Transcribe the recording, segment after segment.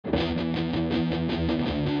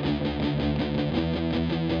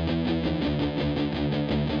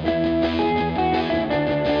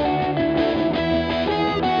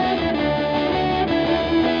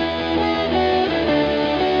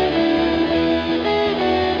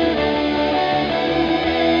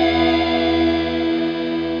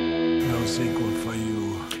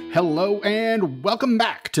And welcome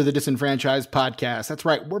back to the Disenfranchised Podcast. That's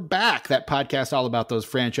right, we're back. That podcast all about those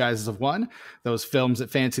franchises of one, those films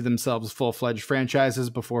that fancy themselves full-fledged franchises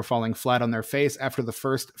before falling flat on their face after the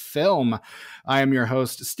first film. I am your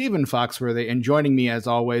host, Stephen Foxworthy, and joining me as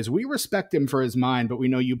always, we respect him for his mind, but we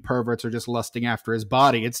know you perverts are just lusting after his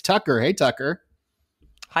body. It's Tucker. Hey, Tucker.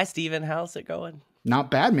 Hi, Stephen. How's it going?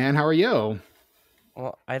 Not bad, man. How are you?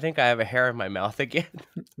 Well, I think I have a hair in my mouth again.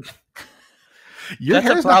 That's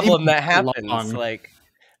a problem that happens. Long.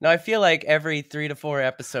 No, I feel like every 3 to 4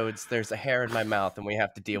 episodes, there's a hair in my mouth, and we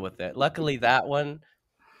have to deal with it. Luckily, that one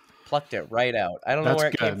plucked it right out. I don't know where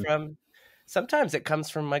it came from. Sometimes it comes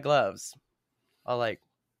from my gloves. I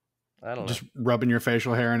don't know. Just rubbing your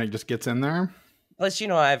facial hair and it just gets in there? Plus,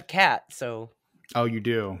 I have a cat, so... Oh, you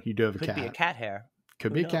do? You do have a cat. Could be a cat hair.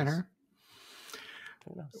 Could be a cat hair.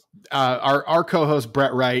 Who knows? Our co-host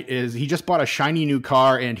Brett Wright he just bought a shiny new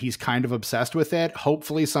car and he's kind of obsessed with it.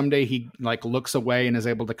 Hopefully someday he looks away and is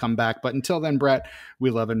able to come back. But until then, Brett, we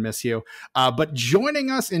love and miss you. But joining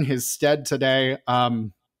us in his stead today,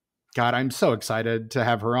 God, I'm so excited to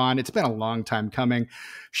have her on. It's been a long time coming.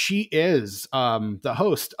 She is the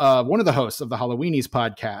host, one of the hosts of the Halloweenies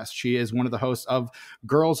podcast. She is one of the hosts of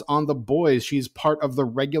Girls on the Boys. She's part of the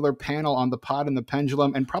regular panel on the Pod and the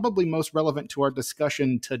Pendulum, and probably most relevant to our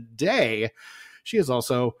discussion today, she is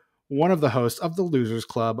also one of the hosts of the Losers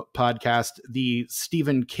Club podcast, the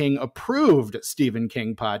Stephen King approved Stephen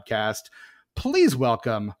King podcast. Please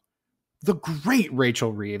welcome the great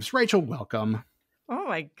Rachel Reeves. Rachel, welcome. Oh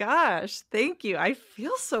my gosh, thank you. I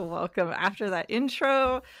feel so welcome after that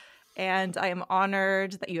intro, and I am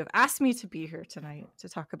honored that you have asked me to be here tonight to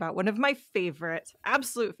talk about one of my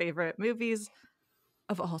absolute favorite movies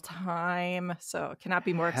of all time. So cannot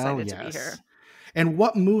be more excited to be here. And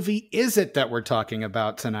what movie is it that we're talking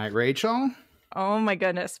about tonight, Rachel? Oh my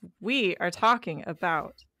goodness. We are talking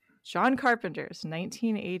about John Carpenter's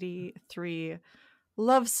 1983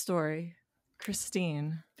 love story,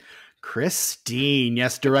 Christine. Christine,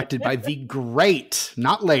 yes, directed by the great,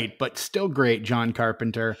 not late, but still great John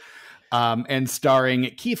Carpenter, and starring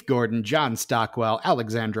Keith Gordon, John Stockwell,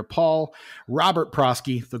 Alexandra Paul, Robert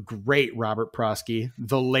Prosky, the great Robert Prosky,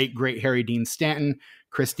 the late great Harry Dean Stanton,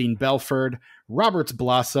 Christine Belford, Roberts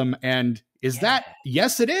Blossom, and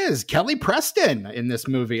yes, it is, Kelly Preston in this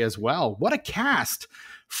movie as well. What a cast.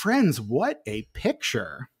 Friends, what a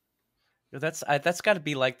picture. That's got to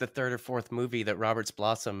be like the third or fourth movie that Roberts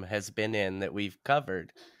Blossom has been in that we've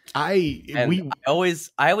covered. I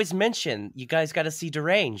always mention you guys got to see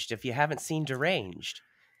Deranged if you haven't seen Deranged.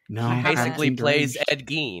 No, he basically plays Ed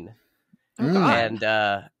Gein,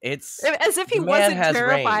 and it's as if he wasn't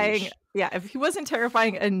terrifying. Range. Yeah, if he wasn't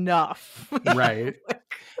terrifying enough, right?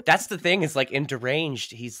 That's the thing is in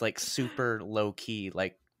Deranged, he's super low key,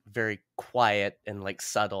 very quiet and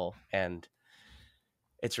subtle and.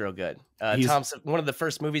 It's real good. One of the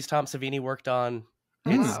first movies Tom Savini worked on.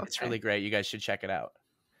 It's really great. You guys should check it out.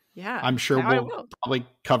 Yeah, I'm sure we'll probably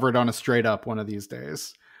cover it on a straight up one of these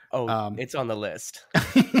days. Oh, it's on the list.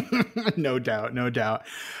 No doubt.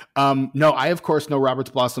 No, I of course know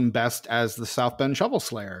Roberts Blossom best as the South Bend Shovel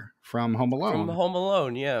Slayer from Home Alone. From Home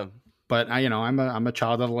Alone, yeah. But I'm a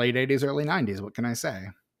child of the late 80s, early 90s. What can I say?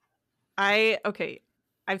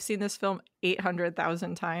 I've seen this film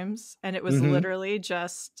 800,000 times, and it was literally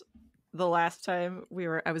just the last time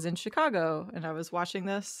I was in Chicago, and I was watching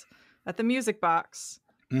this at the Music Box.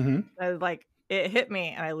 And it hit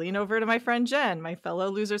me, and I lean over to my friend Jen, my fellow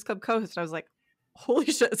Losers Club co-host, and I was like, holy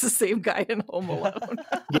shit, it's the same guy in Home Alone.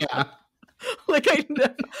 Yeah. I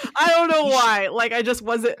don't know why. I just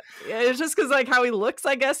wasn't. It's just because how he looks.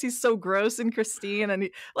 I guess he's so gross in Christine, and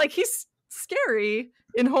he's scary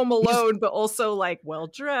in Home Alone, but also well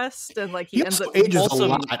dressed, and he ends up ages a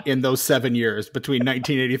lot in those 7 years between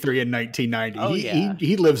 1983 and 1990. Oh,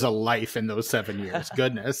 he lives a life in those 7 years.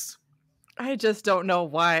 Goodness. I just don't know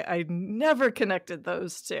why I never connected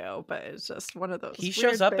those two, but it's just one of those. He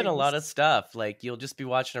shows up in a lot of stuff. You'll just be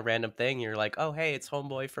watching a random thing, and you're like, oh hey, it's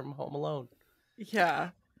Homeboy from Home Alone. Yeah.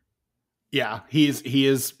 Yeah, he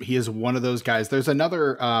is one of those guys. There's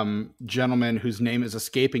another gentleman whose name is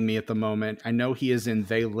escaping me at the moment. I know he is in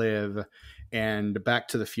They Live and Back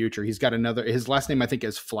to the Future. He's got his last name I think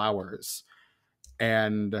is Flowers.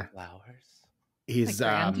 And Flowers. He's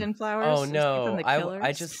Brandon Flowers. Oh no,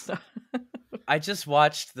 I just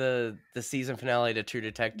watched the season finale to True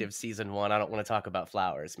Detective season 1. I don't want to talk about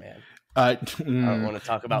Flowers, man. I don't want to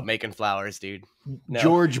talk about making flowers, dude. No.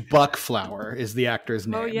 George Buck Flower is the actor's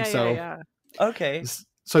name. Oh, yeah. Okay.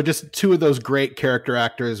 So just two of those great character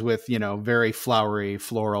actors with, very flowery,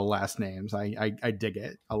 floral last names. I dig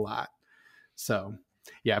it a lot. So,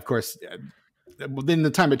 yeah, of course, in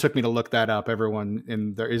the time it took me to look that up, everyone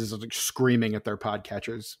in there is like screaming at their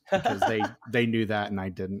podcatchers because they knew that and I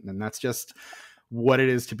didn't. And that's just what it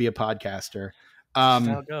is to be a podcaster. That's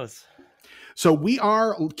how it goes. So we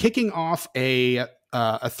are kicking off a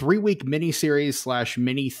 3-week miniseries /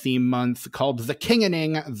 mini theme month called The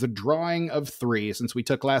Kingening, The Drawing of Three. Since we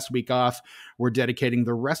took last week off, we're dedicating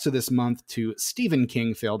the rest of this month to Stephen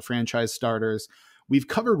King failed franchise starters. We've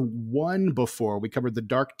covered one before. We covered The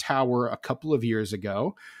Dark Tower a couple of years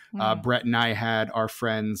ago. Brett and I had our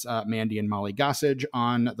friends Mandy and Molly Gossage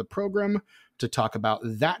on the program to talk about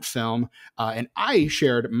that film. And I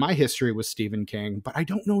shared my history with Stephen King, but I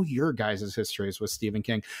don't know your guys' histories with Stephen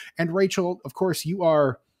King. And Rachel, of course,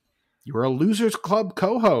 you're a Losers Club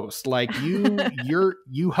co-host. Like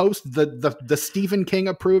you host the Stephen King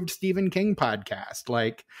approved Stephen King podcast.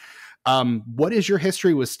 Like, what is your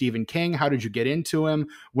history with Stephen King? How did you get into him?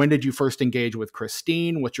 When did you first engage with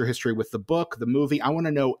Christine? What's your history with the book, the movie? I want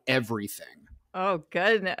to know everything. Oh,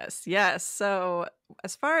 goodness. Yes. So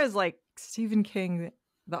as far as like Stephen King,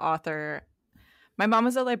 the author, my mom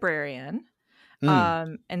was a librarian.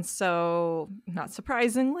 And so not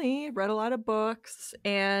surprisingly, read a lot of books,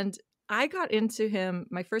 and I got into him.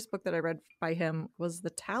 My first book that I read by him was The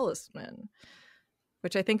Talisman,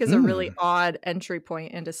 which I think is a really odd entry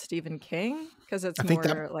point into Stephen King, because it's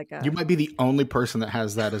you might be the only person that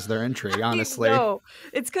has that as their entry, honestly. No,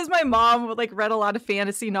 it's because my mom like read a lot of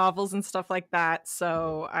fantasy novels and stuff like that,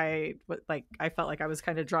 so I felt like I was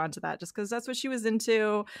kind of drawn to that just because that's what she was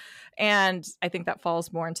into, and I think that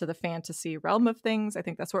falls more into the fantasy realm of things. I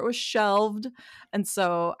think that's where it was shelved, and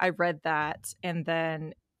so I read that, and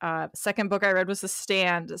then second book I read was The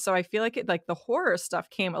Stand. So I feel like the horror stuff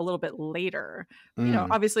came a little bit later. You know,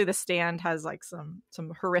 obviously The Stand has like some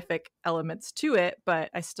horrific elements to it, but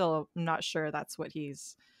I still am not sure that's what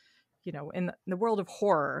he's, you know, in the world of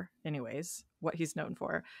horror anyways, what he's known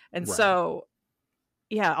for. And so,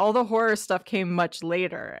 yeah, all the horror stuff came much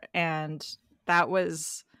later. And that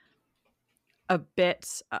was a bit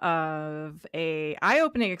of a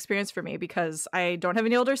eye-opening experience for me because I don't have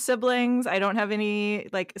any older siblings. I don't have any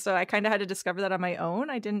so I kind of had to discover that on my own.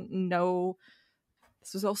 I didn't know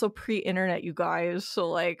this was also pre-internet, you guys. So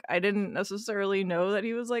like I didn't necessarily know that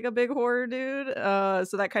he was like a big horror dude.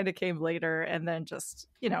 So that kind of came later, and then just,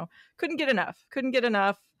 you know, couldn't get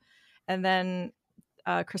enough. And then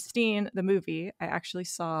Christine, the movie, I actually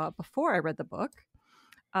saw before I read the book.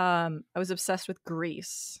 I was obsessed with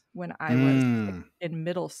Grease when I was in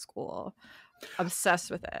middle school. Obsessed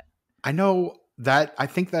with it. I know that. I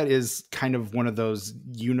think that is kind of one of those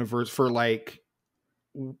universe for like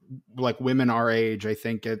women our age. I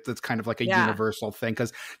think it's kind of like a universal thing,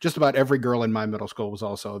 because just about every girl in my middle school was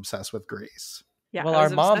also obsessed with Grease. Yeah, well, our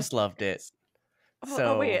moms loved it.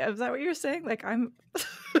 Oh wait, is that what you're saying? Like I'm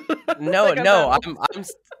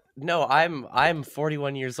I'm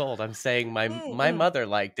 41 years old. I'm saying my mother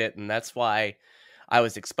liked it, and that's why I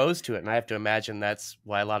was exposed to it. And I have to imagine that's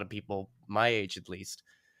why a lot of people my age, at least.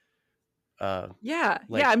 I'm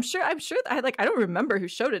sure. I don't remember who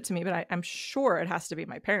showed it to me, but I'm sure it has to be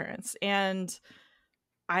my parents. And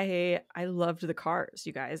I loved the cars,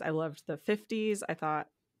 you guys. I loved the 50s.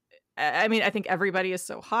 I think everybody is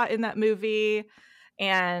so hot in that movie.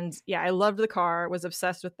 And yeah, I loved the car, was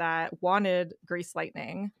obsessed with that, wanted Grease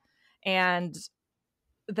Lightning. And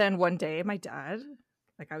then one day my dad,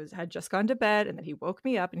 had just gone to bed, and then he woke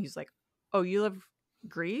me up and he's like, "Oh, you love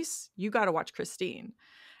Grease? You got to watch Christine."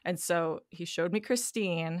 And so he showed me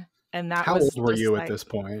Christine, and that How was old were you at this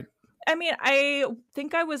point? I mean, I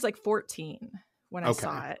think I was like 14 when I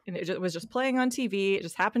saw it, and it was just playing on TV. It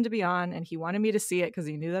just happened to be on, and he wanted me to see it because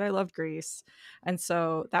he knew that I loved Grease. And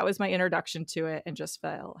so that was my introduction to it, and just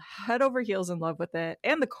fell head over heels in love with it.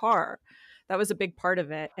 And the car, that was a big part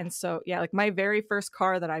of it. And so, yeah, like my very first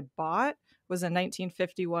car that I bought was a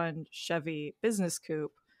 1951 Chevy business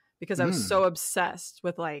coupe, because I was so obsessed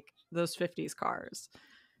with like those 50s cars.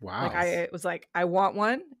 Wow. Like I was like, I want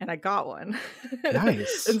one, and I got one.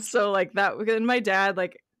 Nice. And so like that, and my dad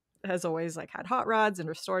has always had hot rods and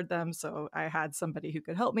restored them. So I had somebody who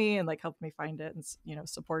could help me and helped me find it, and, you know,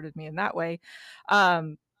 supported me in that way.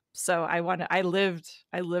 So I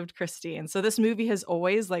lived Christine. So this movie has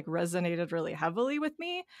always resonated really heavily with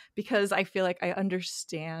me, because I feel like I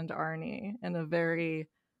understand Arnie in a very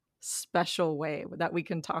special way that we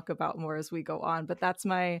can talk about more as we go on. But that's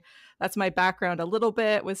my background a little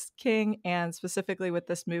bit with King, and specifically with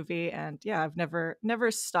this movie. And yeah, I've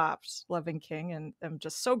never stopped loving King, and I'm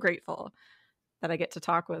just so grateful that I get to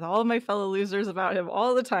talk with all of my fellow losers about him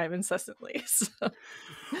all the time, incessantly. So.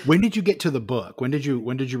 When did you get to the book? When did you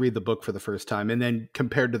read the book for the first time? And then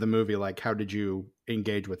compared to the movie, how did you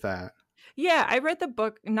engage with that? Yeah, I read the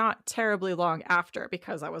book not terribly long after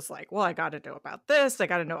because I was like, well, I got to know about this. I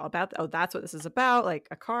got to know about, oh, that's what this is about. Like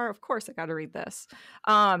a car. Of course, I got to read this.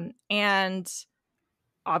 And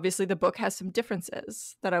obviously the book has some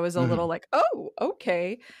differences that I was a little like, oh,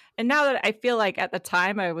 okay. And now that I feel like at the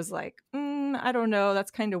time I was like, I don't know.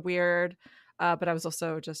 That's kind of weird. But I was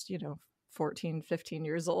also just, 14, 15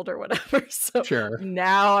 years old or whatever. So Sure.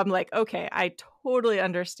 now I'm like, okay, I totally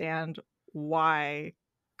understand why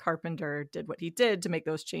Carpenter did what he did to make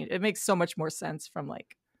those changes. It makes so much more sense from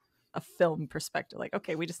like a film perspective. Like,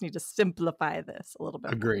 okay, we just need to simplify this a little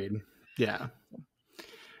bit. Agreed. More. Yeah.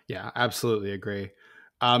 Yeah, absolutely agree.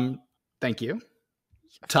 Thank you.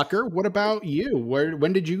 Tucker, what about you?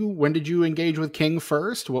 When did you engage with King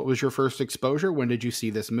first? What was your first exposure? When did you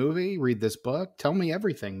see this movie, read this book? Tell me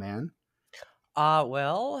everything, man.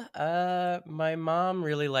 Well, my mom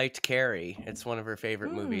really liked Carrie. It's one of her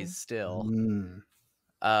favorite movies still.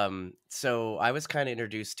 So I was kind of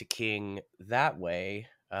introduced to King that way.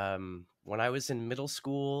 When I was in middle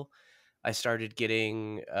school, I started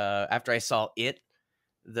getting, after I saw It,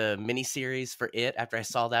 the miniseries for It, after I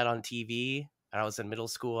saw that on TV, and I was in middle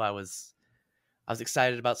school, I was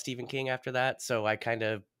excited about Stephen King after that. So I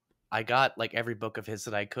got like every book of his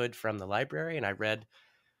that I could from the library, and I read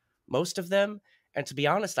most of them. And to be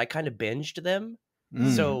honest, I kind of binged them.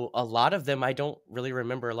 So a lot of them I don't really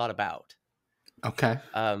remember a lot about. Okay.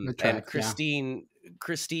 And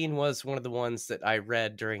Christine was one of the ones that I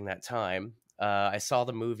read during that time. I saw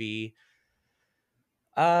the movie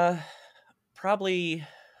probably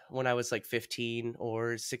when I was like 15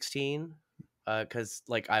 or 16, because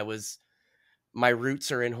like my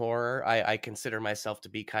roots are in horror. I consider myself to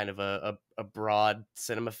be kind of a broad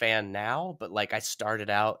cinema fan now, but like I started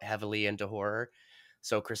out heavily into horror.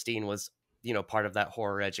 So Christine was, part of that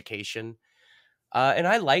horror education. And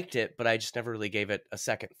I liked it, but I just never really gave it a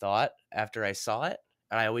second thought after I saw it.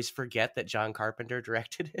 And I always forget that John Carpenter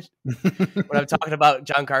directed it. When I'm talking about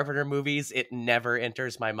John Carpenter movies, it never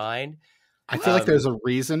enters my mind. I feel like there's a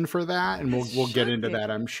reason for that, and we'll get into that,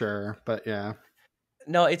 I'm sure. But yeah.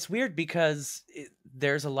 No, it's weird because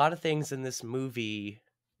there's a lot of things in this movie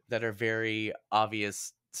that are very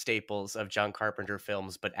obvious staples of John Carpenter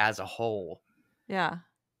films, but as a whole,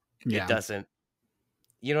 it doesn't.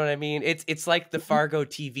 You know what I mean? It's like the Fargo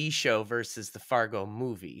TV show versus the Fargo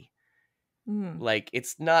movie. Like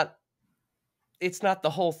it's not the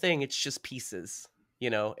whole thing. It's just pieces.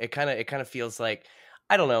 It kind of feels like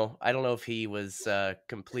I don't know if he was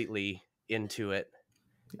completely into it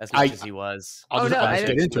as much as he was. I'll just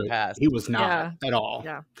get into it. He was not at all.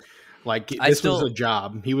 Yeah. Like this was a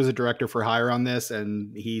job. He was a director for hire on this,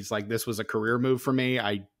 and he's like, this was a career move for me.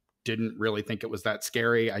 I didn't really think it was that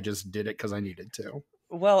scary. I just did it because I needed to.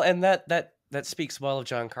 Well, and that speaks well of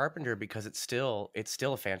John Carpenter because it's still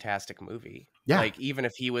a fantastic movie. Yeah. Like even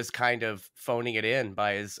if he was kind of phoning it in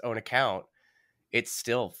by his own account, it's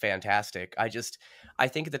still fantastic. I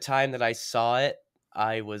think at the time that I saw it,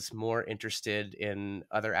 I was more interested in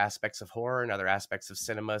other aspects of horror and other aspects of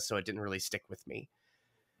cinema, so it didn't really stick with me.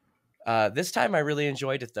 This time I really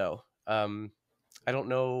enjoyed it, though. I don't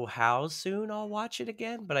know how soon I'll watch it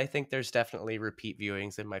again, but I think there's definitely repeat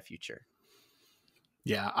viewings in my future.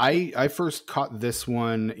 Yeah, I first caught this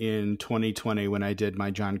one in 2020 when I did my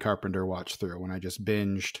John Carpenter watch through, when I just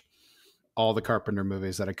binged all the Carpenter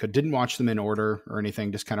movies that I could. Didn't watch them in order or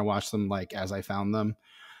anything, just kind of watched them like as I found them.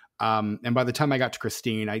 And by the time I got to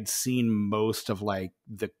Christine, I'd seen most of like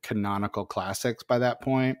the canonical classics by that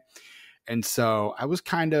point. And so I was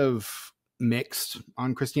kind of mixed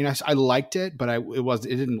on Christine. I liked it, but it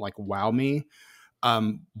didn't like wow me.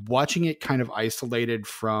 Watching it kind of isolated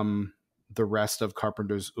from the rest of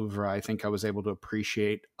Carpenter's oeuvre, I think I was able to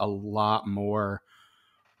appreciate a lot more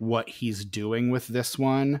what he's doing with this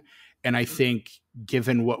one. And I think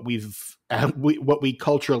given what what we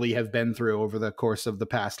culturally have been through over the course of the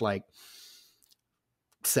past like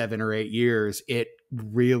 7 or 8 years, it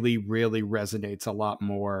really, really resonates a lot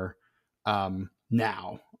more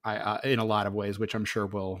now in a lot of ways, which I'm sure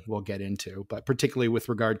we'll get into, but particularly with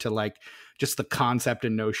regard to like just the concept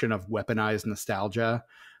and notion of weaponized nostalgia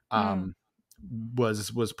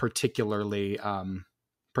was particularly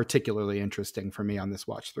interesting for me on this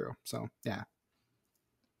watch through. So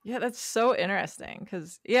yeah, that's so interesting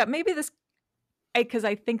because maybe because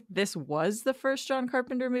I think this was the first John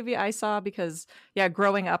Carpenter movie I saw because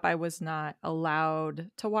growing up I was not allowed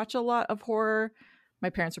to watch a lot of horror. My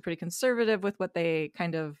parents were pretty conservative with what they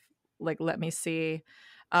kind of like let me see,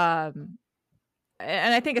 and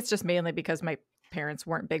I think it's just mainly because my parents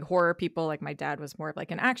weren't big horror people. Like my dad was more of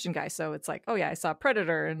like an action guy. So it's like, oh yeah, I saw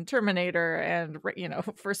Predator and Terminator and, you know,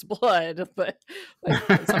 First Blood. But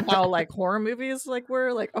like somehow like horror movies like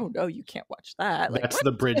were like, oh no, you can't watch that. Like, that's what?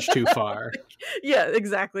 the bridge too far. Yeah,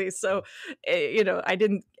 exactly. So, you know, I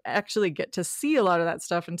didn't actually get to see a lot of that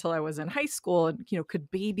stuff until I was in high school and, you know, could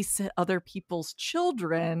babysit other people's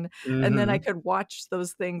children. And then I could watch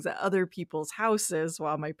those things at other people's houses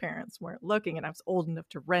while my parents weren't looking. And I was old enough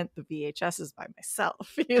to rent the VHSs by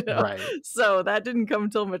myself, you know? Right. So that didn't come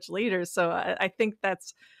until much later. So I think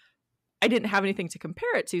I didn't have anything to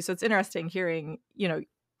compare it to. So it's interesting hearing, you know,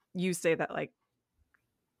 you say that like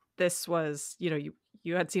this was, you know,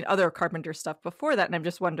 you had seen other Carpenter stuff before that, and I'm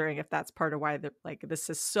just wondering if that's part of why like this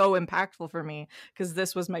is so impactful for me, because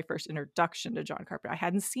this was my first introduction to John Carpenter. I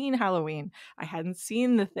hadn't seen Halloween, I hadn't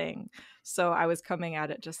seen The Thing, so I was coming at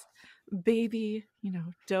it just baby, you know,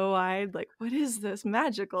 doe-eyed, like what is this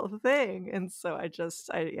magical thing? And so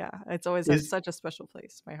yeah, it's always had such a special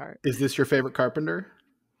place in my heart. Is this your favorite Carpenter?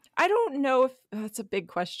 I don't know if that's a big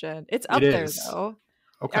question. It's up there though.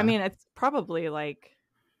 Okay. I mean, it's probably like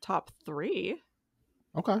top 3.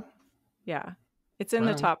 Okay. Yeah. It's in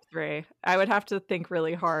the top 3. I would have to think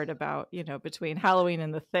really hard about, you know, between Halloween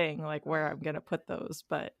and The Thing, like where I'm going to put those.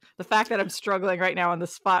 But the fact that I'm struggling right now on the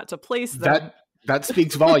spot to place them. That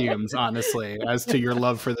speaks volumes, honestly, as to your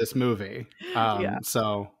love for this movie. Yeah.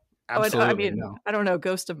 So absolutely. I mean, no. I don't know.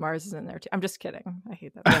 Ghost of Mars is in there too. I'm just kidding. I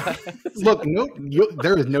hate that. Look,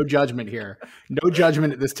 there is no judgment here. No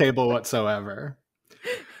judgment at this table whatsoever.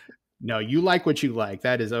 No, you like what you like.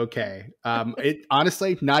 That is okay. It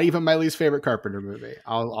honestly, not even my least favorite Carpenter movie.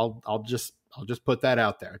 I'll just put that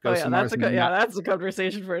out there. That's a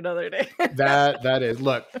conversation for another day. that is.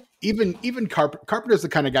 Look, even Carpenter's the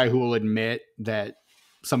kind of guy who will admit that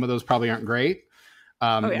some of those probably aren't great.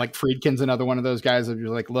 Like Friedkin's another one of those guys that you're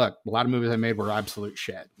like, look, a lot of movies I made were absolute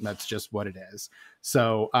shit. That's just what it is.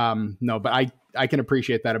 So, no, but I can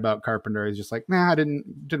appreciate that about Carpenter. He's just like, nah, I didn't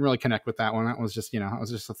really connect with that one. That was just, you know, it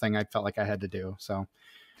was just a thing I felt like I had to do. So,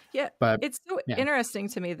 yeah, but it's so interesting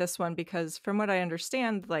to me, this one, because from what I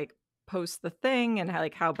understand, like post The Thing and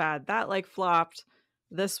how bad that like flopped,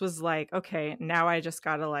 this was like, okay, now I just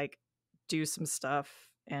got to like do some stuff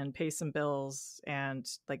and pay some bills and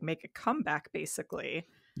like make a comeback basically.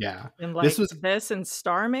 Yeah. And like this and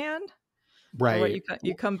Starman. Right. What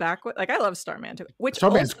you come back with. Like I love Starman too. Which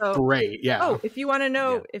Starman's great. Yeah. Oh, if you want to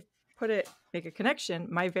know, make a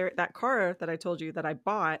connection, that car that I told you that I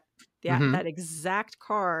bought, that exact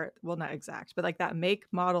car, well not exact, but like that make,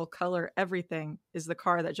 model, color, everything is the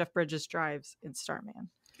car that Jeff Bridges drives in Starman.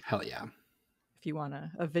 Hell yeah. If you want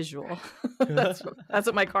a visual. that's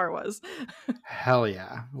what my car was. Hell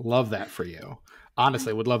yeah. Love that for you.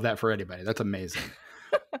 Honestly, would love that for anybody. That's amazing.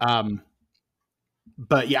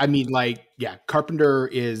 But yeah, I mean, like, yeah, Carpenter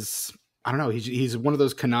is, I don't know, he's one of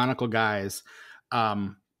those canonical guys.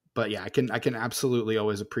 But yeah, I can absolutely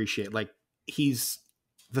always appreciate, like,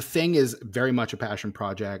 The Thing is very much a passion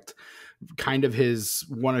project, kind of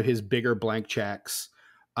one of his bigger blank checks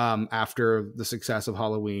after the success of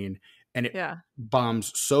Halloween. And it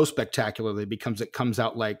bombs so spectacularly because it comes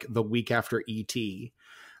out like the week after E.T.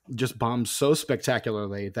 Just bombs so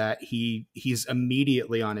spectacularly that he's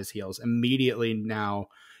immediately on his heels, immediately now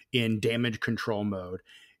in damage control mode.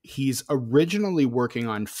 He's originally working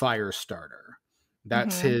on Firestarter.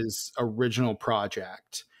 That's his original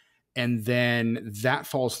project. And then that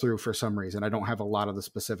falls through for some reason. I don't have a lot of the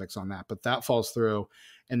specifics on that, but that falls through.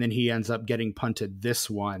 And then he ends up getting punted this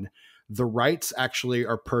one. The rights actually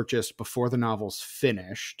are purchased before the novel's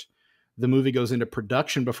finished. The movie goes into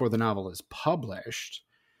production before the novel is published.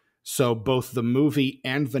 So both the movie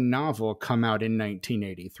and the novel come out in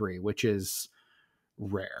 1983, which is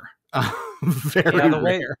rare. Very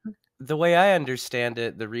rare. The way I understand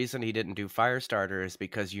it, the reason he didn't do Firestarter is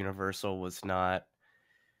because Universal was not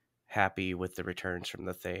happy with the returns from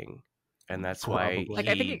The Thing. And that's why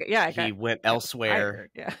he went elsewhere.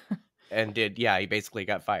 Yeah. And he basically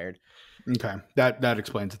got fired. Okay. That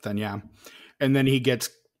explains it then, yeah. And then he gets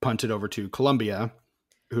punted over to Columbia,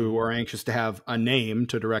 who are anxious to have a name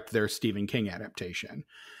to direct their Stephen King adaptation.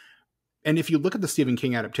 And if you look at the Stephen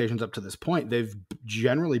King adaptations up to this point, they've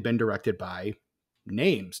generally been directed by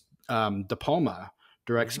names. De Palma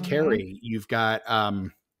directs Carrie. You've got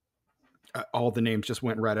all the names just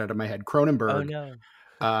went right out of my head. Cronenberg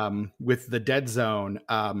with The Dead Zone.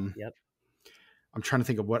 Yep. I'm trying to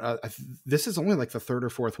think of what this is only like the third or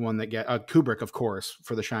fourth one that get Kubrick, of course,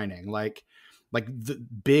 for The Shining. Like the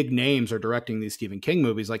big names are directing these Stephen King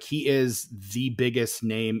movies. Like he is the biggest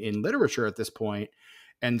name in literature at this point.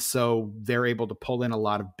 And so they're able to pull in a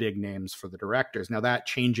lot of big names for the directors. Now that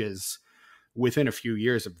changes within a few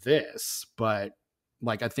years of this, but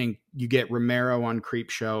like I think you get Romero on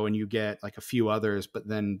Creepshow and you get like a few others, but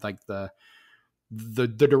then like the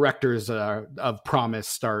directors of promise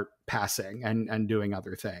start passing and doing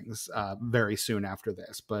other things very soon after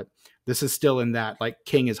this. But this is still in that like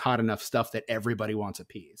King is hot enough stuff that everybody wants a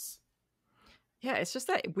piece. Yeah, it's just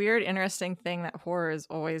that weird, interesting thing that horror has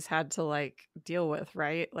always had to like deal with,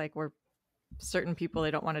 right? Like where certain people, they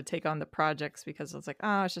don't want to take on the projects because it's like,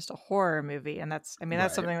 oh, it's just a horror movie. And that's, I mean,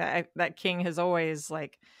 that's something that King has always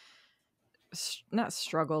like not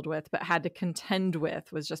struggled with, but had to contend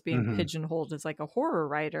with, was just being pigeonholed as like a horror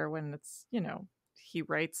writer when it's, you know, he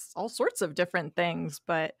writes all sorts of different things,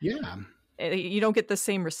 but you don't get the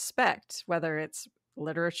same respect, whether it's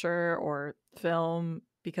literature or film,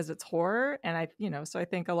 because it's horror. And I, you know, so I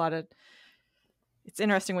think a lot of, it's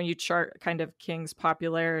interesting when you chart kind of King's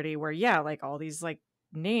popularity where, yeah, like all these like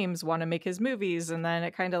names want to make his movies, and then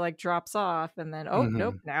it kind of like drops off, and then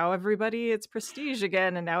nope, now everybody, it's prestige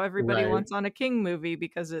again, and now everybody wants on a King movie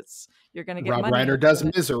because it's, you're gonna get Rob money. Reiner does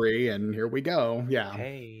Misery, and here we go.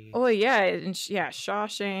 Oh yeah, and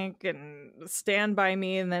Shawshank and Stand By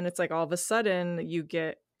Me, and then it's like all of a sudden you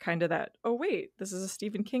get kind of that, oh wait, this is a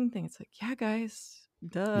Stephen King thing. It's like, yeah guys,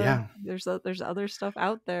 duh, there's other stuff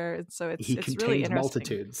out there, and so it's really interesting.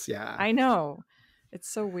 Multitudes. I know, it's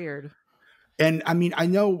so weird. And I mean, I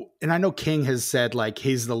know King has said like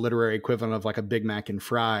he's the literary equivalent of like a Big Mac and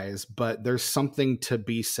fries, but there's something to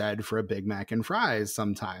be said for a Big Mac and fries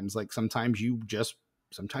sometimes. Like sometimes you just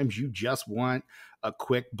want a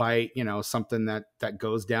quick bite, you know, something that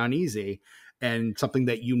goes down easy, and something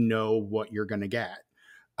that you know what you're going to get.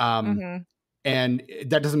 And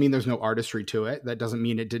that doesn't mean there's no artistry to it. That doesn't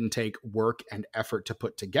mean it didn't take work and effort to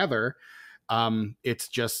put together. It's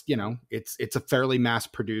just, you know, it's a fairly mass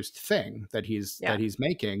produced thing that he's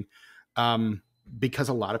making, because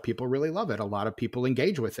a lot of people really love it. A lot of people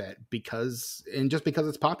engage with it and just because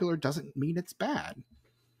it's popular doesn't mean it's bad.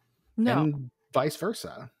 No. And vice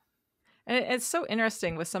versa. And it's so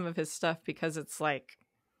interesting with some of his stuff because it's like,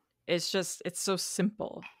 it's so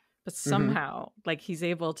simple, but somehow like he's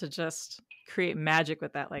able to just create magic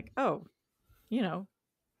with that. Like, oh, you know,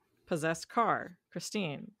 possessed car,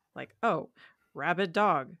 Christine. Like, oh, rabid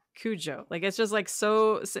dog, Cujo. Like, it's just like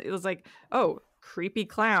it was like, oh, creepy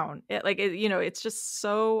clown. You know, it's just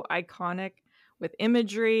so iconic with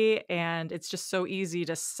imagery, and it's just so easy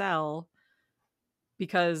to sell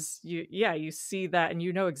because you see that and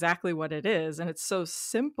you know exactly what it is, and it's so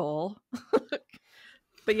simple.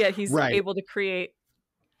 But yet he's able to create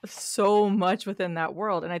so much within that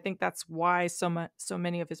world, and I think that's why so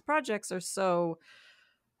many of his projects are so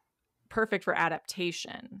perfect for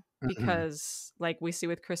adaptation, because like we see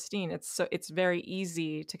with Christine, it's very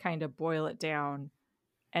easy to kind of boil it down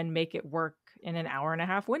and make it work in an hour and a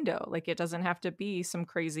half window. Like it doesn't have to be some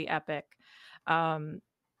crazy epic.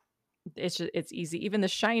 It's easy. Even The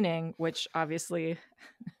Shining, which obviously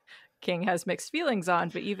King has mixed feelings on,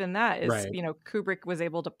 but even that is, you know, Kubrick was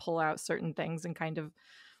able to pull out certain things and kind of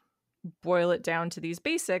boil it down to these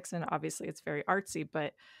basics, and obviously it's very artsy,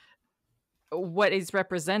 but what he's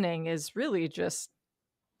representing is really just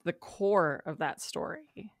the core of that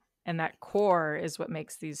story. And that core is what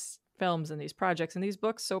makes these films and these projects and these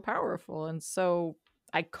books so powerful and so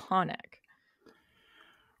iconic.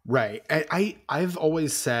 Right. I've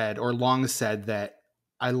always said, or long said, that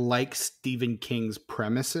I like Stephen King's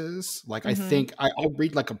premises. Like, I think I'll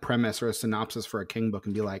read like a premise or a synopsis for a King book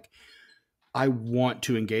and be like, I want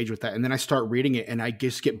to engage with that. And then I start reading it and I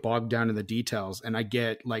just get bogged down in the details, and I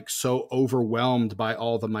get like so overwhelmed by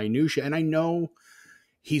all the minutia. And I know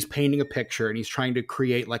he's painting a picture and he's trying to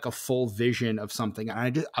create like a full vision of something.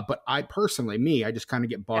 And I personally, I just kind of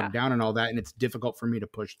get bogged down in all that, and it's difficult for me to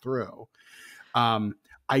push through.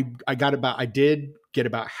 I did get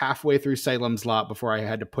about halfway through Salem's Lot before I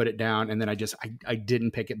had to put it down. And then I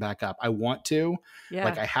didn't pick it back up. I want to,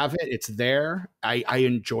 like, I have it, it's there. I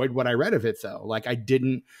enjoyed what I read of it though. Like I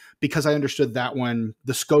didn't, because I understood that one,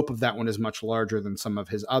 the scope of that one is much larger than some of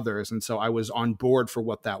his others. And so I was on board for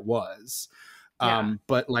what that was.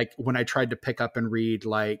 But like when I tried to pick up and read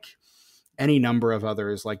like any number of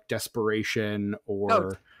others, like Desperation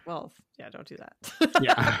or, don't do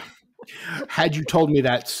that. Had you told me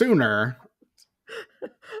that sooner,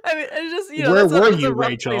 I mean, it's just, you know, where were you,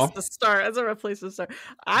 Rachel? That's a rough place to start.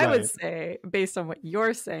 I would say, based on what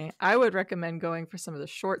you're saying, I would recommend going for some of the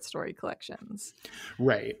short story collections.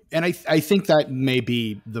 Right, and I think that may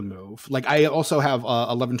be the move. Like, I also have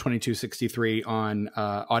 11/22/63 on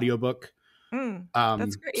audiobook.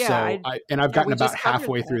 That's great. Yeah, so I've gotten about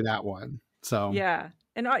halfway through that one. So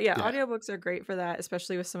and audiobooks are great for that,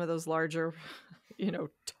 especially with some of those larger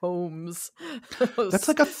tomes. That's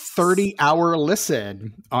like a 30-hour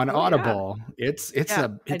listen on Audible. Yeah. It's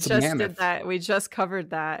a mammoth. Did that. We just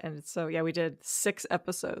covered that, and so we did 6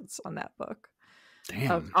 episodes on that book.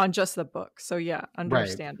 Damn. On just the book. So yeah,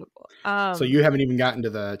 understandable. Right. So you haven't even gotten to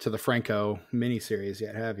the Franco miniseries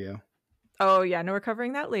yet, have you? Oh yeah, no, we're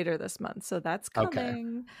covering that later this month, so that's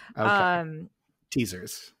coming. Okay.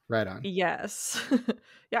 Teasers, right on. Yes.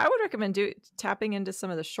 Yeah, I would recommend tapping into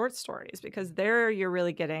some of the short stories, because there you're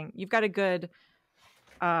really you've got a good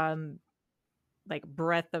like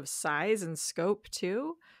breadth of size and scope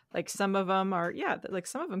too. Like some of them are, like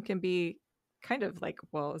some of them can be kind of like,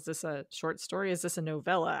 well, is this a short story? Is this a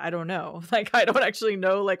novella? I don't know. Like, I don't actually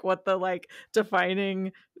know like what the like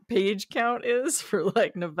defining page count is for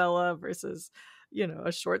like novella versus,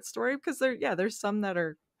 a short story, because there's some that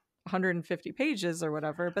are 150 pages or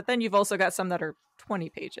whatever, but then you've also got some that are 20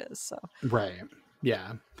 pages. So right.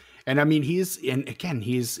 Yeah. And I mean, he's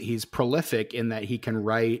prolific in that he can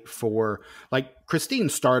write for, like, Christine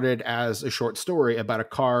started as a short story about a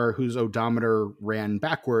car whose odometer ran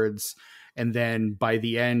backwards. And then by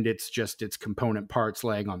the end, it's just its component parts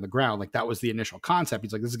laying on the ground. Like, that was the initial concept.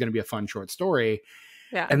 He's like, this is going to be a fun short story.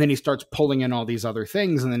 Yeah. And then he starts pulling in all these other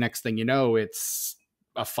things. And the next thing you know, it's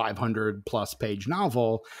a 500 plus page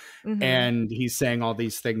novel. Mm-hmm. And he's saying all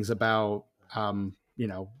these things about,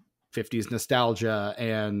 50s nostalgia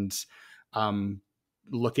and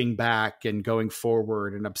looking back and going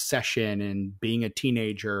forward and obsession and being a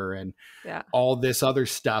teenager and all this other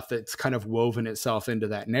stuff that's kind of woven itself into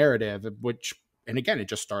that narrative, and again, it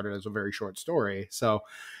just started as a very short story. So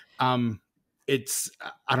it's,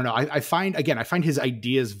 I don't know. I find his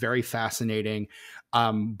ideas very fascinating.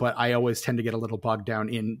 But I always tend to get a little bogged down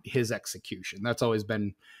in his execution. That's always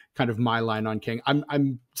been kind of my line on King.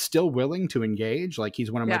 I'm still willing to engage. Like,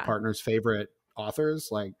 he's one of my partner's favorite authors.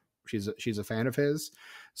 Like, she's a fan of his.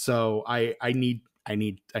 So I need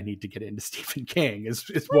to get into Stephen King is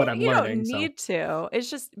what I'm learning. You don't need to. It's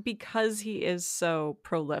just because he is so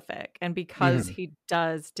prolific and because he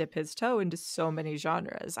does dip his toe into so many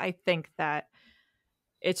genres. I think that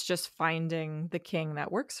it's just finding the King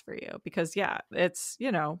that works for you, because it's,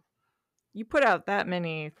 you put out that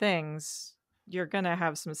many things, you're going to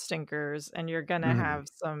have some stinkers and you're going to have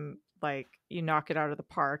some, like, you knock it out of the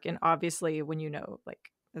park. And obviously when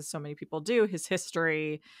like, as so many people do, his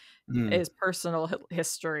history, his personal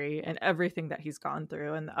history and everything that he's gone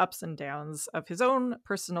through and the ups and downs of his own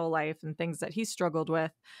personal life and things that he struggled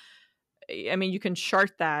with. I mean, you can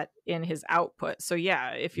chart that in his output. So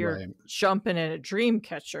if you're jumping in a dream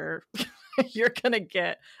catcher, you're going to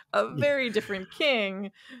get a very different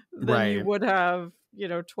King than you would have,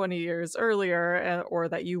 20 years earlier, or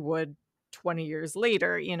that you would 20 years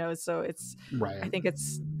later, so it's, I think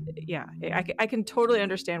it's, I can totally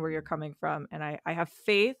understand where you're coming from. And I have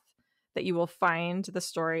faith that you will find the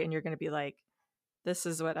story and you're going to be like, this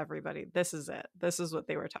is what this is it. This is what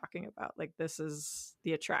they were talking about. Like, this is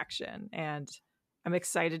the attraction. And I'm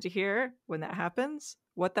excited to hear when that happens,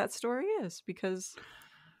 what that story is, because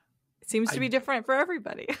it seems to be different for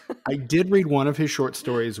everybody. I did read one of his short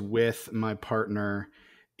stories with my partner.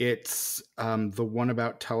 It's the one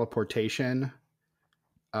about teleportation.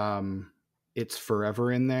 It's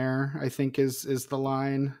forever in there, I think is the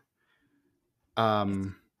line.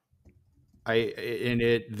 The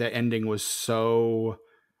ending was so.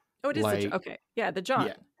 Oh, it is the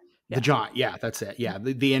John. The John. Yeah, that's it. Yeah,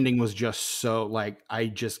 the ending was just so, like, I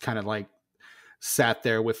just kind of like sat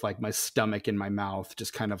there with like my stomach in my mouth,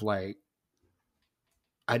 just kind of like.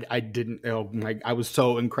 I was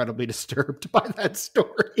so incredibly disturbed by that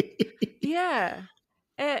story.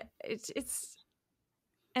 It's,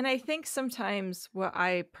 and I think sometimes what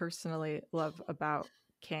I personally love about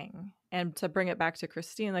King, and to bring it back to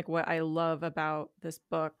Christine, like, what I love about this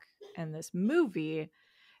book and this movie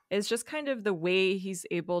is just kind of the way he's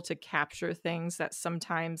able to capture things that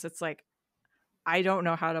sometimes it's like, I don't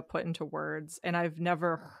know how to put into words, and I've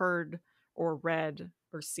never heard or read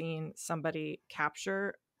or seen somebody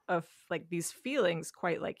capture of like these feelings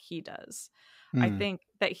quite like he does. I think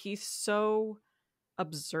that he's so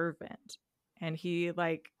observant, and he,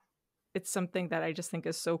 like, it's something that I just think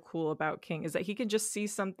is so cool about King, is that he can just see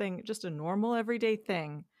something, just a normal everyday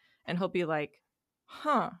thing, and he'll be like,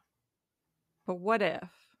 but what if?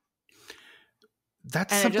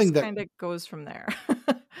 That's and something it just that kind of goes from there.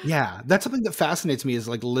 Yeah, that's something that fascinates me, is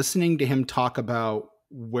like listening to him talk about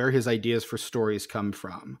where his ideas for stories come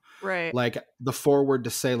from. Right. Like the foreword to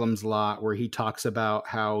Salem's Lot, where he talks about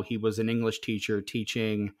how he was an English teacher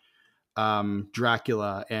teaching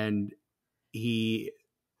Dracula, and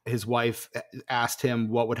his wife asked him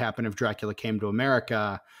what would happen if Dracula came to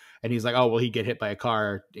America. And he's like, oh, well, he'd get hit by a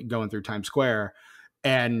car going through Times Square,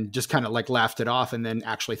 and just kind of like laughed it off, and then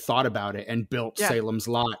actually thought about it and built Salem's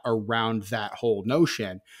Lot around that whole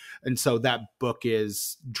notion. And so that book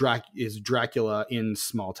is Dracula in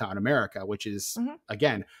small town America, which is,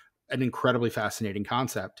 again, an incredibly fascinating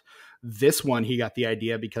concept. This one, he got the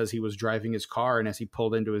idea because he was driving his car, and as he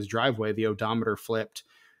pulled into his driveway, the odometer flipped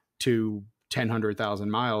to 1,000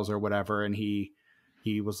 miles or whatever. And he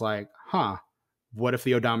was like, what if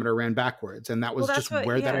the odometer ran backwards? And that was just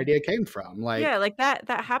where that idea came from. Like, like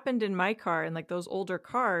that happened in my car, and like those older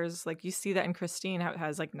cars, like you see that in Christine, how it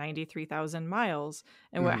has like 93,000 miles.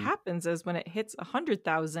 And what happens is when it hits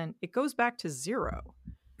 100,000, it goes back to 0.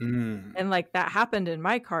 And like that happened in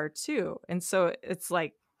my car too. And so it's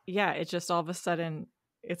like, it just all of a sudden,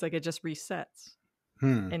 it's like it just resets.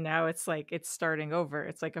 And now it's like it's starting over.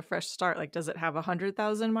 It's like a fresh start. Like, does it have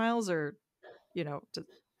 100,000 miles, or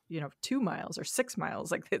 2 miles or 6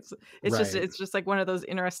 miles? Like it's just like one of those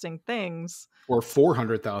interesting things. Or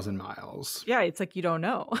 400,000 miles. Yeah, it's like you don't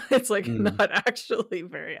know. It's like not actually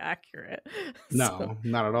very accurate. No,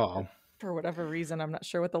 not at all. For whatever reason, I'm not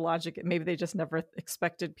sure what the logic. Maybe they just never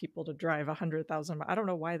expected people to drive 100,000 miles. I don't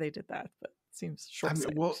know why they did that, but it seems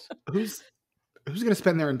short-sighted. Well, who's going to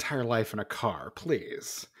spend their entire life in a car?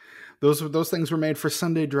 Please. Those things were made for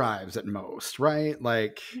Sunday drives at most, right?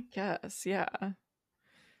 Like, I guess, yeah.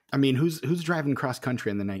 I mean, who's driving cross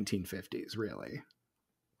country in the 1950s, really?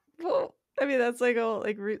 Well, I mean, that's like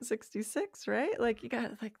Route 66, right? Like you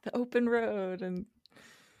got like the open road, and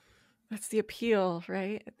that's the appeal,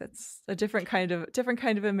 right? That's a different kind of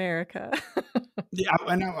America. Yeah,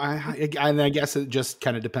 I know. I guess it just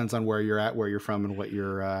kind of depends on where you're at, where you're from, and what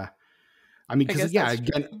you're. I mean, because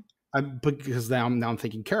because now I'm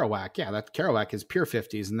thinking Kerouac. Yeah, that Kerouac is pure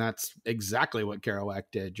 50s, and that's exactly what Kerouac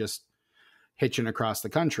did. Just hitching across the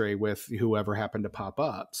country with whoever happened to pop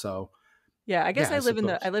up. So yeah, I guess I live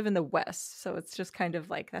in the West, so it's just kind of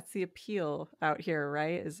like that's the appeal out here,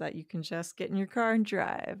 right? Is that you can just get in your car and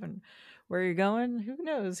drive, and where you're going, who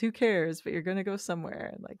knows, who cares? But you're going to go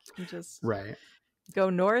somewhere, and like you can just go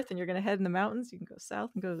north, and you're going to head in the mountains. You can go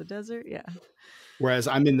south and go to the desert. Yeah. Whereas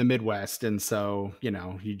I'm in the Midwest, and so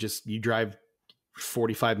you drive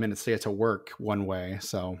 45 minutes to get to work one way.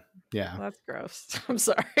 So yeah, well, that's gross. I'm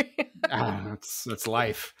sorry. That's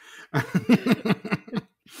life.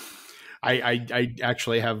 I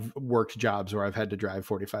actually have worked jobs where I've had to drive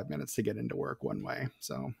 45 minutes to get into work one way.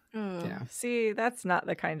 So yeah. See, that's not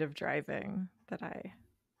the kind of driving that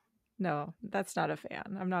no, that's not a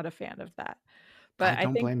fan. I'm not a fan of that. But I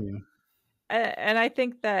don't blame you. And I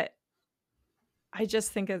think that I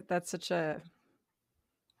just think that's such a,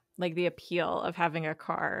 like, the appeal of having a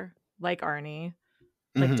car like Arnie,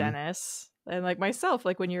 like Dennis, and like myself,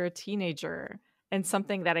 like when you're a teenager, and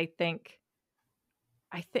something that I think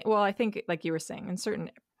like you were saying, in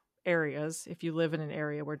certain areas, if you live in an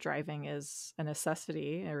area where driving is a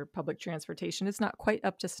necessity or public transportation is not quite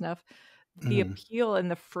up to snuff, the appeal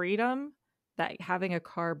and the freedom that having a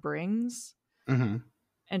car brings, and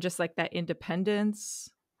just like that independence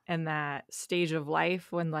and that stage of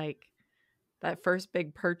life when like that first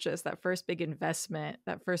big purchase, that first big investment,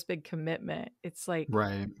 that first big commitment, it's like,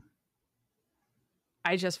 right.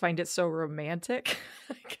 I just find it so romantic.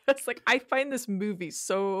 I guess, like, I find this movie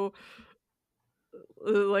so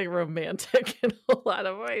like romantic in a lot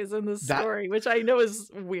of ways in the story, which I know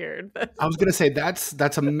is weird. I was gonna say that's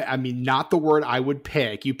I mean, not the word I would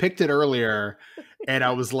pick. You picked it earlier, and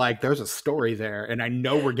I was like, "There's a story there," and I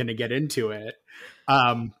know we're gonna get into it.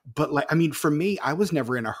 But like, I mean, for me, I was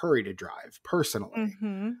never in a hurry to drive personally,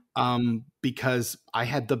 because I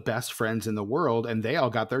had the best friends in the world, and they all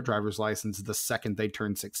got their driver's license the second they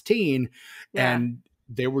turned 16, and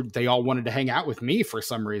they all wanted to hang out with me for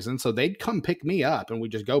some reason. So they'd come pick me up and we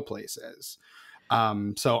just go places.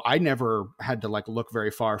 So I never had to like look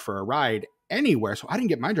very far for a ride anywhere. So I didn't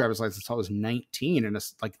get my driver's license until I was 19, and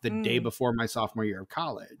it's like the day before my sophomore year of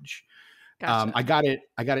college. Gotcha. I got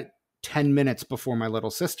it 10 minutes before my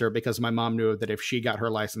little sister, because my mom knew that if she got her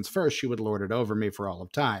license first, she would lord it over me for all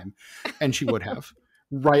of time. And she would have,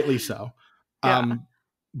 rightly so. Yeah.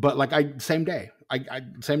 But like same day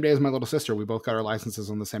as my little sister, we both got our licenses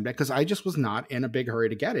on the same day, because I just was not in a big hurry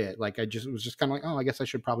to get it. Like it was just kind of like, oh, I guess I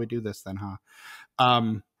should probably do this then, huh?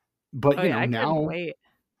 But now, wait.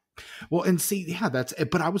 Well, and see, yeah, that's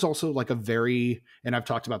it. But I was also like and I've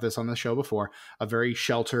talked about this on the show before, a very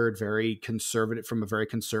sheltered, very conservative, from a very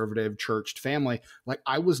conservative churched family. Like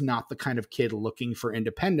I was not the kind of kid looking for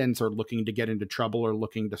independence or looking to get into trouble or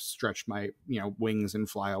looking to stretch my, wings and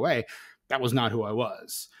fly away. That was not who I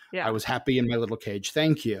was. Yeah. I was happy in my little cage.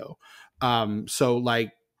 Thank you. So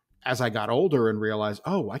like as I got older and realized,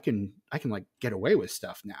 oh, I can like get away with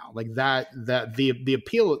stuff now, like that the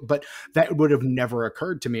appeal, but that would have never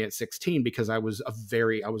occurred to me at 16 because I was a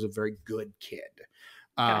very good kid.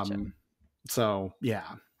 Gotcha. So yeah,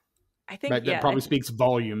 I think that probably speaks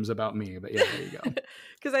volumes about me, but yeah, there you go.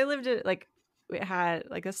 Because I lived at like, it had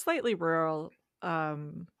like a slightly rural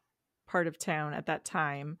part of town at that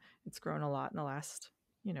time. It's grown a lot in the last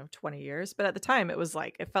 20 years, but at the time it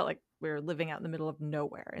felt like we were living out in the middle of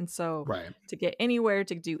nowhere, and so to get anywhere,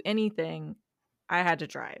 to do anything, I had to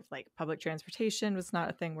drive. Like, public transportation was not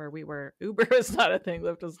a thing where we were. Uber was not a thing.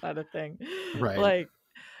 Lyft was not a thing. Like,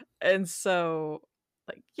 and so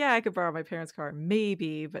like, yeah, I could borrow my parents' car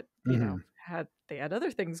maybe, but they had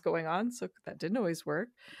other things going on, so that didn't always work.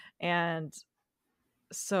 And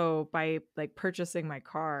so by like purchasing my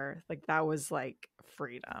car, like that was like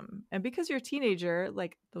freedom. And because you're a teenager,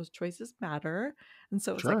 like those choices matter. And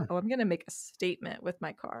so it's like, oh, I'm going to make a statement with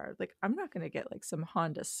my car. Like, I'm not going to get like some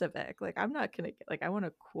Honda Civic. Like, I'm not going to get like, I want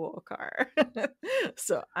a cool car.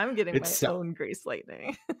 So I'm getting my own Grace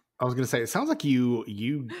Lightning. I was going to say, it sounds like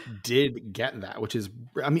you did get that, which is,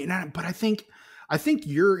 I mean, but I think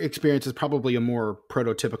your experience is probably a more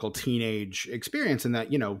prototypical teenage experience in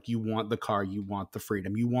that, you want the car, you want the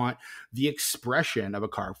freedom, you want the expression of a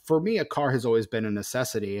car. For me, a car has always been a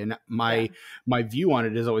necessity, and my view on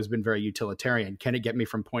it has always been very utilitarian. Can it get me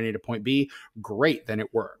from point A to point B? Great, then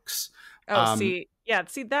it works. See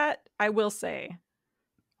that, I will say,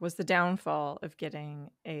 was the downfall of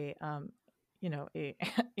getting a a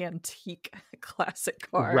antique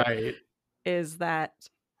classic car. Right. Is that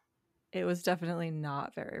it was definitely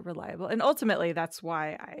not very reliable, and ultimately that's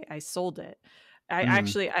why I sold it. I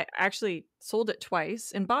actually sold it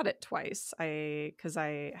twice and bought it twice. Because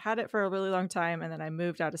I had it for a really long time, and then I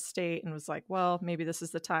moved out of state and was like, well, maybe this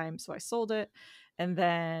is the time, so I sold it, and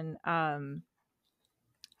then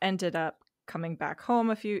ended up coming back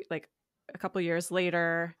home a couple years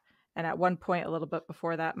later. And at one point, a little bit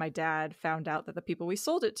before that, my dad found out that the people we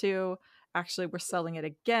sold it to actually were selling it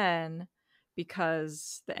again,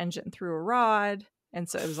 because the engine threw a rod, and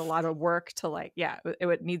so it was a lot of work to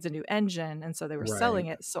it needs a new engine, and so they were selling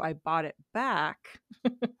it. So I bought it back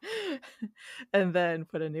and then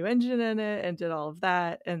put a new engine in it and did all of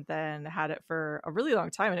that, and then had it for a really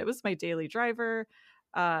long time, and it was my daily driver.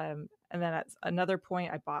 And then at another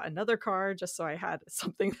point, I bought another car just so I had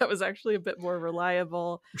something that was actually a bit more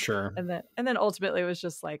reliable. Sure. And then ultimately it was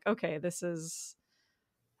just like, okay, this is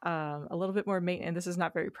a little bit more maintenance. This is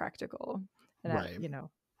not very practical. And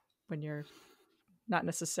when you're not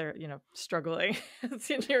necessarily, struggling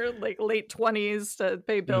in your like late 20s to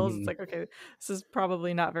pay bills, it's like, okay, this is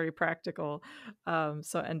probably not very practical.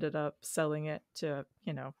 So I ended up selling it to,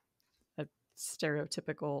 a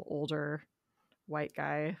stereotypical older white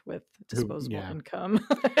guy with disposable income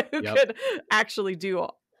who could actually do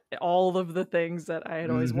all of the things that I had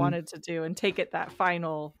always wanted to do and take it that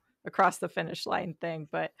final across the finish line thing.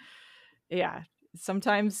 But yeah,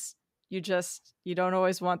 sometimes you don't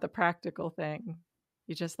always want the practical thing.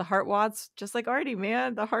 The heart wants, just like Artie,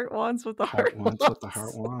 man, the heart wants what the heart wants. What the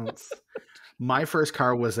heart wants. My first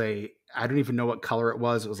car was I don't even know what color it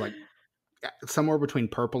was. It was like somewhere between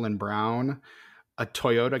purple and brown. A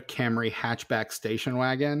Toyota Camry hatchback station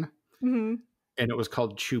wagon. And it was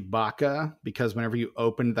called Chewbacca because whenever you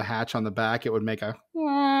opened the hatch on the back, it would make a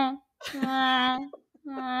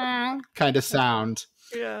kind of sound.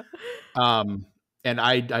 Yeah. And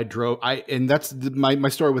I drove, and that's my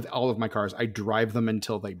story with all of my cars. I drive them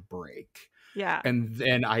until they break. Yeah. And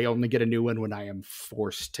then I only get a new one when I am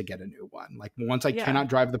forced to get a new one. Like once I cannot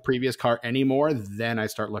drive the previous car anymore, then I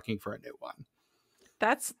start looking for a new one.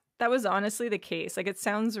 That was honestly the case. Like, it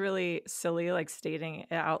sounds really silly, like stating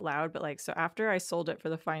it out loud, but like, so after I sold it for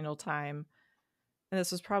the final time, and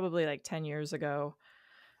this was probably like 10 years ago,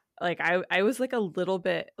 like I was like a little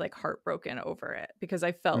bit like heartbroken over it, because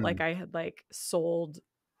I felt like I had like sold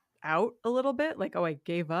out a little bit, like, oh, I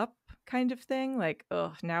gave up kind of thing. Like,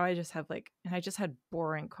 oh, now I just have and I just had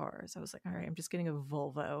boring cars. I was like, all right, I'm just getting a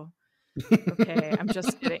Volvo. Okay, I'm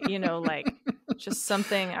just getting, like just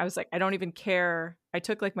something. I was like, I don't even care. I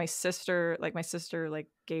took my sister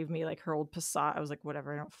gave me like her old Passat. I was like,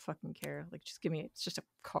 whatever, I don't fucking care. Like, just give me, it's just a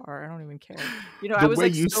car. I don't even care. The I was way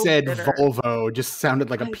like, you so said bitter. Volvo just sounded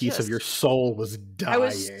like a piece of your soul was dying. I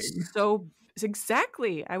was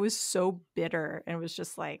exactly. I was so bitter, and it was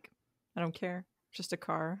just like, I don't care. Just a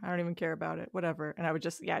car. I don't even care about it. Whatever. And I would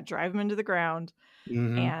just drive them into the ground.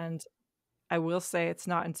 And I will say, it's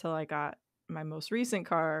not until I got my most recent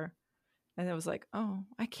car, and it was like, oh,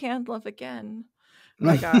 I can love again.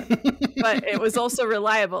 my God. But it was also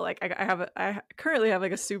reliable. Like I currently have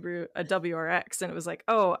like a Subaru, a WRX, and it was like,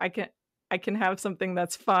 oh, I can have something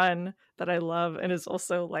that's fun, that I love, and is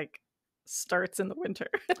also like starts in the winter.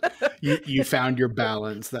 You found your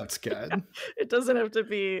balance. That's good. Yeah. It doesn't have to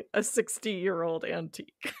be a 60-year-old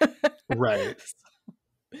antique. Right.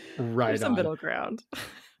 Right. There's some middle ground.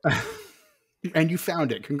 And you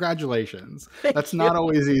found it. Congratulations. That's Thank not you.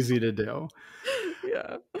 always easy to do.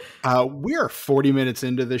 Yeah. We are 40 minutes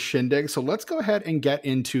into this shindig, so let's go ahead and get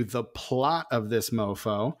into the plot of this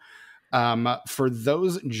mofo. For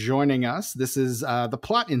those joining us, this is the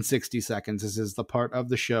plot in 60 seconds. This is the part of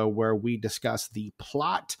the show where we discuss the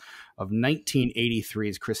plot of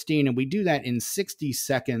 1983's Christine, and we do that in 60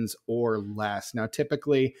 seconds or less. Now,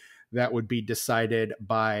 typically, that would be decided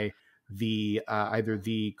by the either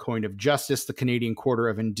the coin of justice, the Canadian quarter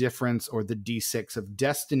of indifference, or the D6 of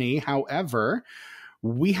destiny. However,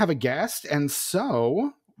 we have a guest, and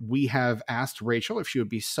so we have asked Rachel if she would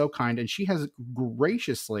be so kind, and she has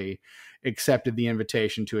graciously accepted the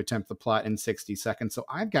invitation to attempt the plot in 60 seconds. So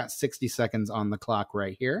I've got 60 seconds on the clock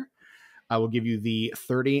right here. I will give you the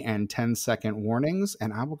 30 and 10-second warnings,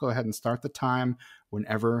 and I will go ahead and start the time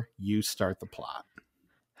whenever you start the plot.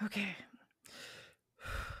 Okay.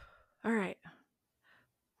 All right.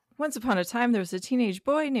 Once upon a time, there was a teenage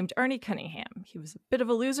boy named Arnie Cunningham. He was a bit of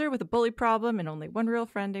a loser with a bully problem and only one real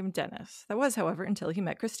friend named Dennis. That was, however, until he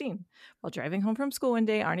met Christine. While driving home from school one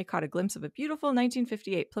day, Arnie caught a glimpse of a beautiful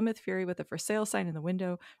 1958 Plymouth Fury with a for sale sign in the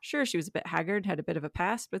window. Sure, she was a bit haggard, had a bit of a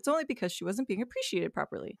past, but it's only because she wasn't being appreciated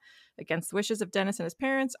properly. Against the wishes of Dennis and his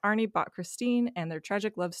parents, Arnie bought Christine, and their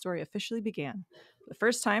tragic love story officially began. For the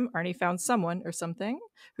first time, Arnie found someone or something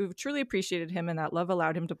who truly appreciated him, and that love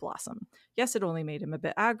allowed him to blossom. Yes, it only made him a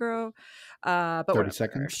bit aggro, but 30 whatever.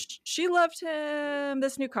 seconds. She loved him.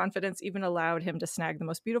 This new confidence even allowed him to snag the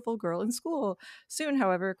most beautiful girl in school. Soon,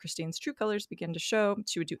 however, Christine's true colors began to show.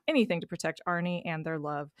 She would do anything to protect Arnie and their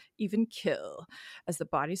love, even kill. As the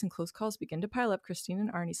bodies and close calls begin to pile up, Christine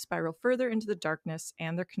and Arnie spiral further into the darkness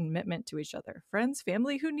and their commitment to each other. Friends,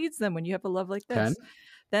 family, who needs them when you have a love like this? 10.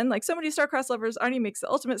 Then, like so many star-crossed lovers, Arnie makes the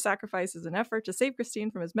ultimate sacrifice as an effort to save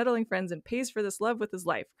Christine from his meddling friends and pays for this love with his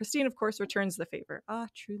life. Christine, of course, returns the favor. Ah,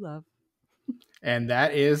 true love. And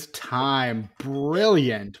that is time.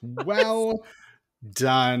 Brilliant. Well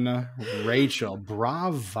done, Rachel.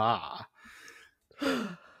 Brava.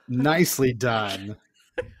 Nicely done.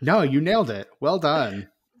 No, you nailed it. Well done.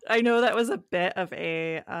 I know that was a bit of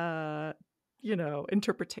a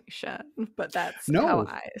interpretation, but that's how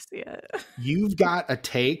I see it. You've got a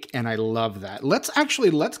take, and I love that. Let's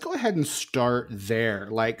go ahead and start there.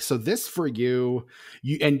 Like, so this for you,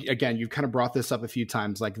 and again, you've kind of brought this up a few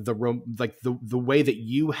times, like the way that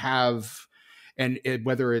you have, and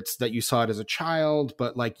whether it's that you saw it as a child,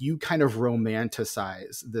 but like you kind of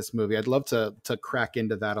romanticize this movie. I'd love to crack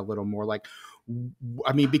into that a little more. Like,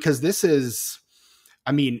 I mean, because this is,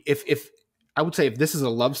 I mean, if I would say if this is a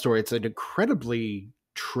love story, it's an incredibly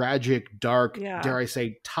tragic, dark, dare I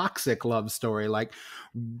say, toxic love story. Like,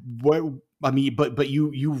 what? I mean, but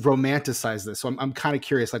you romanticize this, so I'm kind of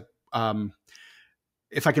curious. Like,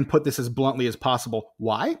 if I can put this as bluntly as possible,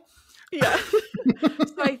 why? Yeah.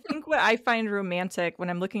 So I think what I find romantic when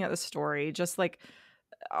I'm looking at the story, just like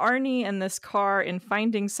Arnie and this car, and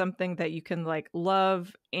finding something that you can like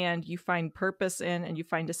love and you find purpose in, and you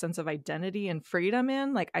find a sense of identity and freedom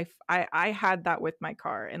in. Like I had that with my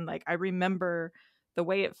car, and like I remember the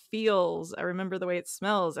way it feels, I remember the way it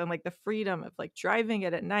smells, and like the freedom of like driving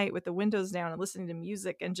it at night with the windows down and listening to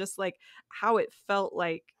music, and just like how it felt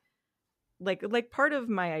like part of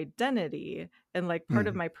my identity and like part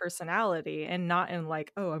of my personality, and not in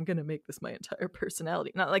like, oh, I'm gonna make this my entire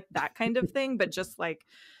personality, not like that kind of thing, but just like,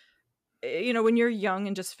 when you're young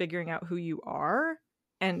and just figuring out who you are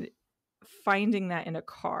and finding that in a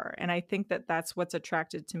car. And I think that that's what's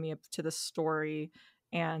attracted to me to the story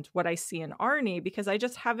and what I see in Arnie, because I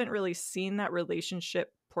just haven't really seen that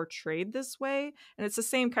relationship portrayed this way. And it's the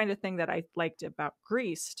same kind of thing that I liked about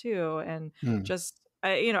Grease too, and just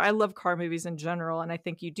I love car movies in general, and I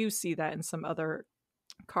think you do see that in some other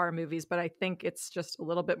car movies, but I think it's just a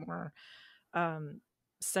little bit more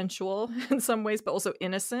sensual in some ways, but also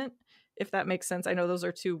innocent, if that makes sense. I know those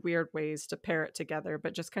are two weird ways to pair it together,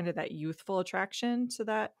 but just kind of that youthful attraction to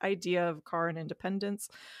that idea of car and independence.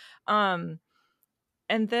 And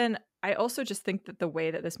then I also just think that the way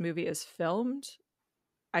that this movie is filmed,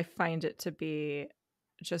 I find it to be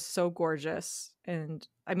just so gorgeous. And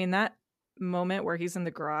I mean, that moment where he's in the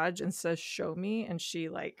garage and says show me, and she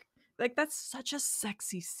like that's such a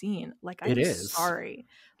sexy scene. Like, I'm sorry,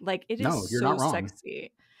 like it is so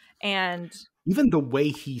sexy. And even the way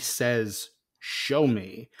he says show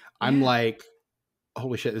me. I'm like,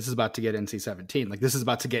 holy shit, this is about to get NC-17. Like, this is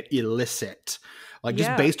about to get illicit. Like,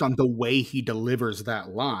 just based on the way he delivers that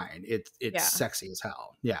line, it's sexy as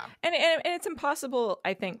hell. Yeah. And it's impossible,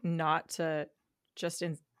 I think, not to just,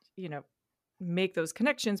 make those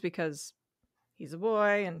connections, because he's a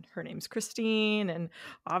boy and her name's Christine, and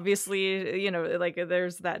obviously, like,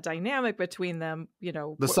 there's that dynamic between them. The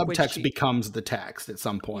subtext becomes the text at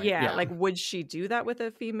some point. Yeah, like, would she do that with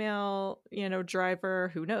a female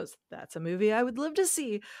driver? Who knows? That's a movie I would love to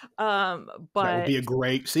see. But that would be a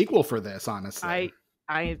great sequel for this, honestly.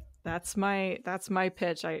 That's my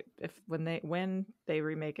pitch. When they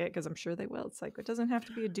remake it, because I'm sure they will, it's like, it doesn't have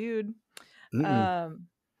to be a dude.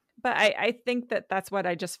 But I think that's what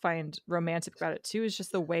I just find romantic about it too, is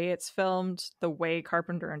just the way it's filmed, the way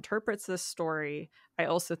Carpenter interprets this story. I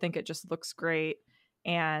also think it just looks great.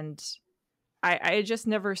 And I just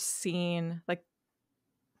never seen like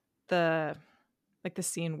the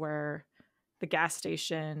scene where the gas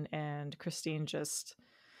station and Christine just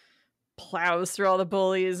plows through all the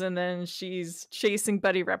bullies, and then she's chasing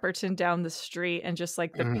Buddy Repperton down the street, and just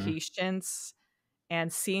like the patience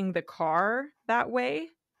and seeing the car that way,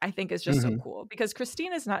 I think is just so cool, because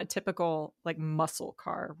Christine is not a typical like muscle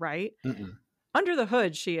car, right? Under the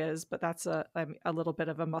hood she is, but that's a little bit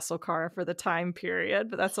of a muscle car for the time period,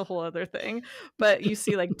 but that's a whole other thing. But you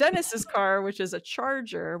see like Dennis's car, which is a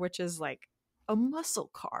Charger, which is like a muscle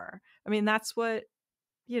car. I mean, that's what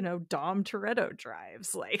Dom Toretto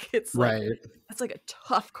drives. Like, it's like it's like a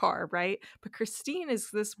tough car, right? But Christine is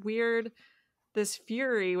this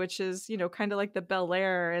Fury, which is kind of like the Bel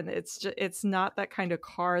Air, and it's not that kind of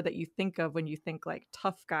car that you think of when you think like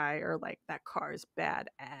tough guy, or like that car is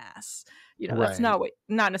badass. That's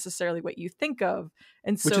not necessarily what you think of.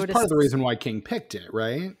 And so which is part of the reason why King picked it,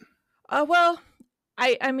 right? Well,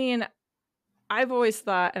 I mean, I've always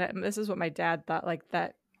thought, and this is what my dad thought, like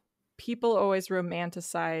that people always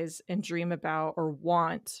romanticize and dream about or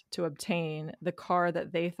want to obtain the car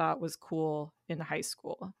that they thought was cool in high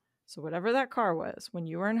school. So whatever that car was when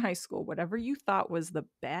you were in high school, whatever you thought was the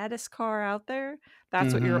baddest car out there,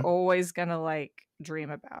 that's what you're always going to like dream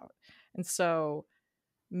about. And so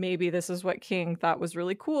maybe this is what King thought was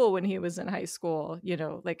really cool when he was in high school,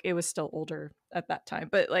 like it was still older at that time,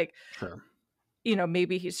 but like,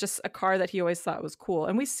 maybe he's just a car that he always thought was cool.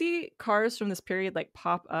 And we see cars from this period like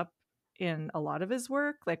pop up in a lot of his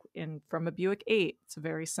work, like from a Buick 8, it's a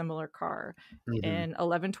very similar car. In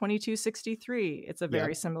 11/22/63, it's a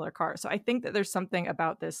very similar car. So I think that there's something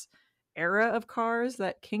about this era of cars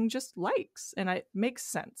that King just likes, and it makes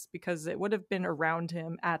sense because it would have been around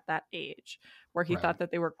him at that age where he thought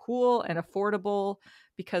that they were cool and affordable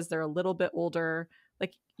because they're a little bit older.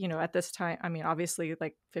 Like, at this time, I mean, obviously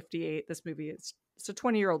like 58, this movie it's a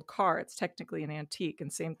 20-year-old car. It's technically an antique,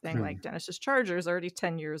 and same thing like Dennis's Charger is already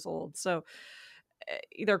 10 years old. So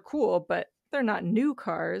they're cool, but they're not new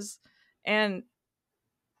cars. And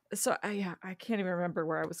so I can't even remember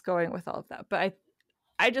where I was going with all of that, but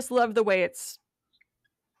I just love the way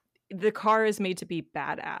the car is made to be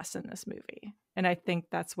badass in this movie. And I think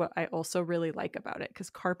that's what I also really like about it,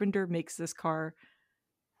 because Carpenter makes this car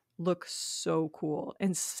look so cool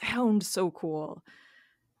and sound so cool.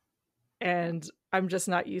 And I'm just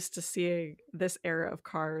not used to seeing this era of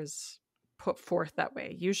cars put forth that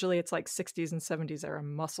way. Usually it's like 60s and 70s era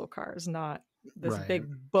muscle cars, not this big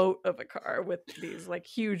boat of a car with these like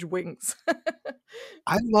huge wings.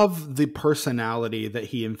 I love the personality that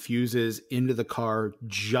he infuses into the car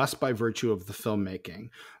just by virtue of the filmmaking.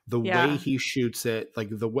 The way he shoots it, like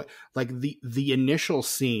the way, like the initial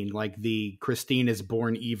scene, like the Christine is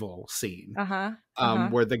born evil scene,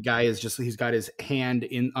 where the guy is he's got his hand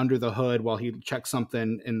in under the hood while he checks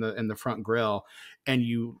something in the front grill, and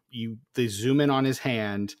they zoom in on his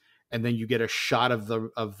hand, and then you get a shot of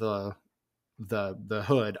the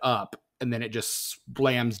hood up, and then it just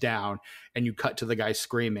slams down, and you cut to the guy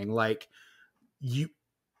screaming. Like,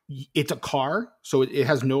 it's a car, so it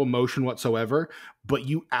has no emotion whatsoever, but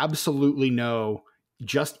you absolutely know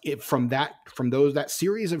from that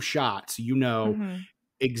series of shots,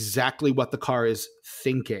 exactly what the car is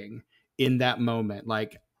thinking in that moment.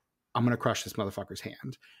 Like, I'm going to crush this motherfucker's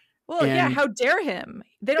hand. Well, how dare him?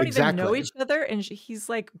 They don't even know each other, and he's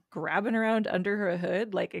like grabbing around under her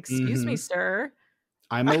hood, like, excuse me, sir.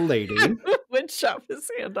 I'm a lady. Would chop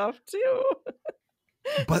his hand off too.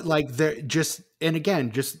 But like, this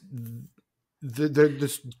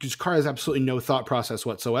car has absolutely no thought process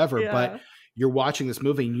whatsoever. But you're watching this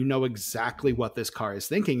movie and you know exactly what this car is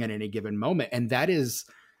thinking at any given moment, and that is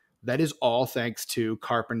all thanks to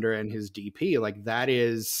Carpenter and his DP. Like, that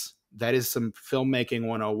is that is some filmmaking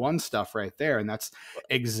 101 stuff right there. And that's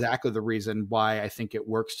exactly the reason why I think it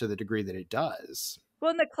works to the degree that it does.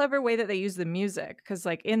 Well, in the clever way that they use the music, because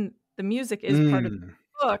like in the music is part of the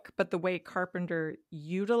book, but the way Carpenter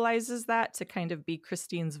utilizes that to kind of be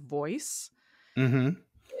Christine's voice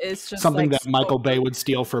is just something like that Michael Bay would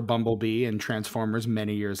steal for Bumblebee and Transformers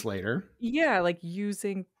many years later. Yeah, like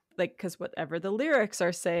using like, because whatever the lyrics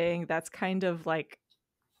are saying, that's kind of like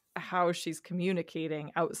how she's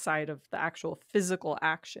communicating outside of the actual physical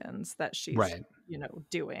actions that she's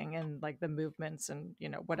doing, and like the movements and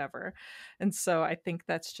whatever. And so I think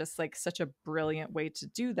that's just like such a brilliant way to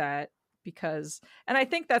do that, because, and I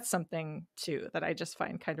think that's something too that I just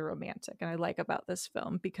find kind of romantic and I like about this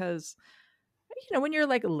film, because when you're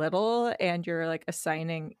like little and you're like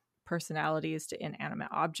assigning personalities to inanimate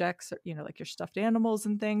objects, or like your stuffed animals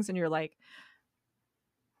and things, and you're like,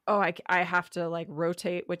 oh, I have to like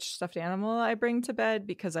rotate which stuffed animal I bring to bed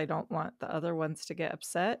because I don't want the other ones to get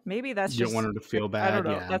upset. Maybe that's you don't want them to feel bad. I don't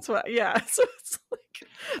know. Yeah. That's what. Yeah. So it's like,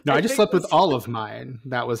 no, I just slept with all of mine.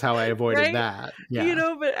 That was how I avoided that.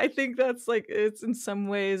 Yeah. But I think that's like, it's in some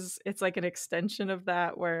ways it's like an extension of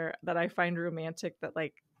that, that I find romantic, that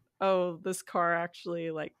like, oh, this car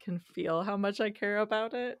actually like can feel how much I care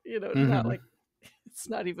about it. Not like it's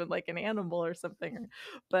not even like an animal or something,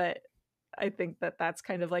 but I think that that's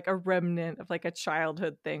kind of like a remnant of like a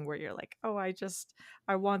childhood thing where you're like, oh,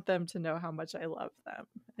 I want them to know how much I love them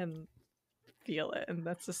and feel it. And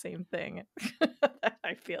that's the same thing.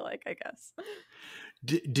 I feel like, I guess.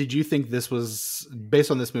 Did you think this was,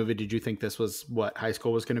 based on this movie, did you think this was what high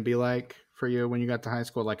school was going to be like for you when you got to high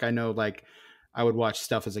school? Like, I know like I would watch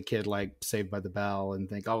stuff as a kid, like Saved by the Bell, and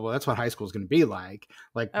think, oh, well, that's what high school is going to be like.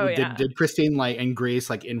 Like, did Christine like and Grease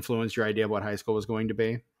like influence your idea of what high school was going to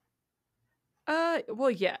be?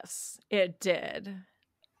 Well, yes, it did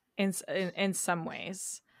in some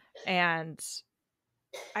ways. And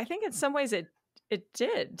I think in some ways it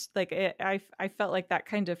did. Like I felt like that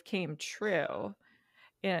kind of came true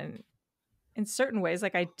in certain ways.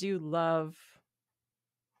 Like I do love,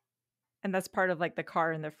 and that's part of like the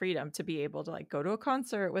car and the freedom to be able to like go to a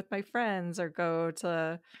concert with my friends or go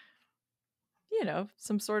to,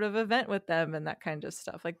 some sort of event with them and that kind of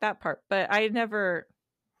stuff, like that part. But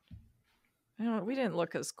we didn't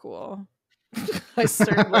look as cool. I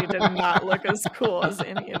certainly did not look as cool as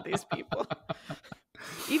any of these people.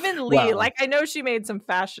 Even Lee, like I know she made some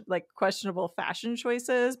questionable fashion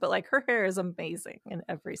choices, but like her hair is amazing in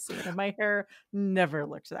every scene, and my hair never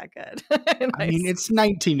looked that good. I mean, it's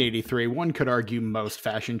 1983. One could argue most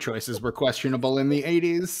fashion choices were questionable in the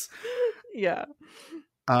 80s. Yeah.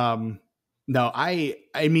 No, I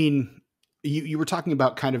mean, you were talking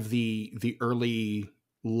about kind of the early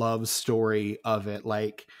love story of it.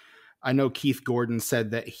 Like, I know Keith Gordon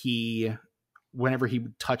said that whenever he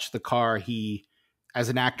touched the car, he, as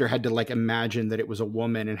an actor, had to like imagine that it was a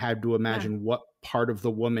woman and had to imagine what part of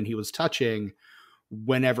the woman he was touching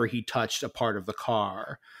whenever he touched a part of the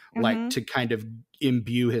car, like to kind of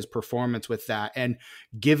imbue his performance with that. And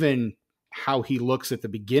given how he looks at the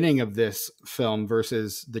beginning of this film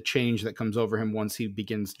versus the change that comes over him once he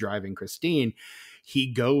begins driving Christine,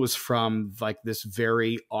 he goes from like this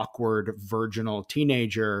very awkward virginal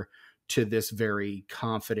teenager to this very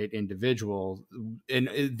confident individual. And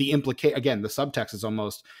the again, the subtext is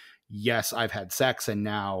almost, yes, I've had sex and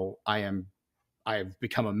now I've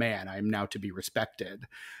become a man. I am now to be respected.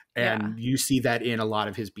 And you see that in a lot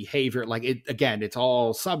of his behavior. Like it's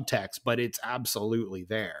all subtext, but it's absolutely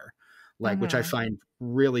there. Like, which I find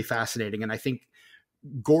really fascinating. And I think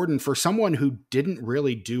Gordon, for someone who didn't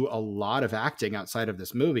really do a lot of acting outside of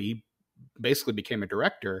this movie, basically became a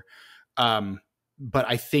director. But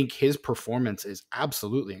I think his performance is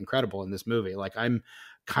absolutely incredible in this movie. Like, I'm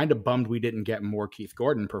kind of bummed we didn't get more Keith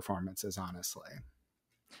Gordon performances, honestly.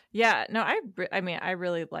 Yeah, no, I mean, I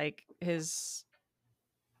really like his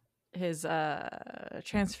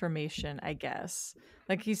transformation, I guess.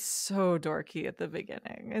 Like, he's so dorky at the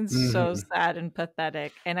beginning and so sad and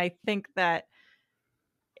pathetic. And I think that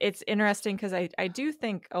it's interesting because I do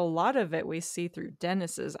think a lot of it we see through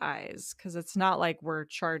Dennis's eyes, because it's not like we're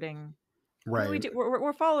charting. Right.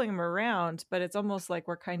 We're following him around, but it's almost like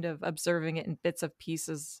we're kind of observing it in bits of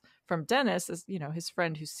pieces from Dennis, as his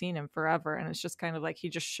friend who's seen him forever, and it's just kind of like he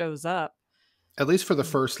just shows up. At least for the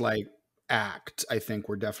first like act, I think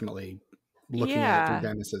we're definitely looking at it through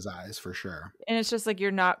Dennis's eyes for sure. And it's just like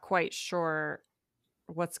you're not quite sure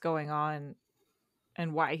what's going on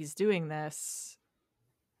and why he's doing this.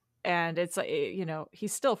 And it's like,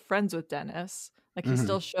 he's still friends with Dennis. Like, he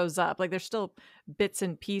still shows up. Like, there's still bits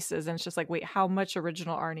and pieces. And it's just like, wait, how much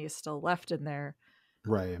original Arnie is still left in there?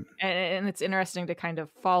 Right. And it's interesting to kind of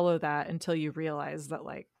follow that until you realize that,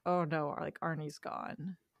 like, oh no, like Arnie's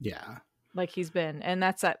gone. Yeah. Like he's been, and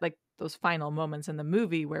that's at like those final moments in the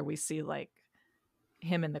movie where we see like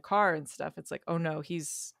him in the car and stuff. It's like, oh no,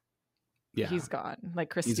 he's gone.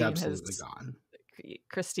 Like He's absolutely gone.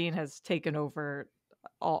 Christine has taken over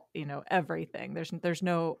all, you know, everything. There's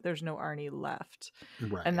no Arnie left.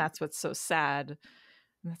 Right. And that's what's so sad.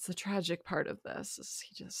 And that's the tragic part of this, is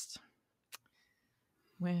he just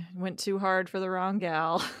went too hard for the wrong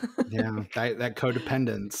gal. Yeah, that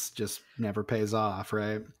codependence just never pays off,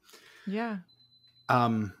 right? Yeah.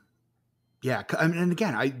 Yeah, I mean, and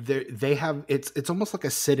again, they have it's almost like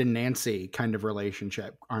a Sid and Nancy kind of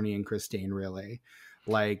relationship, Arnie and Christine, really.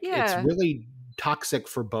 Like, it's really toxic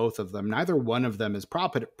for both of them. Neither one of them is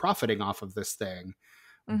profiting off of this thing,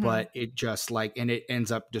 but it just like, and it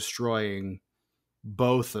ends up destroying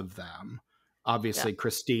both of them. Obviously,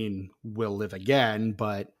 Christine will live again,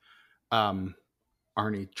 but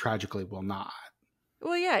Arnie tragically will not.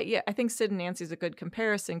 Well, yeah. I think Sid and Nancy is a good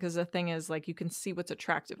comparison, because the thing is, like, you can see what's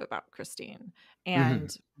attractive about Christine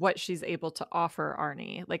and what she's able to offer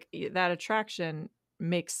Arnie. Like, that attraction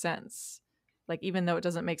makes sense. Like, even though it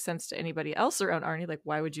doesn't make sense to anybody else around Arnie, like,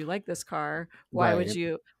 why would you like this car? Why would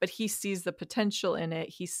you? But he sees the potential in it.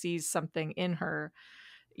 He sees something in her.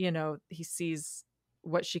 You know, he sees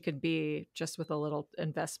what she could be just with a little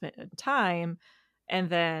investment in time. And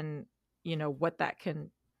then, you know, what that can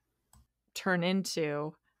turn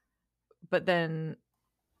into. But then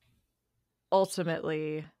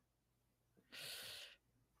ultimately,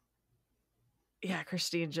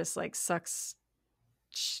 Christine just like sucks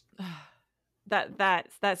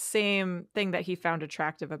that same thing that he found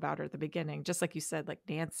attractive about her at the beginning. Just like you said, like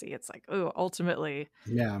Nancy, it's like, oh, ultimately,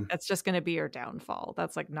 that's just going to be your downfall.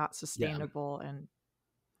 That's like not sustainable, and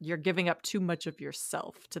you're giving up too much of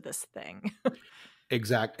yourself to this thing.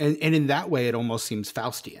 Exactly. And in that way, it almost seems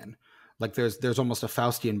Faustian. Like there's almost a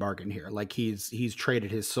Faustian bargain here. Like he's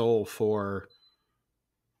traded his soul for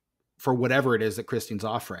whatever it is that Christine's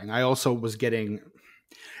offering. I also was getting,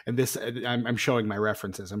 and this, I'm showing my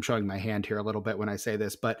references. I'm showing my hand here a little bit when I say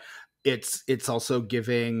this, but it's also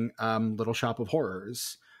giving Little Shop of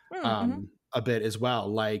Horrors a bit as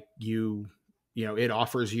well. Like you know, it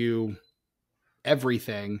offers you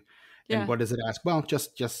everything. And what does it ask? Well,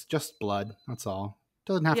 just blood. That's all.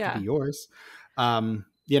 Doesn't have to be yours.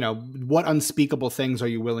 You know, what unspeakable things are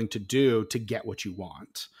you willing to do to get what you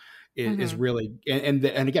want? Is really, and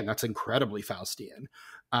again, that's incredibly Faustian.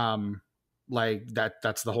 Like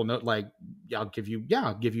that's the whole note. Like, I'll give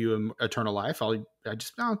you eternal life. I'll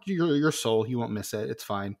your soul. You won't miss it. It's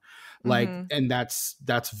fine. Like, and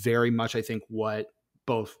that's very much, I think, what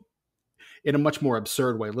both, in a much more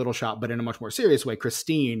absurd way, Little Shop, but in a much more serious way,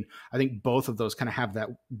 Christine, I think both of those kind of have that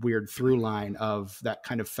weird through line of that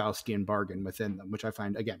kind of Faustian bargain within them, which I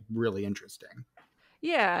find, again, really interesting.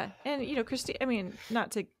 Yeah. And, you know, Christine, I mean, not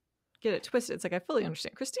to get it twisted, it's like, I fully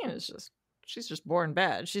understand. Christine is she's just born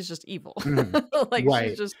bad. She's just evil. Like,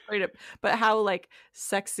 she's just straight up. But how, like,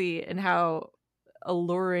 sexy and how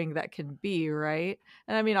alluring that can be, right?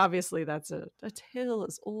 And I mean, obviously that's a tale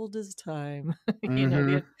as old as time. You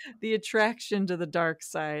know, the attraction to the dark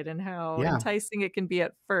side and how enticing it can be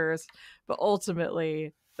at first, but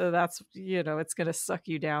ultimately that's, you know, it's going to suck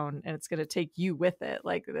you down and it's going to take you with it.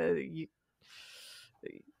 Like you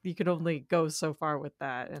can only go so far with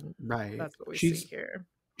that, and that's what we see here.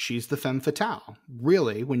 She's the femme fatale,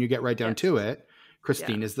 really, when you get right down to it.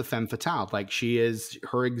 Christine is the femme fatale. Like, she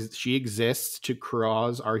exists to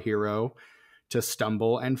cause our hero to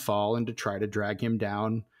stumble and fall and to try to drag him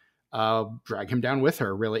down with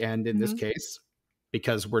her, really. And in this case,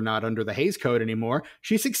 because we're not under the Hays Code anymore,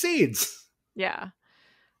 she succeeds. Yeah.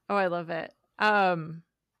 Oh, I love it. And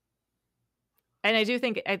I do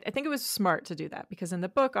think, I think it was smart to do that, because in the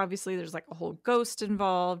book, obviously there's like a whole ghost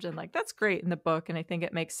involved, and like, that's great in the book. And I think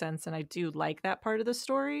it makes sense. And I do like that part of the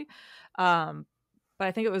story. But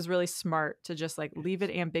I think it was really smart to just like leave it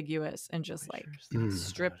ambiguous and just like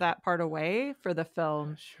strip that part away for the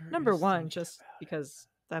film. Number one, just because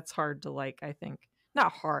that's hard to, like, I think,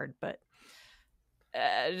 not hard, but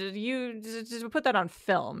you just put that on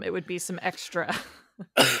film, it would be some extra.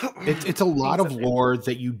 It's a lot of lore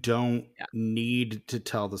that you don't need to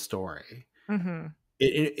tell the story.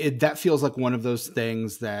 That feels like one of those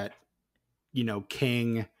things that, you know,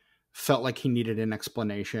 King felt like he needed an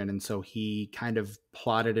explanation, and so he kind of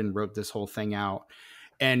plotted and wrote this whole thing out.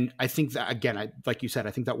 And I think that, again, like you said,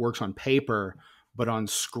 I think that works on paper, but on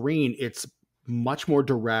screen it's much more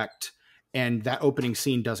direct, and that opening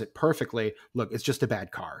scene does it perfectly. Look, it's just a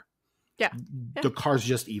bad car. The car's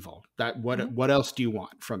just evil. What else do you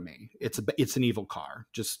want from me? It's an evil car.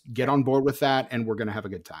 Just get on board with that, and we're gonna have a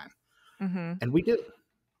good time. And we do.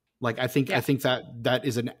 Like, I think that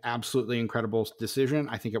is an absolutely incredible decision.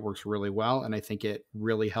 I think it works really well, and I think it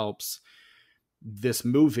really helps this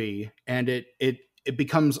movie. And it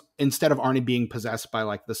becomes, instead of Arnie being possessed by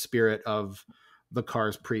like the spirit of the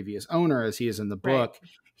car's previous owner, as he is in the book,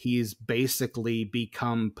 he's basically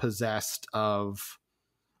become possessed of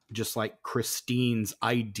just like Christine's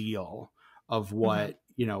ideal of what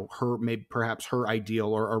perhaps her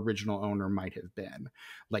ideal or original owner might have been.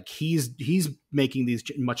 Like he's making these,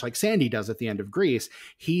 much like Sandy does at the end of Grease,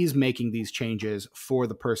 he's making these changes for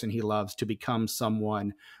the person he loves to become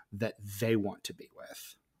someone that they want to be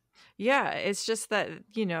with. Yeah, it's just that,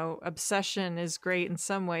 obsession is great in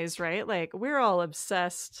some ways, right? Like we're all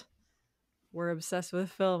obsessed. We're obsessed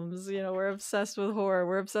with films, we're obsessed with horror,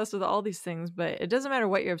 we're obsessed with all these things, but it doesn't matter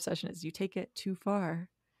what your obsession is. You take it too far.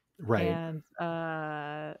 Right. And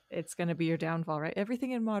it's going to be your downfall, right?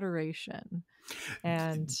 Everything in moderation.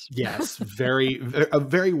 And yes, a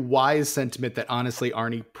very wise sentiment that honestly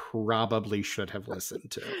Arnie probably should have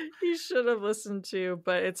listened to. He should have listened to,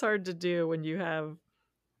 but it's hard to do when you have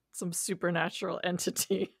some supernatural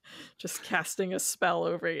entity just casting a spell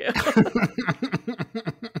over you.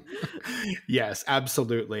 Yes,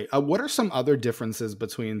 absolutely. What are some other differences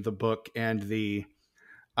between the book and the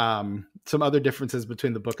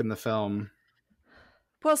film?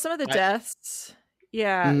 Well, some of the deaths,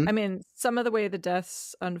 I mean, some of the way the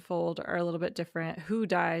deaths unfold are a little bit different. Who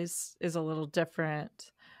dies is a little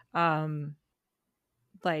different. Like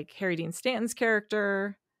Harry Dean Stanton's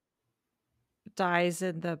character dies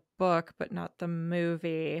in the book, but not the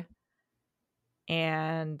movie.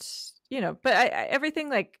 And but everything,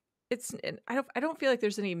 like, I don't feel like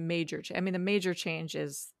there's any major change. I mean, the major change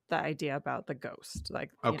is the idea about the ghost,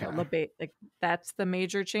 like, like that's the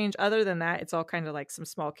major change. Other than that, it's all kind of like some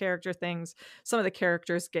small character things. Some of the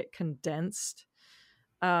characters get condensed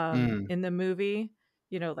in the movie,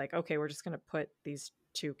 like, okay, we're just going to put these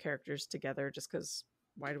two characters together just because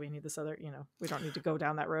why do we need this other, we don't need to go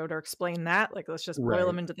down that road or explain that. Like, let's just boil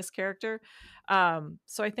them into this character.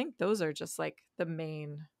 So I think those are just like the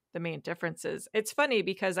main differences. It's funny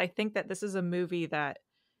because I think that this is a movie that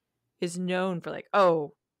is known for like,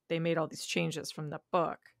 oh, they made all these changes from the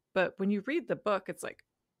book. But when you read the book, it's like,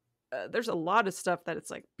 there's a lot of stuff that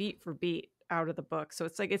it's like beat for beat out of the book. So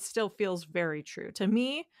it's like, it still feels very true. To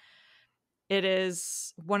me, it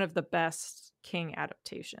is one of the best King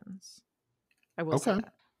adaptations. I will say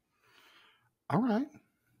that. All right.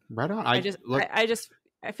 Right on. I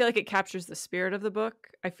feel like it captures the spirit of the book.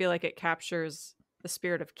 I feel like it captures the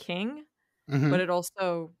spirit of King, but it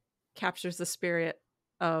also captures the spirit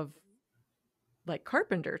of like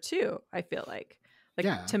Carpenter too. I feel like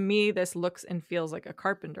to me, this looks and feels like a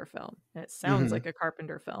Carpenter film, and it sounds like a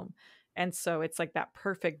Carpenter film. And so it's like that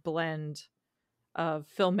perfect blend of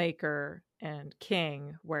filmmaker and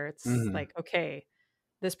King, where it's like, okay,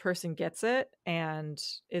 this person gets it and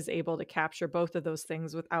is able to capture both of those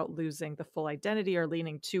things without losing the full identity or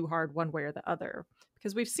leaning too hard one way or the other.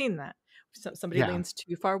 Because we've seen that. Somebody leans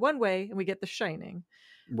too far one way and we get The Shining.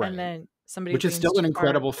 Right. And then somebody, which is still an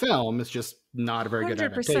incredible film. It's just not a very 100%. Good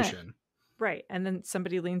adaptation. Right. And then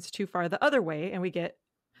somebody leans too far the other way and we get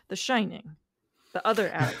The Shining, the other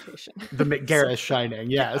adaptation. The Mick Garris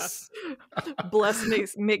Shining. Yes. Yeah. Bless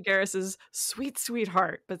Mick Garris's sweet, sweet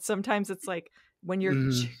heart. But sometimes it's like, when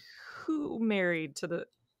you're too married to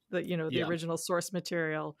the original source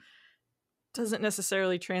material, doesn't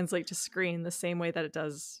necessarily translate to screen the same way that it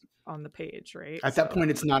does on the page, right? At that point,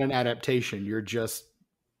 it's not an adaptation. You're just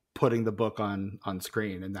putting the book on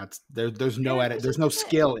screen, and that's there's no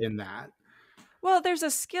skill in that. Well, there's a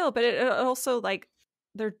skill, but it also, like,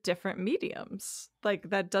 they're different mediums. Like,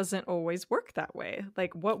 that doesn't always work that way.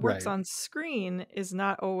 Like, what works on screen is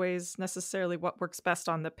not always necessarily what works best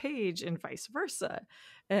on the page, and vice versa.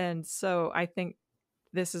 And so I think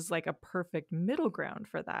this is like a perfect middle ground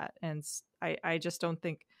for that. And I just don't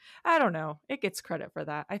think, I don't know, it gets credit for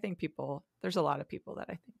that. I think there's a lot of people that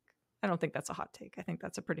I don't think that's a hot take. I think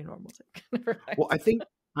that's a pretty normal take. Well, I think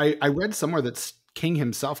I read somewhere that King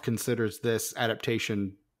himself considers this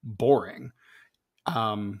adaptation boring.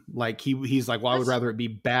 Like he's like, well, I would rather it be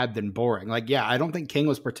bad than boring. Like, yeah, I don't think King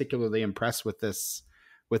was particularly impressed with this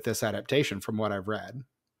adaptation from what I've read.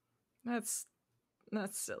 That's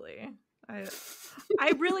silly.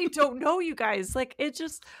 I really don't know, you guys. Like,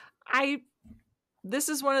 this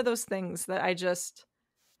is one of those things that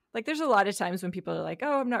like there's a lot of times when people are like,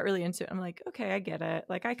 oh, I'm not really into it. I'm like, okay, I get it.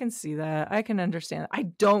 Like I can see that. I can understand. I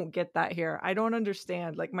don't get that here. I don't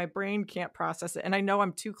understand. Like my brain can't process it. And I know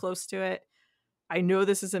I'm too close to it. I know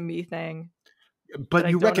this is a me thing. But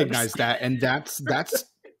you recognize that, and that's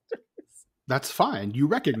fine. You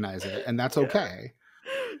recognize it, and that's okay.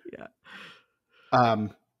 Yeah.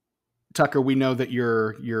 Tucker, we know that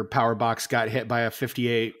your power box got hit by a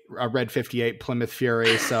red 58 Plymouth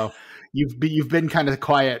Fury, so you've been kind of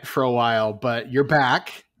quiet for a while, but you're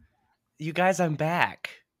back. You guys, I'm back.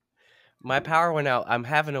 My power went out. I'm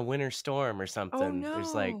having a winter storm or something. Oh, no.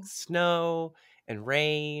 There's like snow and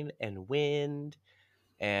rain and wind,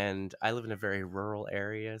 and I live in a very rural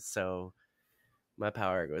area, so my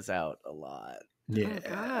power goes out a lot. Yeah. Oh,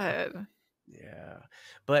 God. Yeah.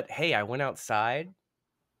 But hey, I went outside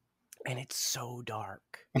and it's so dark.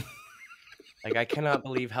 Like I cannot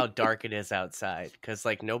believe how dark it is outside, because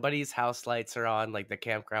like nobody's house lights are on, like the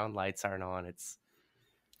campground lights aren't on.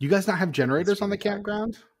 You guys not have generators on the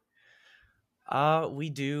campground? We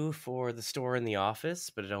do for the store and the office,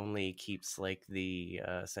 but it only keeps like the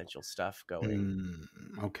essential stuff going.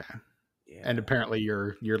 Okay. Yeah. And apparently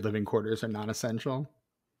your living quarters are non-essential.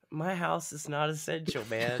 My house is not essential,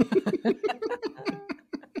 man.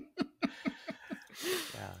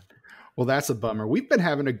 Yeah. Well, that's a bummer. We've been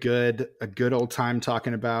having a good old time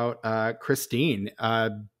talking about Christine.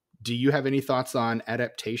 Do you have any thoughts on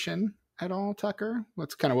adaptation at all, Tucker?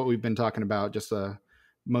 That's kind of what we've been talking about just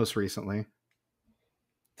most recently.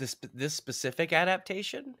 This specific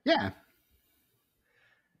adaptation? Yeah.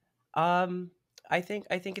 I think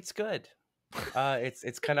it's good.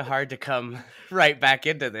 It's kind of hard to come right back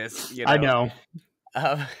into this, you know. I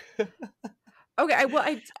know. Okay,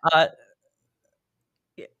 well,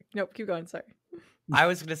 nope, keep going. Sorry. I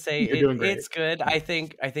was gonna say it's good. I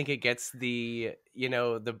think it gets the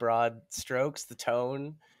the broad strokes, the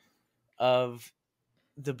tone of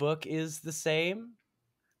the book is the same.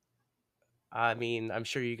 I mean, I'm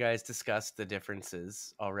sure you guys discussed the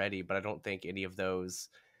differences already, but I don't think any of those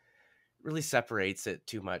really separates it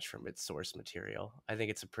too much from its source material. I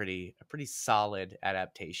think it's a pretty solid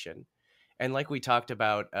adaptation. And like we talked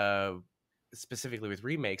about specifically with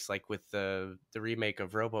remakes, like with the remake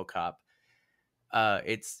of RoboCop,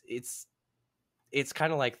 it's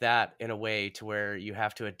kind of like that in a way, to where you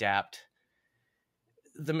have to adapt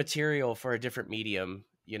the material for a different medium,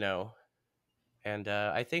 you know. And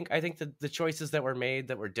I think the choices that were made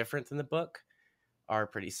that were different than the book are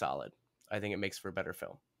pretty solid. I think it makes for a better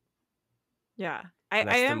film. Yeah, that's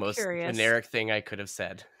I am the most curious. Generic thing I could have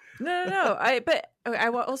said. No. I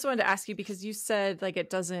also wanted to ask you, because you said like it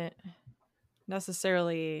doesn't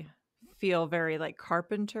necessarily feel very like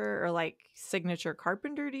Carpenter or like signature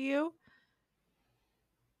Carpenter to you.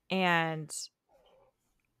 And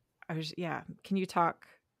can you talk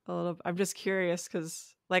a little? I'm just curious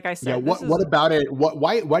because, like I said, what about it?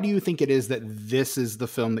 Why do you think it is that this is the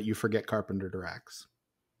film that you forget Carpenter directs?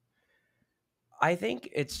 I think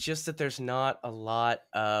it's just that there's not a lot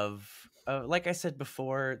of, like I said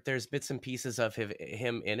before, there's bits and pieces of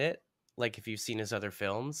him in it. Like if you've seen his other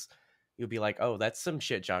films, you'll be like, oh, that's some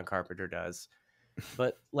shit John Carpenter does.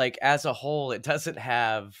 But like as a whole, it doesn't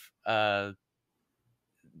have the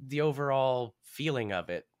overall feeling of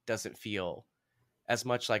it doesn't feel as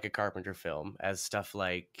much like a Carpenter film as stuff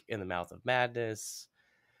like In the Mouth of Madness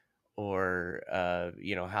or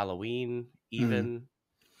Halloween even.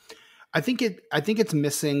 I think it's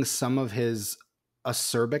missing some of his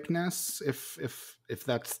acerbicness, if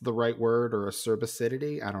that's the right word, or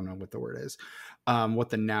acerbicidity. I don't know what the word is, what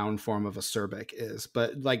the noun form of acerbic is,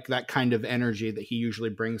 but like that kind of energy that he usually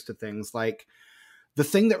brings to things. Like the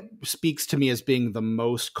thing that speaks to me as being the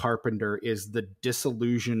most Carpenter is the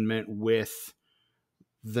disillusionment with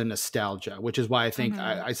the nostalgia, which is why I think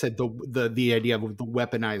I said the idea of the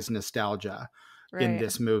weaponized nostalgia in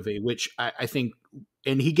this movie, which I think,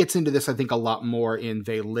 and he gets into this, I think, a lot more in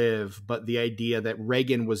They Live, but the idea that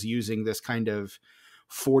Reagan was using this kind of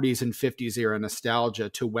 40s and 50s era nostalgia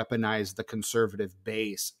to weaponize the conservative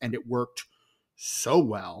base, and it worked so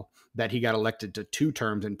well that he got elected to 2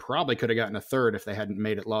 terms and probably could have gotten a 3rd if they hadn't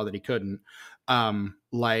made it law that he couldn't.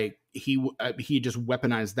 Like he just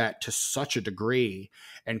weaponized that to such a degree.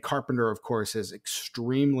 And Carpenter, of course, is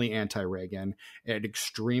extremely anti-Reagan and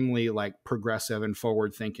extremely like progressive and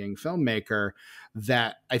forward-thinking filmmaker,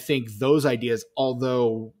 that I think those ideas,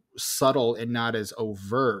 although subtle and not as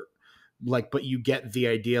overt, like, but you get the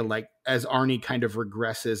idea, like as Arnie kind of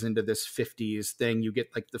regresses into this 50s thing, you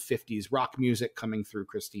get like the 50s rock music coming through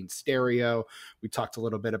Christine's stereo. We talked a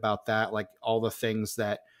little bit about that, like all the things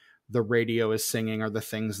that the radio is singing are the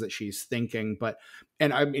things that she's thinking.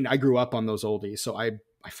 And I mean, I grew up on those oldies, so I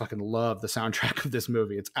fucking love the soundtrack of this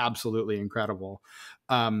movie. It's absolutely incredible.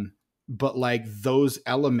 But like those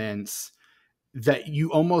elements that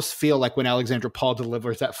you almost feel like when Alexandra Paul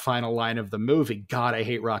delivers that final line of the movie, God, I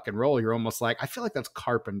hate rock and roll. You're almost like, I feel like that's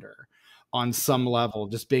Carpenter on some level,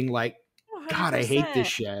 just being like, God, I hate this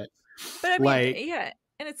shit. But I mean, like, yeah.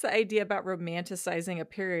 And it's the idea about romanticizing a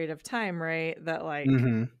period of time, right? That like,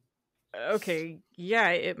 okay, yeah,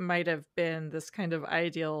 it might have been this kind of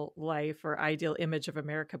ideal life or ideal image of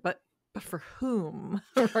America, but for whom?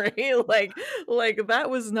 Right? Like that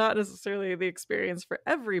was not necessarily the experience for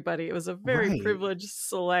everybody. It was a very privileged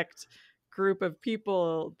select group of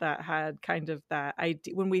people that had kind of that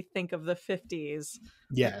idea. When we think of the 50s,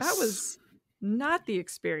 yes, like, that was not the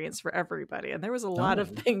experience for everybody, and there was a lot of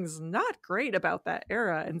things not great about that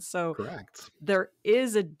era. And so there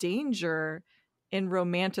is a danger in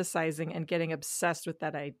romanticizing and getting obsessed with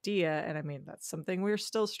that idea. And I mean, that's something we're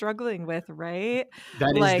still struggling with, right?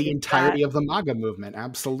 That is the entirety of the MAGA movement.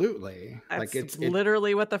 Absolutely. Like it's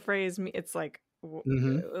literally what the phrase means. It's like,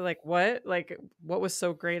 like what was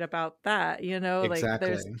so great about that? You know, like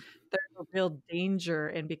there's a real danger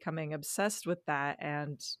in becoming obsessed with that.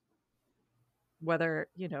 And whether,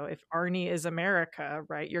 you know, if Arnie is America,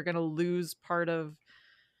 right, you're going to lose part of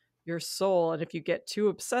your soul. And if you get too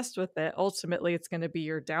obsessed with it, ultimately it's going to be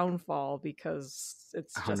your downfall, because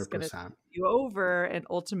it's just going to take you over and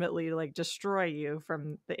ultimately like destroy you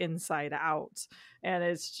from the inside out. And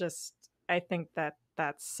it's just, I think that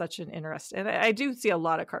that's such an interest. And I do see a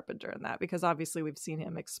lot of Carpenter in that, because obviously we've seen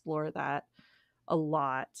him explore that a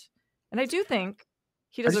lot. And I do think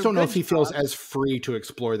he does. I just don't know if he feels as free to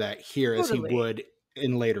explore that here as he would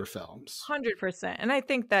in later films. 100%. And I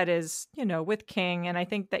think that is, you know, with King, and I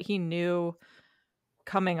think that he knew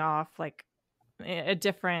coming off like a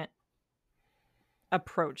different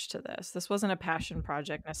approach to this. This wasn't a passion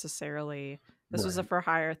project necessarily. This was a for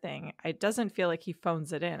hire thing. It doesn't feel like he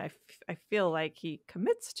phones it in. I feel like he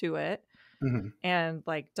commits to it and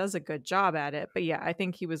like does a good job at it. But yeah, I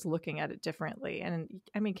think he was looking at it differently. And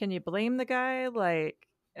I mean, can you blame the guy? Like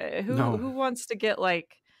who wants to get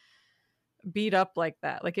like beat up like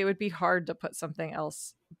that? Like, it would be hard to put something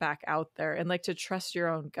else back out there, and like to trust your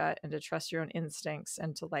own gut and to trust your own instincts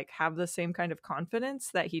and to like have the same kind of confidence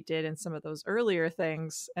that he did in some of those earlier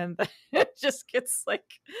things, and then it just gets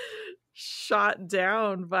like shot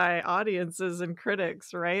down by audiences and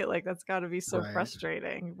critics, right? Like that's got to be so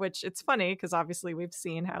frustrating. Which it's funny because obviously we've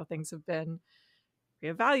seen how things have been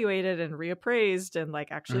reevaluated and reappraised and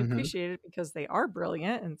like actually appreciated, because they are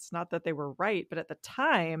brilliant, and it's not that they were right, but at the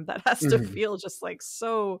time that has to feel just like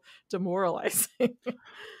so demoralizing.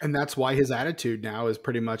 And that's why his attitude now is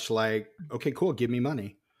pretty much like, okay, cool, give me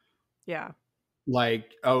money. Yeah.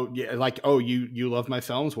 Like, oh yeah, like, oh, you love my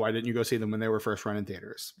films, why didn't you go see them when they were first run in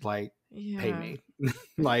theaters? Like, pay me.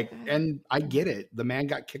 Like, and I get it, the man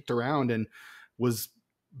got kicked around and was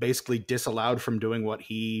basically disallowed from doing what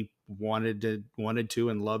he wanted to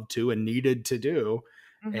and loved to and needed to do.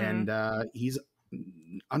 And he's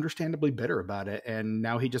understandably bitter about it, and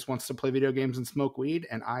now he just wants to play video games and smoke weed,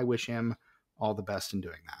 and I wish him all the best in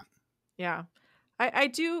doing that. Yeah, I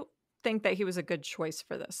do think that he was a good choice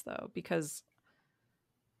for this, though, because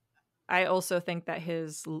I also think that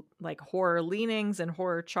his like horror leanings and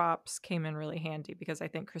horror chops came in really handy, because I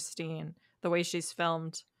think Christine, the way she's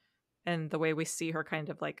filmed and the way we see her kind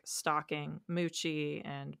of like stalking Moochie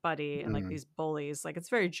and Buddy and like these bullies, like it's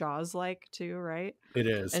very Jaws like too, right? It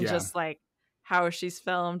is. And just like how she's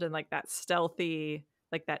filmed and like that stealthy,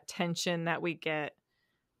 like that tension that we get.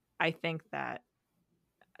 I think that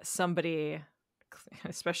somebody,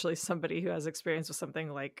 especially somebody who has experience with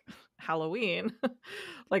something like Halloween,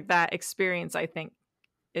 like that experience, I think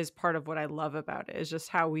is part of what I love about it, is just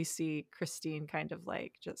how we see Christine kind of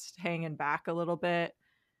like just hanging back a little bit.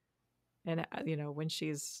 And, you know, when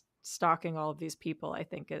she's stalking all of these people, I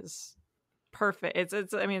think is perfect.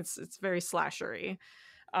 I mean, it's very slashery.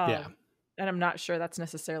 And I'm not sure that's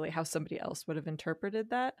necessarily how somebody else would have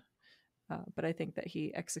interpreted that. But I think that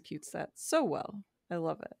he executes that so well. I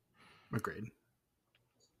love it. Agreed.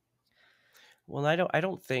 Well, I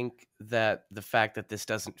don't think that the fact that this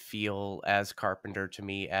doesn't feel as Carpenter to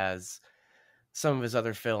me as some of his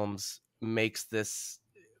other films makes this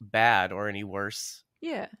bad or any worse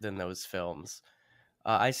than those films.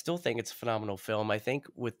 I still think it's a phenomenal film. I think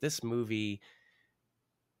with this movie,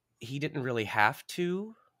 he didn't really have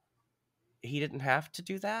to. He didn't have to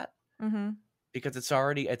do that because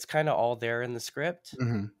it's kind of all there in the script.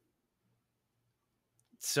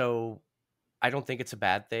 So I don't think it's a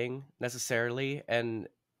bad thing necessarily. And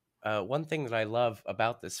one thing that I love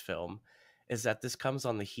about this film is that this comes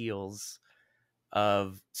on the heels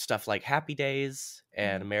of stuff like Happy Days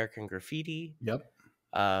and American Graffiti. Yep.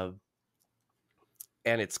 And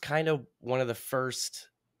it's kind of one of the first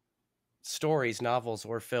stories, novels,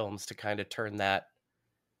 or films to kind of turn that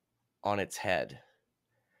on its head.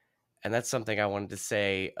 And that's something I wanted to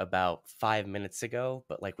say about 5 minutes ago,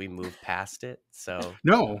 but like we moved past it. So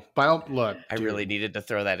no, look, I really needed to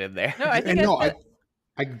throw that in there. No, I think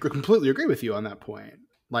I completely agree with you on that point.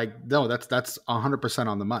 Like, no, that's 100%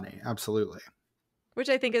 on the money. Absolutely. Which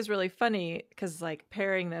I think is really funny because like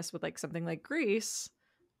pairing this with like something like Grease,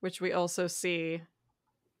 which we also see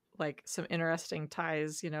like some interesting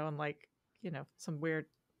ties, and like, some weird,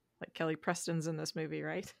 like Kelly Preston's in this movie,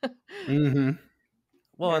 right? Mm-hmm.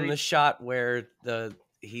 Well, in the shot where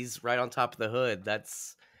he's right on top of the hood,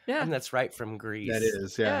 that's right from Grease. That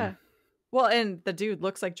is, yeah. Well, and the dude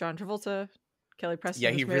looks like John Travolta. Kelly Preston.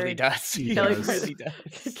 Yeah, he really does.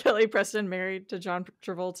 Kelly Preston married to John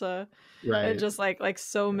Travolta. Right. And just like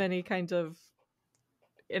so many kind of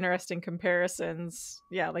interesting comparisons.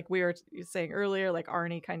 Yeah, like we were saying earlier, like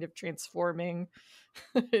Arnie kind of transforming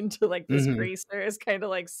into like this greaser is kind of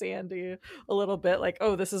like Sandy a little bit, like,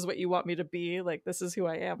 oh, this is what you want me to be, like this is who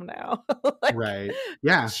I am now. Like, right.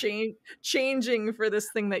 Yeah. Changing for this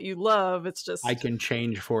thing that you love. It's just I can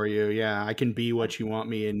change for you. Yeah, I can be what you want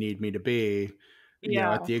me and need me to be.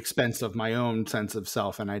 At the expense of my own sense of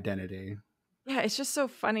self and identity. Yeah, it's just so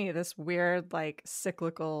funny, this weird like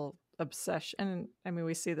cyclical obsession. And I mean,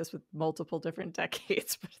 we see this with multiple different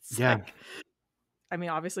decades, but it's like, I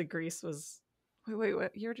mean, obviously Grease was wait,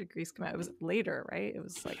 what year did Grease come out? It was later, right? It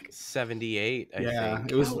was like 78, I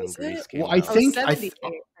think. It was when Grease came out. I think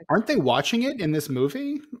aren't they watching it in this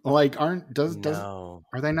movie? Like, are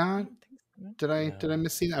they not? Did I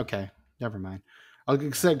missee that? Okay, never mind.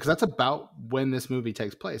 Because that's about when this movie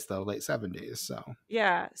takes place, though, late 70s. So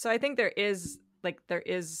so I think there is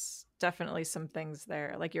definitely some things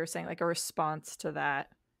there, like you were saying, like a response to that,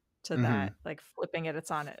 like flipping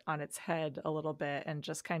it's on its head a little bit, and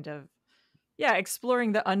just kind of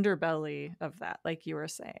exploring the underbelly of that, like you were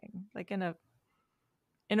saying, like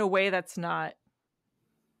in a way that's not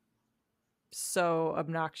so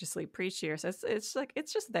obnoxiously preachy, or it's like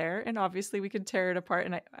it's just there, and obviously we can tear it apart,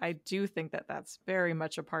 and I do think that that's very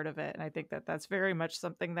much a part of it, and I think that that's very much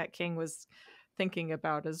something that King was thinking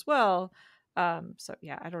about as well. So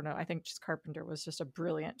yeah, I don't know, I think just Carpenter was just a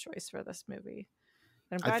brilliant choice for this movie.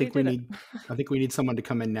 I think we need someone to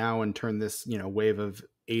come in now and turn this wave of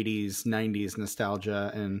 80s 90s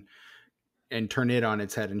nostalgia and turn it on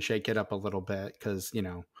its head and shake it up a little bit, because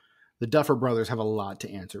the Duffer Brothers have a lot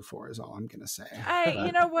to answer for, is all I'm going to say.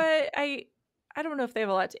 You know what? I don't know if they have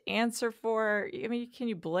a lot to answer for. I mean, can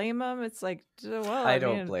you blame them? It's like, well, I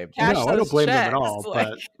don't blame them. No, I don't blame them at all. Like...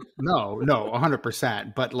 But no,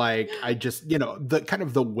 100%. But like, I just, the kind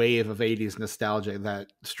of the wave of 80s nostalgia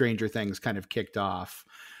that Stranger Things kind of kicked off.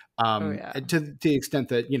 To the extent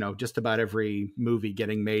that, just about every movie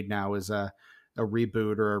getting made now is a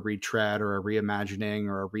reboot or a retread or a reimagining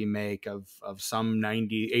or a remake of some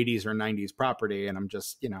 80s or 90s property. And I'm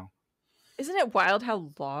just, Isn't it wild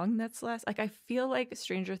how long that's last? Like, I feel like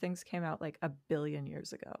Stranger Things came out like 1 billion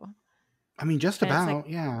years ago. I mean, just about, like,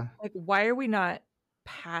 yeah. Like, why are we not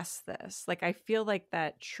past this? Like, I feel like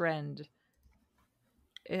that trend,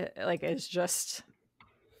 is just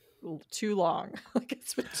too long. Like,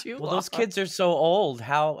 it's been too long. Well, those kids are so old.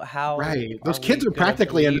 How right? Those kids are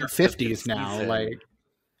practically in their 50s now. Like,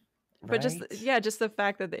 but just the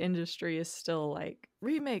fact that the industry is still like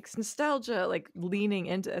remakes, nostalgia, like leaning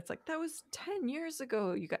into it's like that was 10 years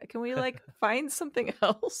ago. You guys, can we like find something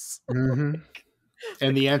else? Mm-hmm.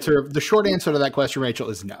 And the short answer to that question, Rachel,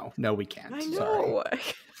 is no. No, we can't. I know. Sorry.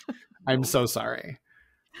 I'm so sorry.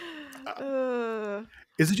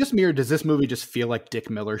 Is it just me, or does this movie just feel like Dick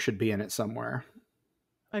Miller should be in it somewhere?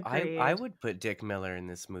 I would put Dick Miller in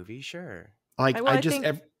this movie, sure. Like, I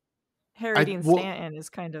think Harry Dean Stanton is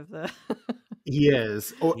kind of the he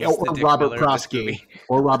is, or Robert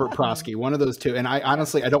Prosky, one of those two. And I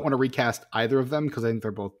honestly, I don't want to recast either of them because I think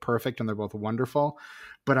they're both perfect and they're both wonderful.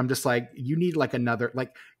 But I'm just like, you need like another,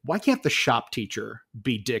 like, why can't the shop teacher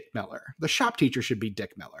be Dick Miller? The shop teacher should be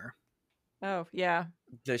Dick Miller. Oh yeah,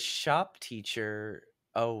 the shop teacher.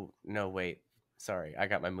 Oh no, wait, sorry, I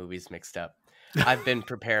got my movies mixed up. I've been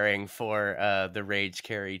preparing for the Rage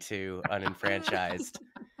Carrie 2 Unenfranchised.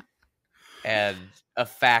 And a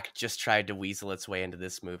fact just tried to weasel its way into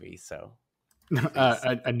this movie, so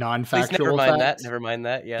a non-factual fact. Never mind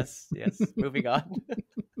that. Yes. Moving on.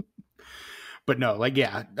 But no, like,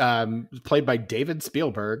 played by David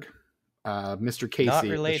Spielberg, Mr. Casey,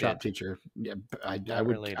 the shop teacher. Yeah, I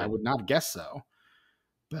would not guess so.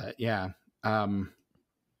 But yeah,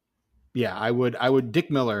 Yeah, I would.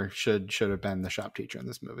 Dick Miller should have been the shop teacher in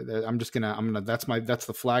this movie. I'm gonna. That's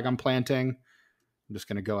the flag I'm planting. I'm just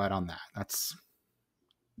gonna go out on that. That's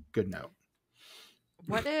good note.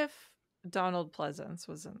 What if Donald Pleasance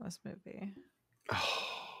was in this movie? Oh,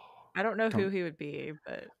 I don't know who he would be,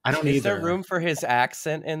 but I don't either. Is there room for his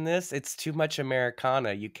accent in this? It's too much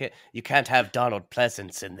Americana. You can't have Donald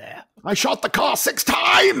Pleasance in there. I shot the car 6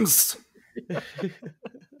 times.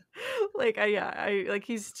 Like I like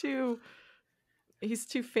he's too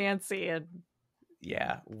fancy and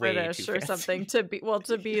British or something to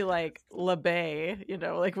be like LeBay, you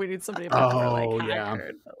know, like we need somebody a bit more like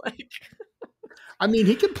Haggard, but like I mean,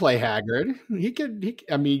 he could play Haggard.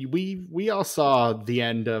 I mean, we all saw the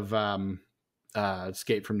end of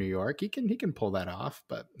Escape from New York. He can pull that off,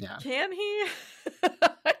 but yeah. Can he?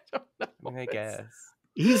 I don't know. I mean, I guess.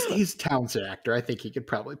 He's a talented actor. I think he could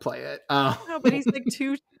probably play it. No, but he's like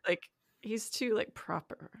too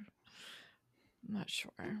proper. I'm not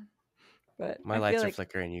sure. But my lights are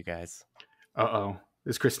flickering, you guys. Uh-oh.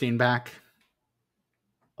 Is Christine back?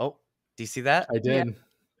 Oh, do you see that? I did. Yeah.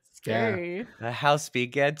 Scary. Yeah. The house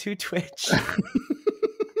began to twitch.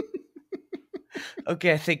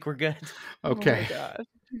 Okay, I think we're good. Okay. Oh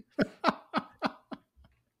my God.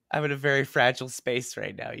 I'm in a very fragile space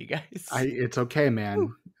right now, you guys. It's okay, man.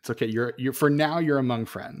 Ooh. It's okay. You're for now. You're among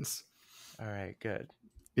friends. All right, good.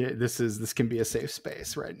 Yeah, this can be a safe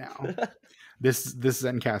space right now. This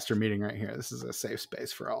Zencaster meeting right here. This is a safe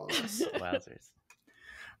space for all of us.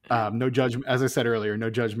 Wowzers. No judgment, as I said earlier. No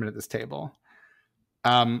judgment at this table.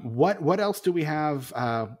 What else do we have?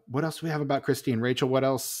 What else do we have about Christine? Rachel, what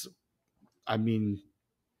else? I mean,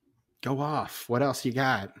 go off. What else you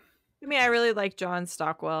got? I mean, I really like John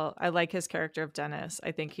Stockwell. I like his character of Dennis.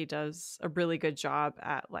 I think he does a really good job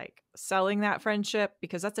at like selling that friendship,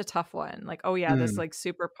 because that's a tough one. Like, oh yeah, this like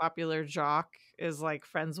super popular jock is like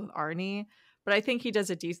friends with Arnie, but I think he does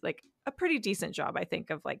a pretty decent job. I think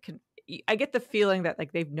of like, I get the feeling that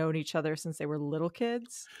like they've known each other since they were little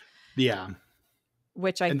kids. Yeah.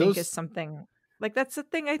 Which I think is something like, that's the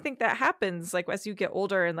thing I think that happens like as you get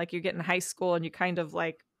older and like you get in high school and you kind of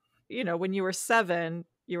like, you know, when you were 7,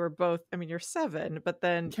 you were both, I mean, you're 7, but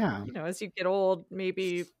then, you know, as you get old,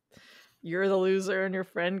 maybe you're the loser and your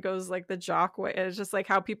friend goes like the jock way. It's just like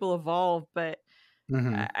how people evolve. But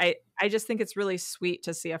I just think it's really sweet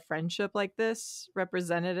to see a friendship like this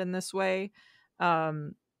represented in this way.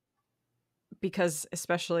 Because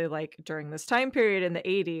especially like during this time period in the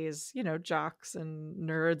 80s, you know, jocks and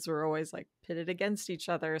nerds were always like pitted against each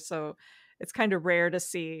other. So it's kind of rare to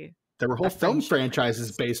see. There were whole film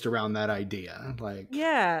franchises based around that idea. Like,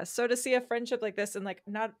 yeah. So to see a friendship like this and like,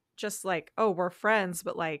 not just like, oh, we're friends,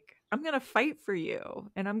 but like, I'm going to fight for you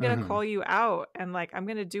and I'm going to call you out and like, I'm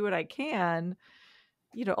going to do what I can.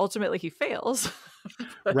 You know, ultimately he fails.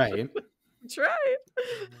 Right. Try.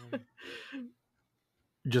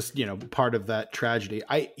 Just, you know, part of that tragedy.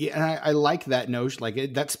 I like that notion.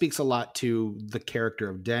 Like that speaks a lot to the character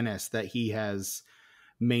of Dennis, that he has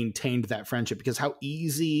maintained that friendship, because how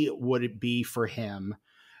easy would it be for him?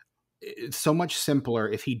 It's so much simpler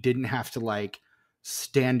if he didn't have to like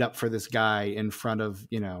stand up for this guy in front of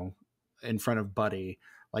Buddy.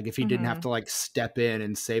 Like if he didn't have to like step in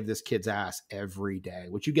and save this kid's ass every day,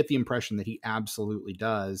 which you get the impression that he absolutely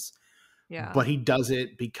does. Yeah. But he does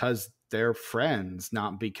it because they're friends,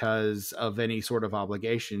 not because of any sort of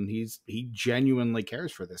obligation. He genuinely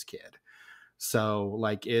cares for this kid. So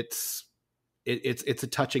like it's a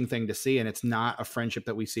touching thing to see, and it's not a friendship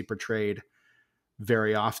that we see portrayed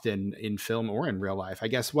very often in film or in real life. I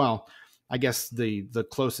guess the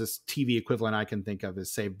closest TV equivalent I can think of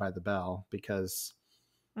is Saved by the Bell, because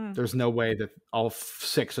there's no way that all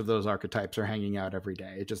 6 of those archetypes are hanging out every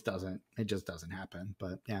day. It just doesn't happen.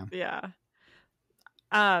 But yeah. Yeah.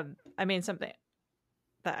 I mean, something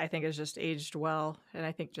that I think has just aged well, and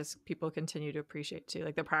I think just people continue to appreciate too,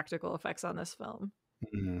 like the practical effects on this film.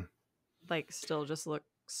 Like still just look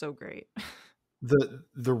so great.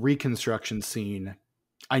 The reconstruction scene,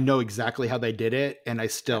 I know exactly how they did it, and I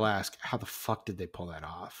still ask, how the fuck did they pull that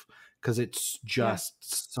off? Because it's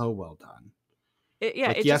just so well done.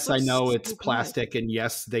 Yes, I know it's plastic, and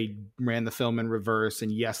yes, they ran the film in reverse,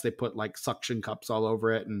 and yes, they put like suction cups all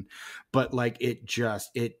over it, but like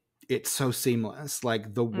it's so seamless.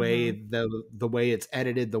 Like the way the way it's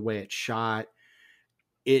edited, the way it's shot,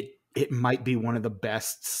 it might be one of the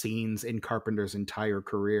best scenes in Carpenter's entire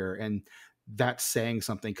career, and that's saying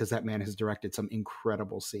something, because that man has directed some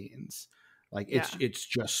incredible scenes. Like it's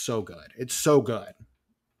just so good. It's so good.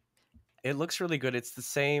 It looks really good. It's the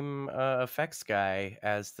same effects guy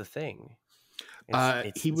as The Thing.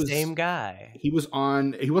 It's the same guy. He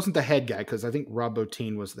wasn't the head guy, because I think Rob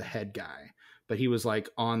Bottin was the head guy, but he was like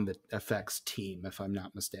on the effects team, if I'm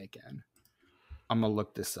not mistaken. I'm gonna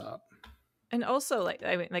look this up. And also,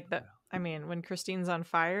 when Christine's on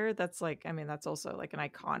fire, that's also like an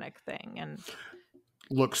iconic thing, and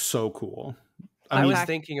looks so cool. I was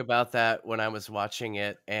thinking about that when I was watching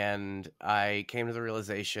it, and I came to the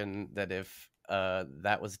realization that if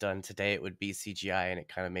that was done today, it would be CGI, and it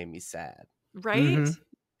kind of made me sad. Right? Mm-hmm.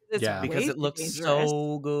 It's because it looks dangerous.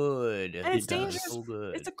 So good. And it's dangerous. So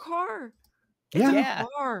good. It's a car. It's a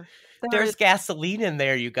car. There's gasoline in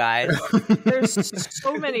there, you guys. There's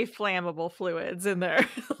so many flammable fluids in there.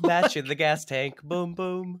 Match in the gas tank. Boom,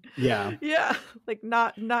 boom. Yeah. Yeah. Like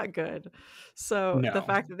not good. So the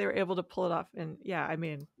fact that they were able to pull it off, and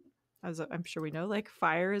as I'm sure we know, like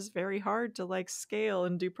fire is very hard to like scale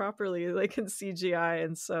and do properly, like in CGI.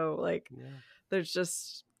 And so there's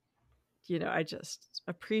just, I just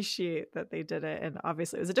appreciate that they did it. And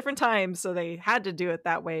obviously it was a different time, so they had to do it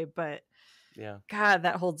that way. But yeah, God,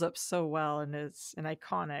 that holds up so well and is an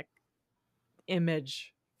iconic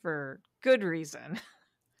image for good reason.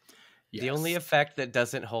 Yes. The only effect that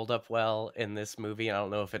doesn't hold up well in this movie, and I don't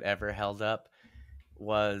know if it ever held up,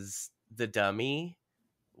 was the dummy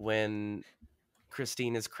when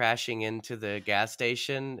Christine is crashing into the gas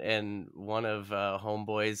station and one of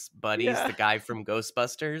Homeboy's buddies, the guy from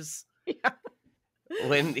Ghostbusters,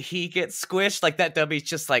 when he gets squished, like that dummy's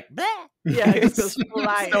just like, bleh. Yeah, it's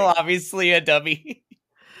so obviously a dummy.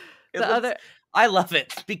 I love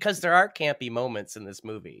it because there are campy moments in this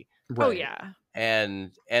movie. Right. Oh yeah.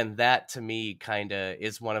 And that to me kind of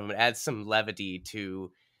is one of them. It adds some levity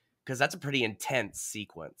to, because that's a pretty intense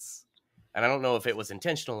sequence. And I don't know if it was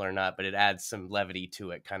intentional or not, but it adds some levity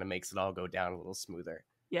to it, kind of makes it all go down a little smoother.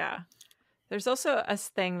 Yeah. There's also a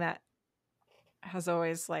thing that has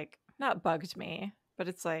always not bugged me, but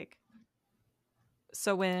it's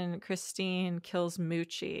so when Christine kills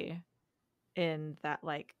Moochie in that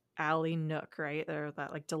alley nook, right? Or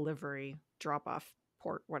that delivery drop off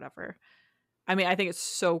port, whatever. I mean, I think it's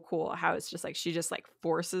so cool how it's just she just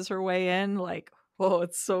forces her way in, whoa,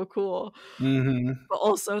 it's so cool. Mm-hmm. But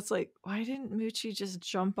also it's why didn't Moochie just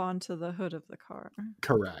jump onto the hood of the car?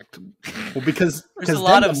 Correct. Well, because there's a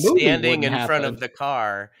lot of standing in front of the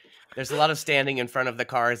car. There's a lot of standing in front of the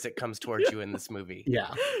car as it comes towards you in this movie. Yeah.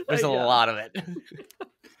 There's a lot of it.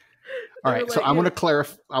 All right. So I want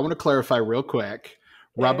to clarify real quick.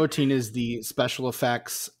 Rob Bottin is the special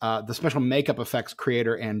effects, the special makeup effects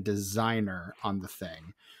creator and designer on the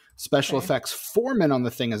thing. Special effects foreman on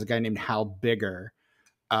the thing is a guy named Hal Bigger.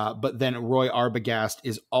 But then Roy Arbogast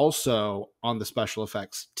is also on the special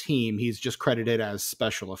effects team. He's just credited as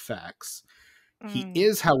special effects. He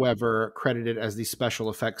is, however, credited as the special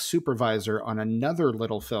effects supervisor on another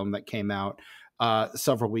little film that came out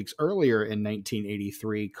several weeks earlier in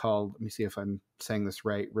 1983 called, let me see if I'm saying this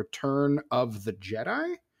right, Return of the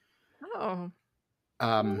Jedi. Oh.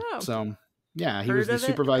 So, yeah, he was the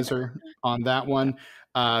supervisor on that one.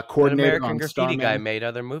 Coordinator American on Graffiti Starman. Guy made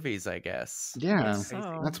other movies, I guess. Yeah,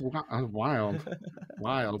 that's wild.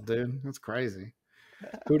 Wild, dude. That's crazy.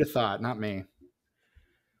 Who'd have thought? Not me.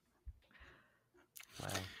 Wow.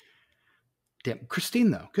 Damn, Christine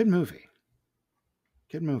though, good movie.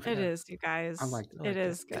 Good movie. It is, you guys. I liked it. It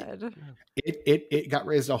is good. It got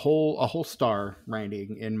raised a whole star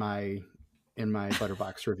rating in my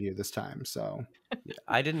Butterbox review this time. So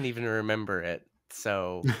I didn't even remember it.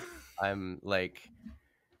 So I'm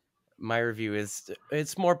my review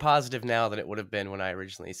it's more positive now than it would have been when I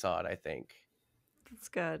originally saw it, I think. That's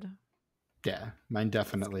good. Yeah, mine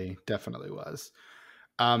definitely was.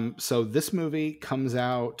 So this movie comes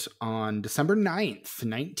out on December 9th,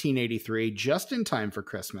 1983, just in time for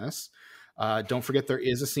Christmas. Don't forget there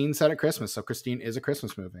is a scene set at Christmas. So Christine is a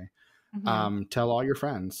Christmas movie. Mm-hmm. Tell all your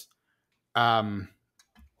friends. And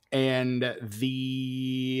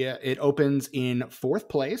it opens in fourth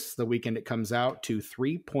place the weekend it comes out to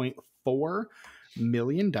 $3.4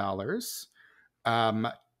 million.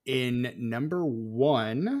 In number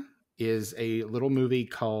one is a little movie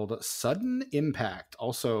called Sudden Impact,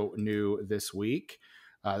 also new this week.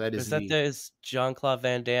 Is Jean-Claude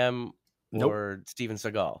Van Damme or Steven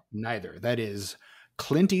Seagal? Neither. That is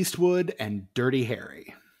Clint Eastwood and Dirty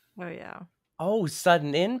Harry. Oh, yeah. Oh,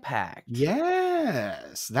 Sudden Impact.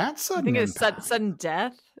 Yes, that's Sudden Impact. I think it's Sudden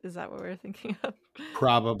Death. Is that what we're thinking of?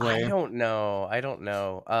 Probably. I don't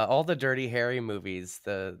know. All the Dirty Harry movies,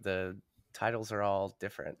 the titles are all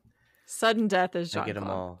different. Sudden Death is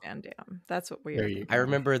Jean-Claude Van Damme. That's what we are. I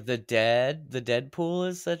remember The Deadpool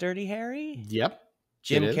is a Dirty Harry. Yep.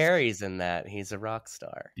 Jim Carrey's in that. He's a rock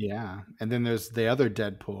star. Yeah. And then there's the other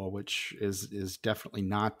Deadpool, which is definitely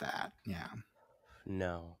not that. Yeah.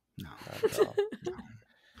 No. Not at all. No.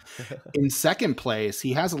 In second place,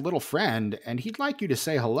 he has a little friend, and he'd like you to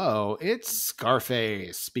say hello. It's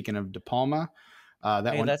Scarface. Speaking of De Palma,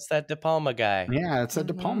 that's that De Palma guy. Yeah, that's that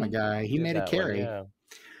De Palma guy. He made a carry.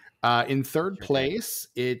 In third place,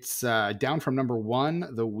 it's down from number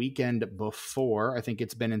 1 the weekend before. I think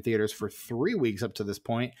it's been in theaters for 3 weeks up to this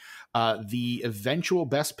point. The eventual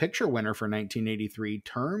Best Picture winner for 1983,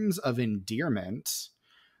 Terms of Endearment.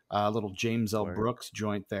 Little James L. Brooks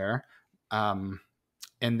joint there.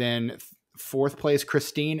 And then fourth place,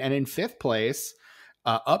 Christine. And in fifth place,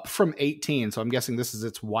 up from 18. So I'm guessing this is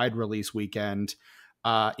its wide release weekend.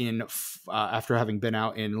 After having been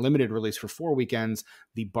out in limited release for 4 weekends,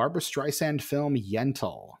 the Barbra Streisand film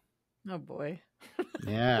Yentl. Oh boy.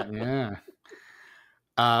 Yeah.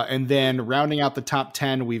 And then rounding out the top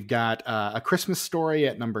 10, we've got A Christmas Story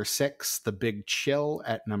at number 6, The Big Chill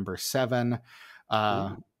at number 7.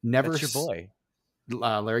 Never. That's your boy.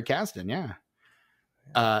 Larry Kasdan, yeah.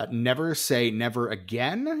 Never Say Never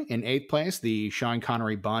Again in 8th place, the Sean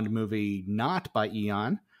Connery Bond movie not by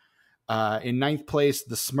Eon. In 9th place,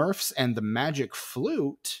 The Smurfs and the Magic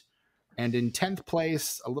Flute. And in 10th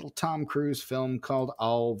place, a little Tom Cruise film called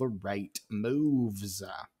All the Right Moves.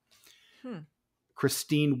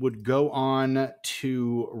 Christine would go on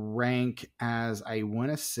to rank as, I want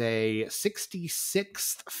to say,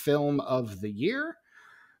 66th film of the year.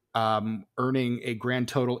 Earning a grand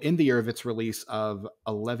total in the year of its release of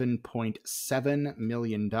 $11.7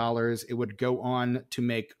 million. It would go on to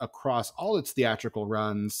make, across all its theatrical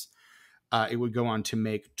runs, it would go on to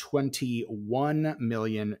make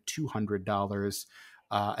 $21,200,000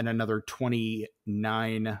 and another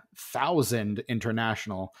 29,000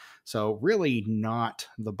 international. So really not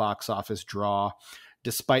the box office draw,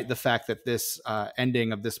 despite the fact that this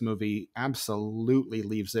ending of this movie absolutely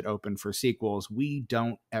leaves it open for sequels. We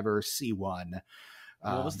don't ever see one.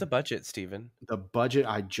 What was the budget, Stephen? The budget,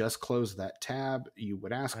 I just closed that tab. You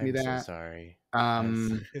would ask me that. I'm so sorry.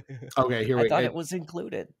 Okay, here we go. I thought it was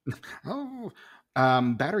included.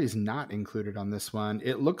 Battery's not included on this one.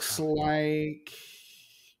 It looks like...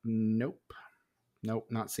 Nope,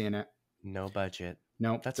 not seeing it. No budget.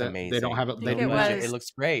 Nope, that's amazing. They don't have it. No budget. It looks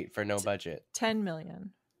great for no budget. 10 million.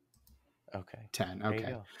 Okay. 10.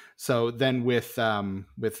 Okay. So then with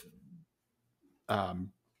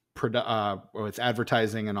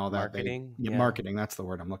advertising and all that, marketing, marketing. That's the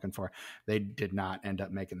word I'm looking for. They did not end up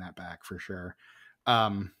making that back for sure.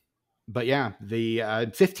 But yeah, the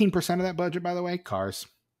 15% of that budget, by the way, cars,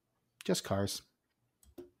 just cars.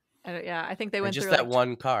 I think they went just through that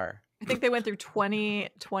one car. I think they went through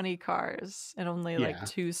 20 cars and only like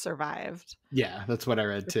 2 survived. Yeah, that's what I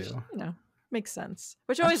read too. Makes sense.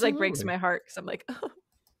 Which always like breaks my heart because I'm like,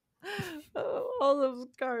 all those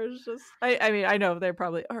cars just. I mean, I know they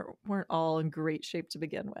probably weren't all in great shape to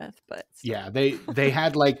begin with, but yeah, they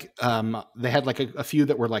had like a few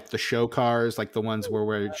that were like the show cars, like the ones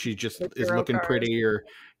where she just is looking pretty or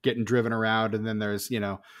getting driven around, and then there's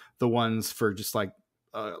the ones for just like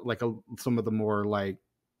some of the more like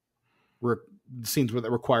scenes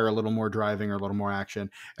that require a little more driving or a little more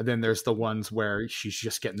action, and then there's the ones where she's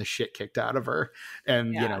just getting the shit kicked out of her,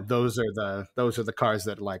 and those are the cars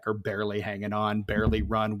that like are barely hanging on, barely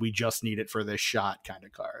run, we just need it for this shot kind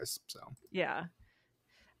of cars. So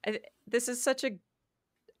this is such a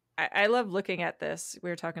I love looking at this. We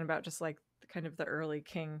were talking about just like kind of the early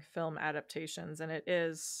King film adaptations, and it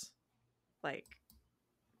is like,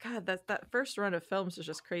 God, that first run of films is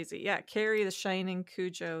just crazy. Yeah, Carrie, The Shining,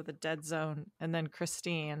 Cujo, The Dead Zone, and then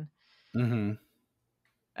Christine. Mm-hmm.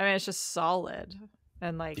 I mean, it's just solid.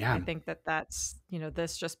 And like, I think that's,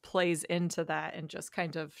 this just plays into that and just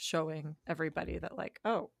kind of showing everybody that like,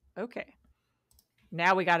 oh, okay,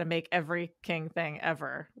 now we got to make every King thing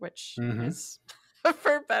ever, which is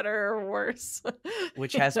for better or worse.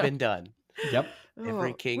 Which has been done. Yep.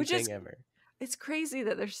 Every King thing ever. It's crazy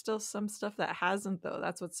that there's still some stuff that hasn't, though.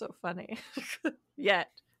 That's what's so funny.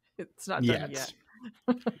 Yet. It's not done yet.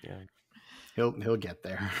 He'll get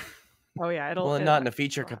there. Oh yeah, not in a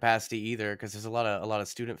feature capacity either, because there's a lot of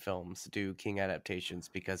student films do King adaptations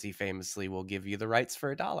because he famously will give you the rights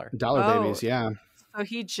for $1. Babies, yeah. So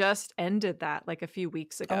he just ended that like a few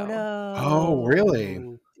weeks ago. Oh no! Oh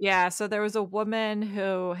really? Yeah. So there was a woman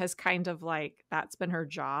who has kind of like that's been her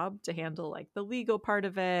job to handle like the legal part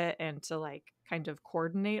of it and to like kind of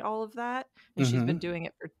coordinate all of that, and she's been doing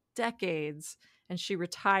it for decades. And she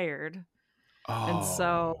retired. And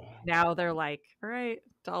so now they're like, all right,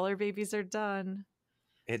 dollar babies are done.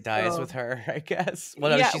 it dies with her, I guess.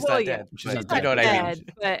 Well, no, yeah, she's well, not yeah, dead. She's But not you know what dead. I mean.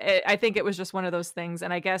 but I think it was just one of those things.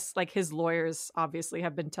 And I guess like his lawyers obviously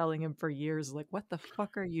have been telling him for years, like, what the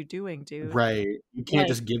fuck are you doing, dude? Right. You can't Like,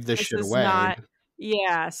 just give this shit is away. not.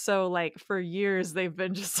 Yeah. So like for years they've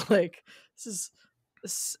been just like, this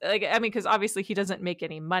is like, I mean, because obviously he doesn't make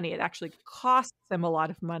any money. It actually costs him a lot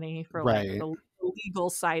of money for like Right. the legal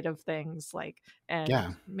side of things, like, and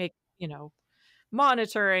Yeah. make,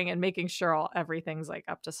 monitoring and making sure everything's like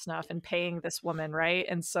up to snuff and paying this woman, right?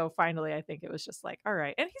 And so finally I think it was just like, all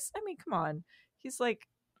right. And he's, I mean, come on, he's like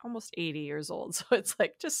almost 80 years old, so it's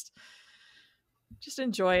like just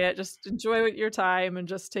enjoy it, just enjoy your time and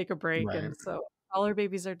just take a break. Right. And so all our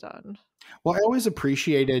babies are done. Well, I always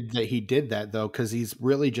appreciated that he did that though, because he's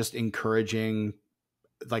really just encouraging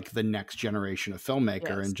like the next generation of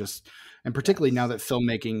filmmaker. Yes. And particularly now Yes. that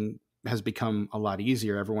filmmaking has become a lot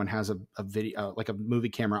easier, everyone has a video, like a movie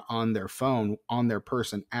camera on their phone, on their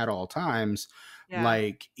person at all times. Yeah.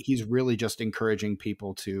 Like he's really just encouraging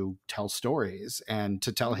people to tell stories and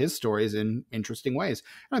to tell his stories in interesting ways.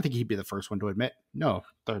 And I think he'd be the first one to admit, no,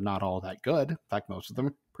 they're not all that good. In fact, most of them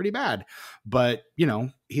are pretty bad, but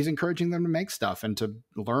he's encouraging them to make stuff and to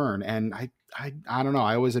learn. And I don't know.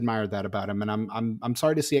 I always admired that about him, and I'm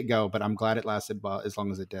sorry to see it go, but I'm glad it lasted well as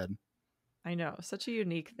long as it did. I know, such a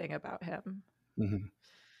unique thing about him. Mm-hmm.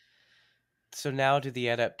 So now, do the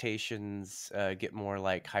adaptations get more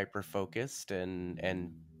like hyper focused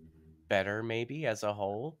and better maybe as a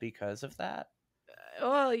whole because of that?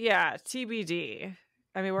 Well, yeah, TBD.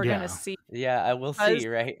 I mean, we're gonna see. Yeah, I will see,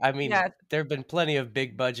 right? I mean, yeah. there have been plenty of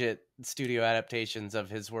big budget studio adaptations of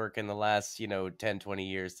his work in the last 10, 20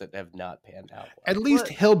 years that have not panned out well. At least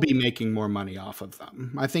he'll be making more money off of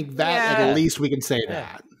them. I think that at least we can say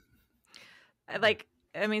that. Like,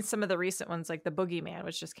 I mean, some of the recent ones, like The Boogeyman,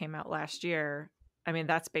 which just came out last year, I mean,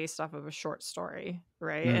 that's based off of a short story,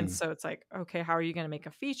 right? And so it's like, okay, how are you going to make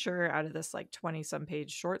a feature out of this like 20-some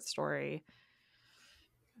page short story?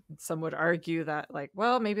 Some would argue that like,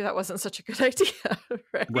 well, maybe that wasn't such a good idea,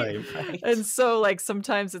 right? And so like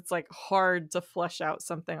sometimes it's like hard to flesh out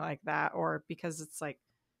something like that, or because it's like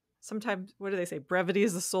sometimes, what do they say? Brevity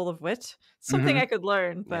is the soul of wit. Something I could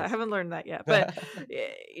learn, but I haven't learned that yet. But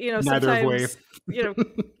sometimes,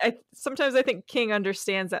 sometimes I think King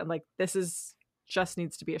understands that, and like this is just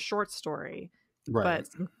needs to be a short story. Right.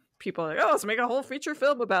 But some people are like, oh, let's make a whole feature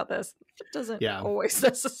film about this. It doesn't always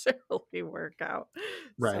necessarily work out.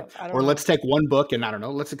 Right. So, or let's take one book and I don't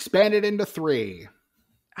know, let's expand it into 3.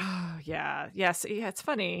 Oh yeah, yes, yeah. It's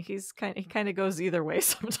funny. He kind of goes either way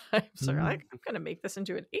sometimes. Or like, I'm gonna make this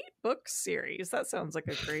into an 8-book series. That sounds like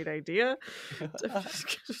a great idea.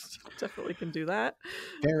 Definitely can do that.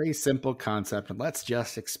 Very simple concept, and let's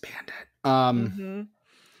just expand it.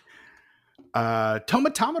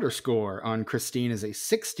 Tomatometer score on Christine is a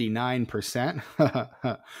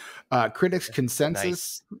 69%. Critics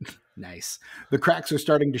consensus. Nice. The cracks are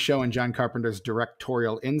starting to show in John Carpenter's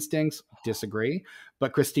directorial instincts. Disagree.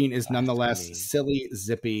 But Christine is nonetheless silly,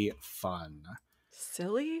 zippy, fun.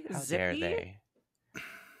 Silly? How zippy? dare they?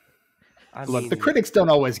 Look, the critics don't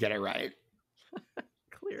always get it right.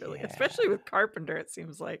 Clearly. Especially with Carpenter, it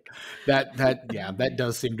seems like. That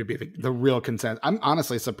does seem to be the real consensus. I'm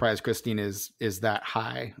honestly surprised Christine is that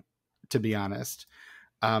high, to be honest.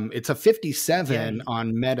 It's a 57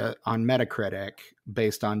 on Metacritic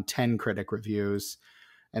based on 10 critic reviews.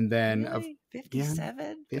 And then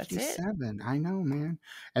 57? 57. I know, man.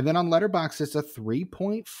 And then on Letterboxd, it's a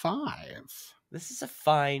 3.5. This is a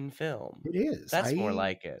fine film. It is. That's more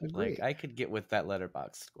like it. Agree. Like I could get with that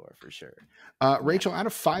Letterboxd score for sure. Rachel, out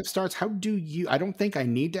of 5 stars, how do you? I don't think I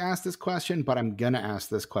need to ask this question, but I'm gonna ask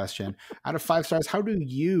this question. Out of 5 stars, how do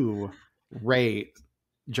you rate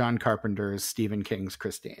John Carpenter's Stephen King's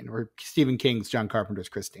Christine, or Stephen King's John Carpenter's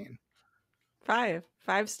Christine? 5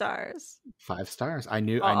 stars. 5 stars. I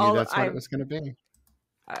knew that's what it was going to be.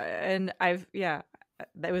 And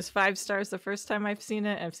that was 5 stars the first time I've seen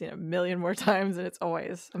it. I've seen it a million more times, and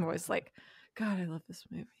I'm always like, God, I love this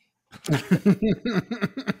movie.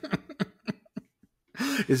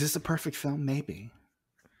 Is this a perfect film? Maybe.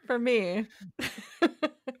 For me.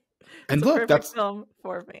 And look, that's film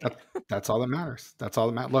for me. That's all that matters. That's all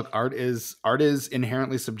that matters. Look, art is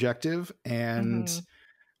inherently subjective, and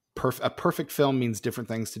a perfect film means different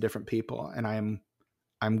things to different people. And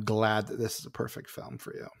I'm glad that this is a perfect film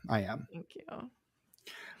for you. I am. Thank you.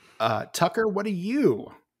 Tucker, what do you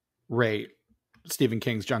rate Stephen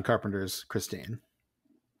King's John Carpenter's Christine?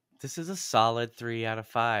 This is a solid 3 out of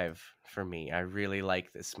 5 for me. I really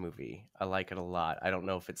like this movie. I like it a lot. I don't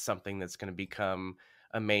know if it's something that's going to become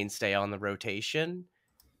a mainstay on the rotation,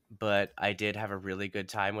 but I did have a really good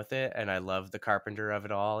time with it, and I love the Carpenter of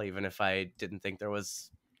it all, even if I didn't think there was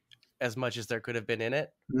as much as there could have been in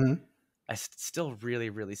it. Mm-hmm. Still really,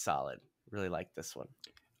 really solid. Really like this one.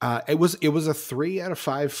 It was a 3 out of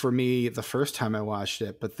 5 for me the first time I watched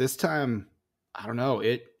it, but this time, I don't know,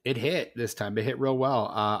 it hit this time. It hit real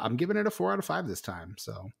well. I'm giving it a 4 out of 5 this time.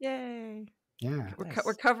 So yay! Yeah,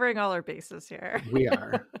 we're covering all our bases here. We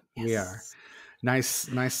are. Yes. We are.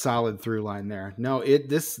 Nice solid through line there. No,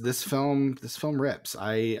 this film rips.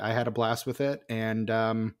 I had a blast with it, and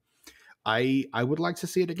I would like to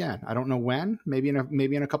see it again. I don't know when. Maybe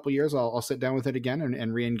in a couple years I'll sit down with it again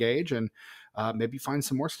and re-engage, and maybe find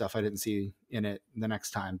some more stuff I didn't see in it the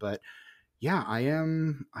next time. But yeah, I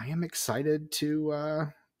am excited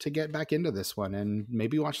to get back into this one and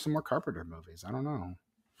maybe watch some more Carpenter movies. I don't know.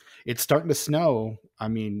 It's starting to snow. I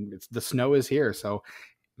mean, the snow is here, so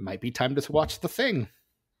it might be time to watch The Thing.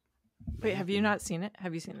 Wait, have you not seen it?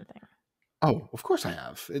 Have you seen The Thing? Oh, of course I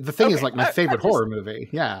have. The Thing is like my favorite horror movie.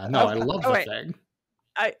 Yeah, no, I love The Thing.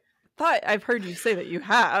 I thought I've heard you say that you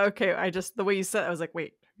have. Okay, the way you said it, I was like,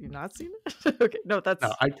 wait, have you not seen it? Okay, no,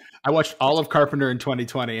 I watched all of Carpenter in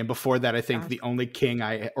 2020, and before that, I think the only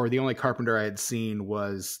Carpenter I had seen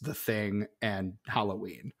was The Thing and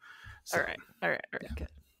Halloween. So, all right, good.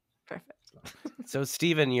 Perfect. So,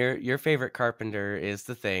 Steven, your favorite Carpenter is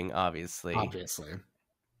The Thing, obviously.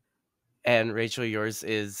 And Rachel, yours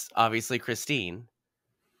is obviously Christine.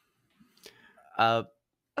 Right?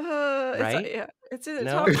 It's in the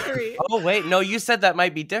top 3. Oh, wait, no, you said that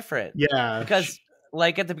might be different. Yeah. Because,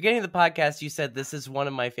 like, at the beginning of the podcast, you said this is one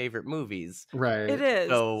of my favorite movies. Right. It is.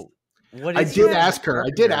 So, I did ask her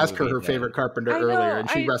her favorite Carpenter earlier, and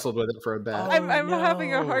she wrestled with it for a bit. I'm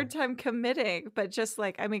having a hard time committing, but just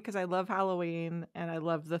like, I mean, because I love Halloween and I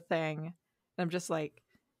love The Thing, and I'm just like,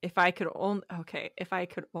 if I could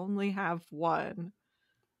only have one.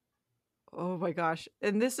 Oh my gosh.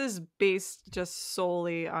 And this is based just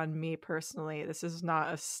solely on me personally. This is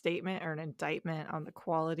not a statement or an indictment on the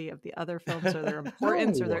quality of the other films or their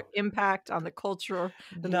importance or their impact on the culture.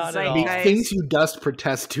 Not at all. Things you dust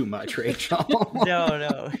protest too much, Rachel.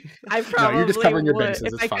 No. I probably you're just covering your would.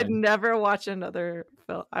 bases. If I could never watch another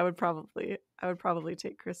film, I would probably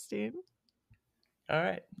take Christine. All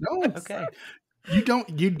right. No. Okay.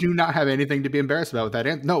 You do not have anything to be embarrassed about with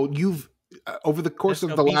that. No, you've over the course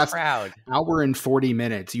of the last hour and 40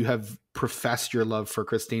 minutes, you have professed your love for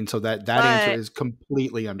Christine, so that answer is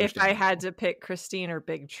completely understandable. If I had to pick Christine or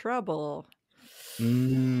Big Trouble,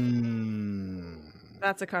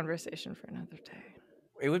 that's a conversation for another day.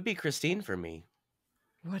 It would be Christine for me.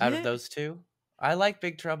 Out of those two, I like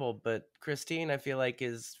Big Trouble, but Christine, I feel like,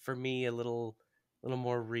 is for me a little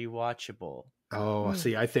more rewatchable. Oh,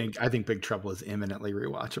 see, I think Big Trouble is imminently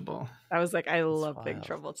rewatchable. I was like, I love Big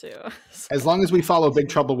Trouble too. As long as we follow Big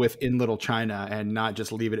Trouble with In Little China and not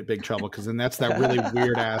just leave it at Big Trouble, because then that's that really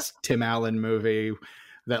weird ass Tim Allen movie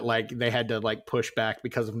that like they had to like push back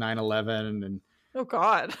because of 9/11 and. Oh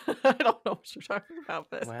God, I don't know what you're talking about.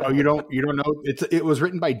 This. Wow. Oh, you don't know? It was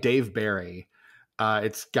written by Dave Barry.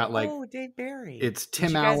 It's got like Dave Barry. It's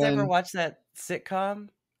Tim Allen. Did you guys ever watch that sitcom?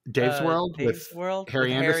 Dave's World with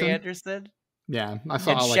Harry Anderson. Yeah, I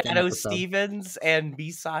saw and like Shadow Stevens and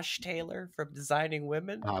Misash Taylor from Designing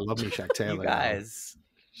Women. Oh, I love Misash Taylor. You guys,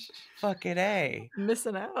 fucking A,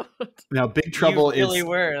 missing out. Now, Big Trouble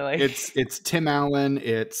it's Tim Allen.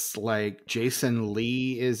 It's like Jason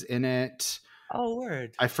Lee is in it. Oh,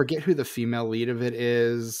 word! I forget who the female lead of it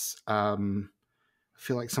is. I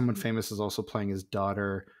feel like someone famous is also playing his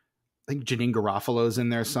daughter. I think Janine Garofalo's in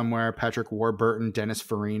there somewhere. Patrick Warburton, Dennis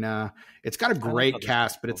Farina. It's got a great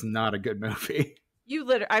cast, but it's not a good movie.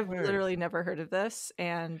 I've literally never heard of this,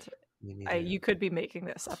 and you could be making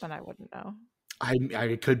this up, and I wouldn't know.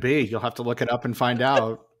 I could be. You'll have to look it up and find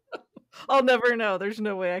out. I'll never know. There's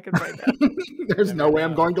no way I can find out. There's no way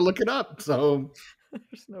I'm going to look it up. So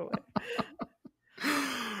there's no way.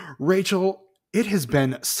 Rachel, it has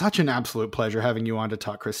been such an absolute pleasure having you on to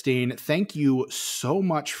talk Christine. Thank you so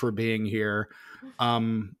much for being here.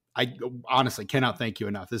 I honestly cannot thank you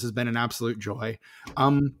enough. This has been an absolute joy.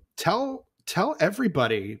 Tell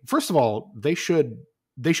everybody, first of all, they should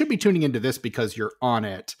be tuning into this because you're on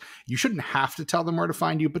it. You shouldn't have to tell them where to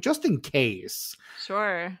find you, but just in case.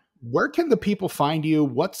 Sure. Where can the people find you?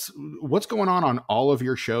 What's going on all of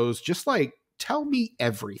your shows? Just like tell me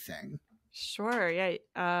everything. Sure. Yeah.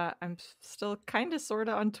 I'm still kind of sort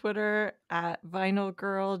of on Twitter at Vinyl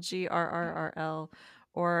Girl, GRRRL,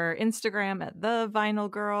 or Instagram at The Vinyl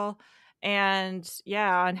Girl. And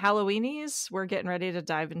yeah, on Halloweenies, we're getting ready to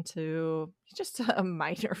dive into just a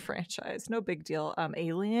minor franchise. No big deal.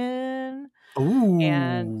 Alien. Ooh.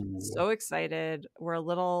 And so excited. We're a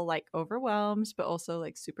little like overwhelmed, but also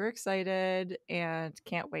like super excited and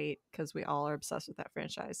can't wait because we all are obsessed with that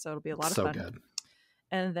franchise. So it'll be a lot of fun. Good.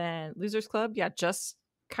 And then Losers Club, yeah, just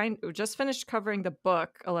finished covering the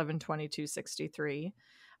book 11/22/63.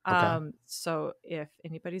 Okay. So if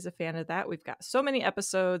anybody's a fan of that, we've got so many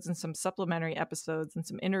episodes and some supplementary episodes and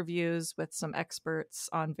some interviews with some experts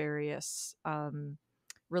on various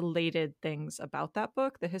related things about that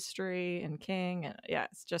book, the history and King. And yeah,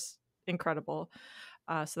 it's just incredible.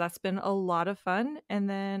 So that's been a lot of fun. And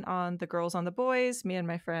then on The Girls on the Boys, me and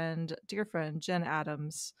my dear friend Jen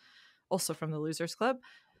Adams, also from the Losers Club,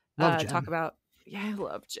 talk about, yeah, I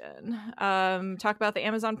love Jen. Talk about the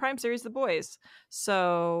Amazon Prime series, The Boys.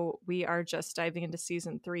 So we are just diving into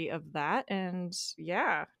season 3 of that. And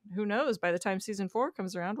yeah, who knows? By the time season 4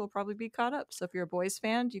 comes around, we'll probably be caught up. So if you're a Boys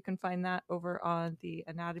fan, you can find that over on the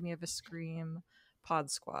Anatomy of a Scream Pod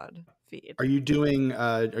Squad feed. Are you doing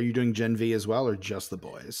Gen V as well, or just The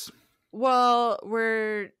Boys? Well,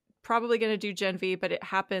 we're probably going to do Gen V, but it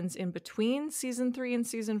happens in between season 3 and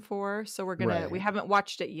season 4. So we haven't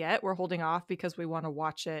watched it yet. We're holding off because we want to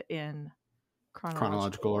watch it in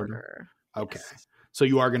chronological order. Okay. Yes. So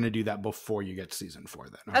you are going to do that before you get to season 4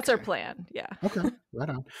 then? Okay. That's our plan. Yeah. Okay. Right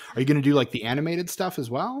on. Are you going to do like the animated stuff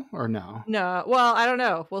as well, or no? No. Well, I don't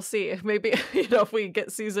know. We'll see. Maybe, if we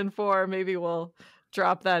get season 4, maybe we'll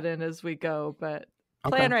drop that in as we go. But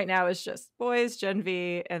plan right now is just Boys, Gen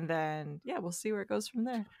V, and then yeah, we'll see where it goes from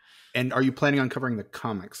there. And are you planning on covering the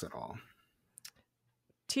comics at all?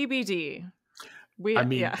 TBD.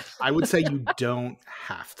 I would say you don't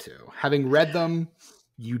have to. Having read them,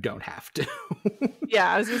 you don't have to.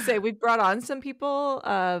 Yeah, I was gonna say we brought on some people,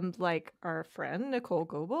 like our friend Nicole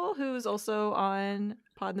Goebel, who's also on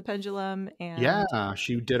Pod the Pendulum, and yeah,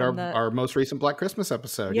 she did our most recent Black Christmas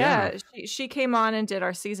episode. Yeah, she came on and did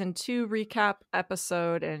our season 2 recap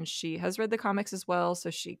episode, and she has read the comics as well,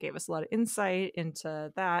 so she gave us a lot of insight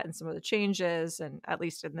into that and some of the changes, and at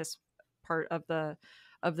least in this part of the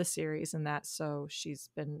series and that. So she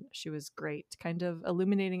was great, kind of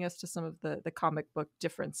illuminating us to some of the comic book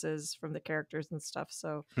differences from the characters and stuff.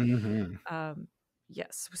 So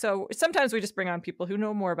yes, so sometimes we just bring on people who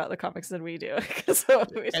know more about the comics than we do, and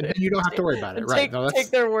then you don't have to worry about it, right?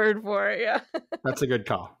 Take their word for it. Yeah. That's a good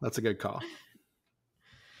call. That's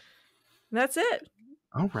it.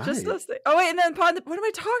 All right. Just those things. Oh wait, and then what am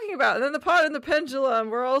I talking about? And then the Pod and the Pendulum.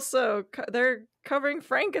 We're also they're covering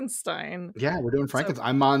Frankenstein. Yeah, we're doing Frankenstein.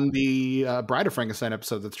 I'm on the Bride of Frankenstein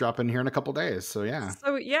episode that's dropping here in a couple days. So yeah.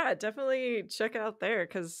 So yeah, definitely check out there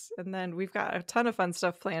and then we've got a ton of fun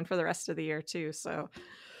stuff planned for the rest of the year too. So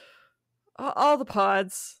all the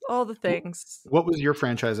pods, all the things. What was your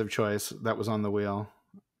franchise of choice that was on the wheel?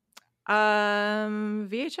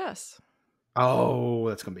 VHS. Oh,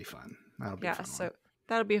 that's gonna be fun. That'll be fun. So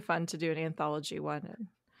that'll be fun to do an anthology one.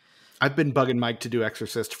 I've been bugging Mike to do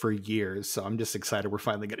Exorcist for years, so I'm just excited we're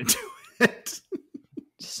finally going to do it.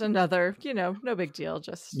 Just another, no big deal.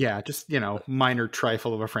 Just minor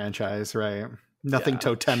trifle of a franchise, right? Nothing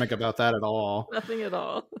totemic about that at all. Nothing at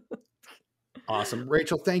all. Awesome.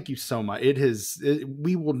 Rachel, thank you so much.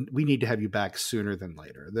 We need to have you back sooner than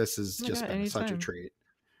later. This has just been anytime. Such a treat.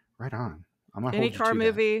 Right on. I'm gonna any car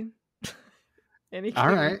movie. Any all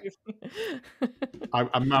right.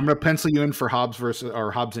 I'm going to pencil you in for Hobbs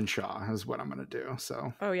and Shaw is what I'm going to do.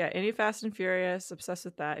 So. Oh yeah, any Fast and Furious, obsessed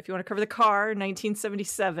with that. If you want to cover the car,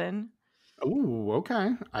 1977. Oh, okay.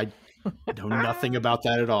 I know nothing about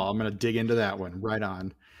that at all. I'm going to dig into that one. Right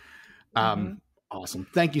on. Awesome.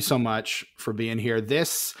 Thank you so much for being here. The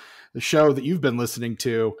show that you've been listening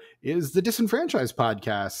to is the Disenfranchised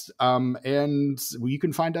Podcast. And you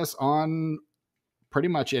can find us on pretty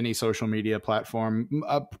much any social media platform,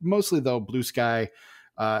 mostly though Blue Sky,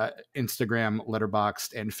 Instagram,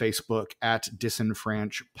 Letterboxd, and Facebook at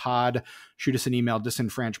disenfranchpod. Shoot us an email,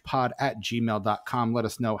 disenfranchpod@gmail.com. Let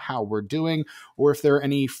us know how we're doing, or if there are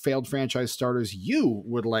any failed franchise starters you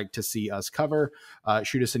would like to see us cover.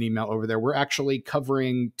 Shoot us an email over there. We're actually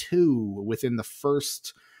covering 2 within the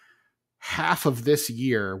first half of this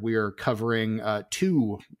year. We are covering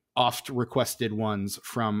 2 oft requested ones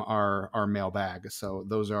from our mailbag. So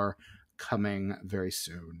those are coming very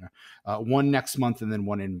soon. One next month and then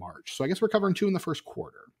one in March. So I guess we're covering 2 in the first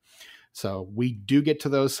quarter. So we do get to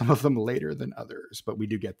those, some of them later than others, but we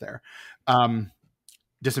do get there.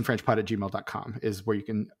 Disenfranchpod@gmail.com is where you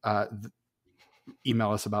can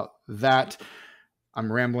email us about that.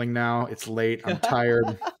 I'm rambling now. It's late. I'm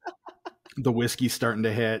tired. The whiskey's starting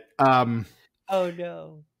to hit. Oh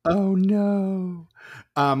no. Oh no.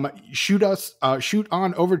 Shoot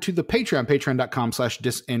on over to the Patreon,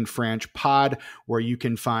 patreon.com/disenfranchpod, where you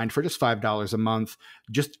can find for just $5 a month,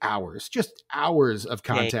 just hours of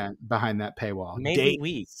content behind that paywall. Maybe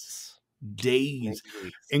weeks. Days,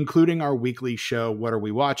 including our weekly show, What Are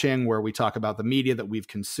We Watching?, where we talk about the media that we've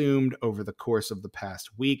consumed over the course of the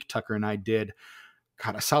past week. Tucker and I did,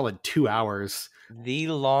 God, a solid 2 hours. The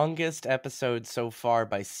longest episode so far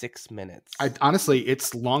by 6 minutes. Honestly,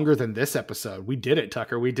 it's longer than this episode. We did it,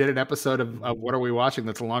 Tucker. We did an episode of What Are We Watching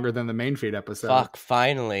that's longer than the main feed episode. Fuck,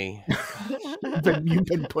 finally. You've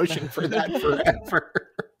been pushing for that forever.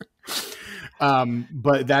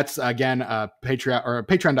 But that's again Patreon or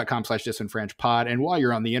patreon.com/disenfranchpod. And while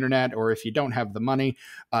you're on the internet, or if you don't have the money,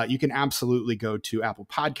 you can absolutely go to Apple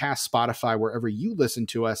Podcasts, Spotify, wherever you listen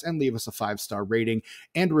to us, and leave us a 5-star rating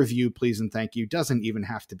and review, please and thank you. Doesn't even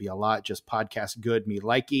have to be a lot, just podcast good, me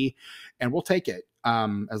likey, and we'll take it.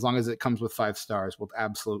 As long as it comes with 5 stars, we'll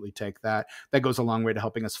absolutely take that. That goes a long way to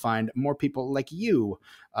helping us find more people like you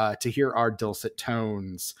to hear our dulcet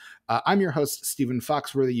tones. I'm your host, Stephen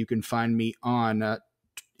Foxworthy. You can find me on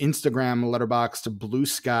Instagram, Letterboxd, Blue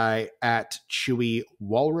Sky at Chewy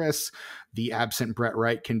Walrus. The absent Brett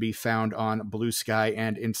Wright can be found on Blue Sky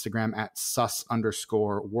and Instagram at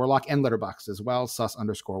sus_warlock, and Letterboxd as well,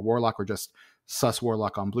 sus_warlock, or just sus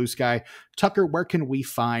warlock on Blue Sky. Tucker, where can we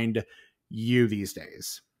find you these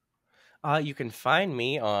days? You can find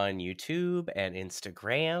me on YouTube and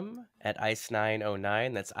Instagram at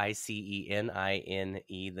Ice909. That's ICENINE,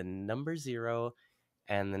 the number 0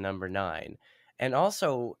 and the number 9. And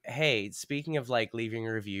also, hey, speaking of like leaving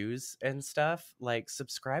reviews and stuff, like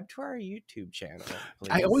subscribe to our YouTube channel,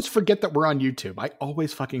 please. I always forget that we're on YouTube. I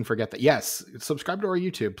always fucking forget that. Yes, subscribe to our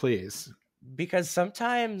YouTube, please. Because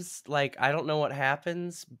sometimes, like, I don't know what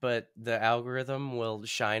happens, but the algorithm will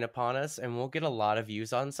shine upon us and we'll get a lot of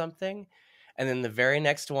views on something. And then the very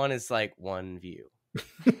next one is like 1 view.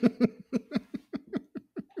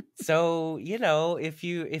 So, you know, if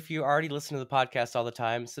you already listen to the podcast all the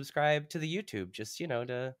time, subscribe to the YouTube, just, you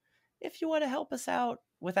know, if you want to help us out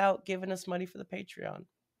without giving us money for the Patreon.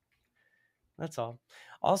 That's all.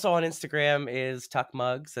 Also on Instagram is Tuck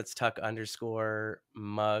Mugs. That's Tuck_mugs.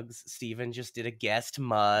 Steven just did a guest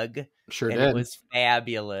mug. Sure and did. It was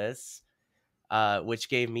fabulous, which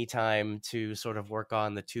gave me time to sort of work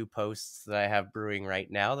on the 2 posts that I have brewing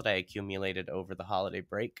right now that I accumulated over the holiday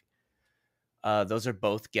break. Those are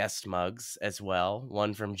both guest mugs as well.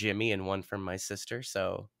 One from Jimmy and one from my sister.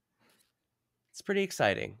 So it's pretty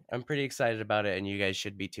exciting. I'm pretty excited about it, and you guys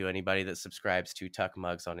should be too. Anybody that subscribes to Tuck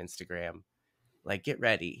Mugs on Instagram. Like, get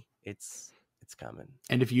ready. It's coming.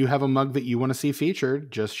 And if you have a mug that you want to see featured,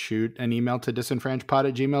 just shoot an email to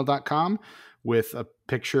disenfranchpod@gmail.com with a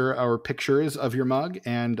picture or pictures of your mug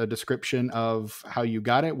and a description of how you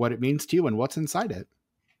got it, what it means to you, and what's inside it.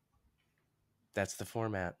 That's the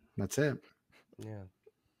format. That's it. Yeah.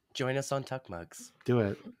 Join us on Tuck Mugs. Do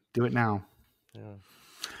it. Do it now. Yeah.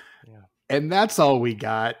 And that's all we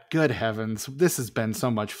got. Good heavens. This has been so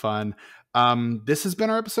much fun. This has been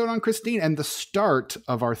our episode on Christine and the start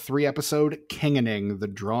of our 3-episode Kingening, the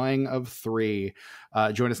drawing of 3.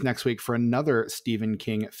 Join us next week for another Stephen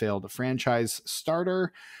King failed franchise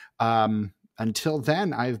starter. Until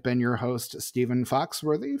then, I've been your host, Stephen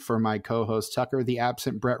Foxworthy, for my co-host Tucker, the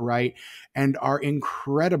absent Brett Wright, and our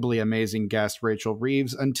incredibly amazing guest, Rachel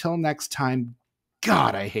Reeves. Until next time,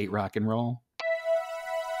 God, I hate rock and roll.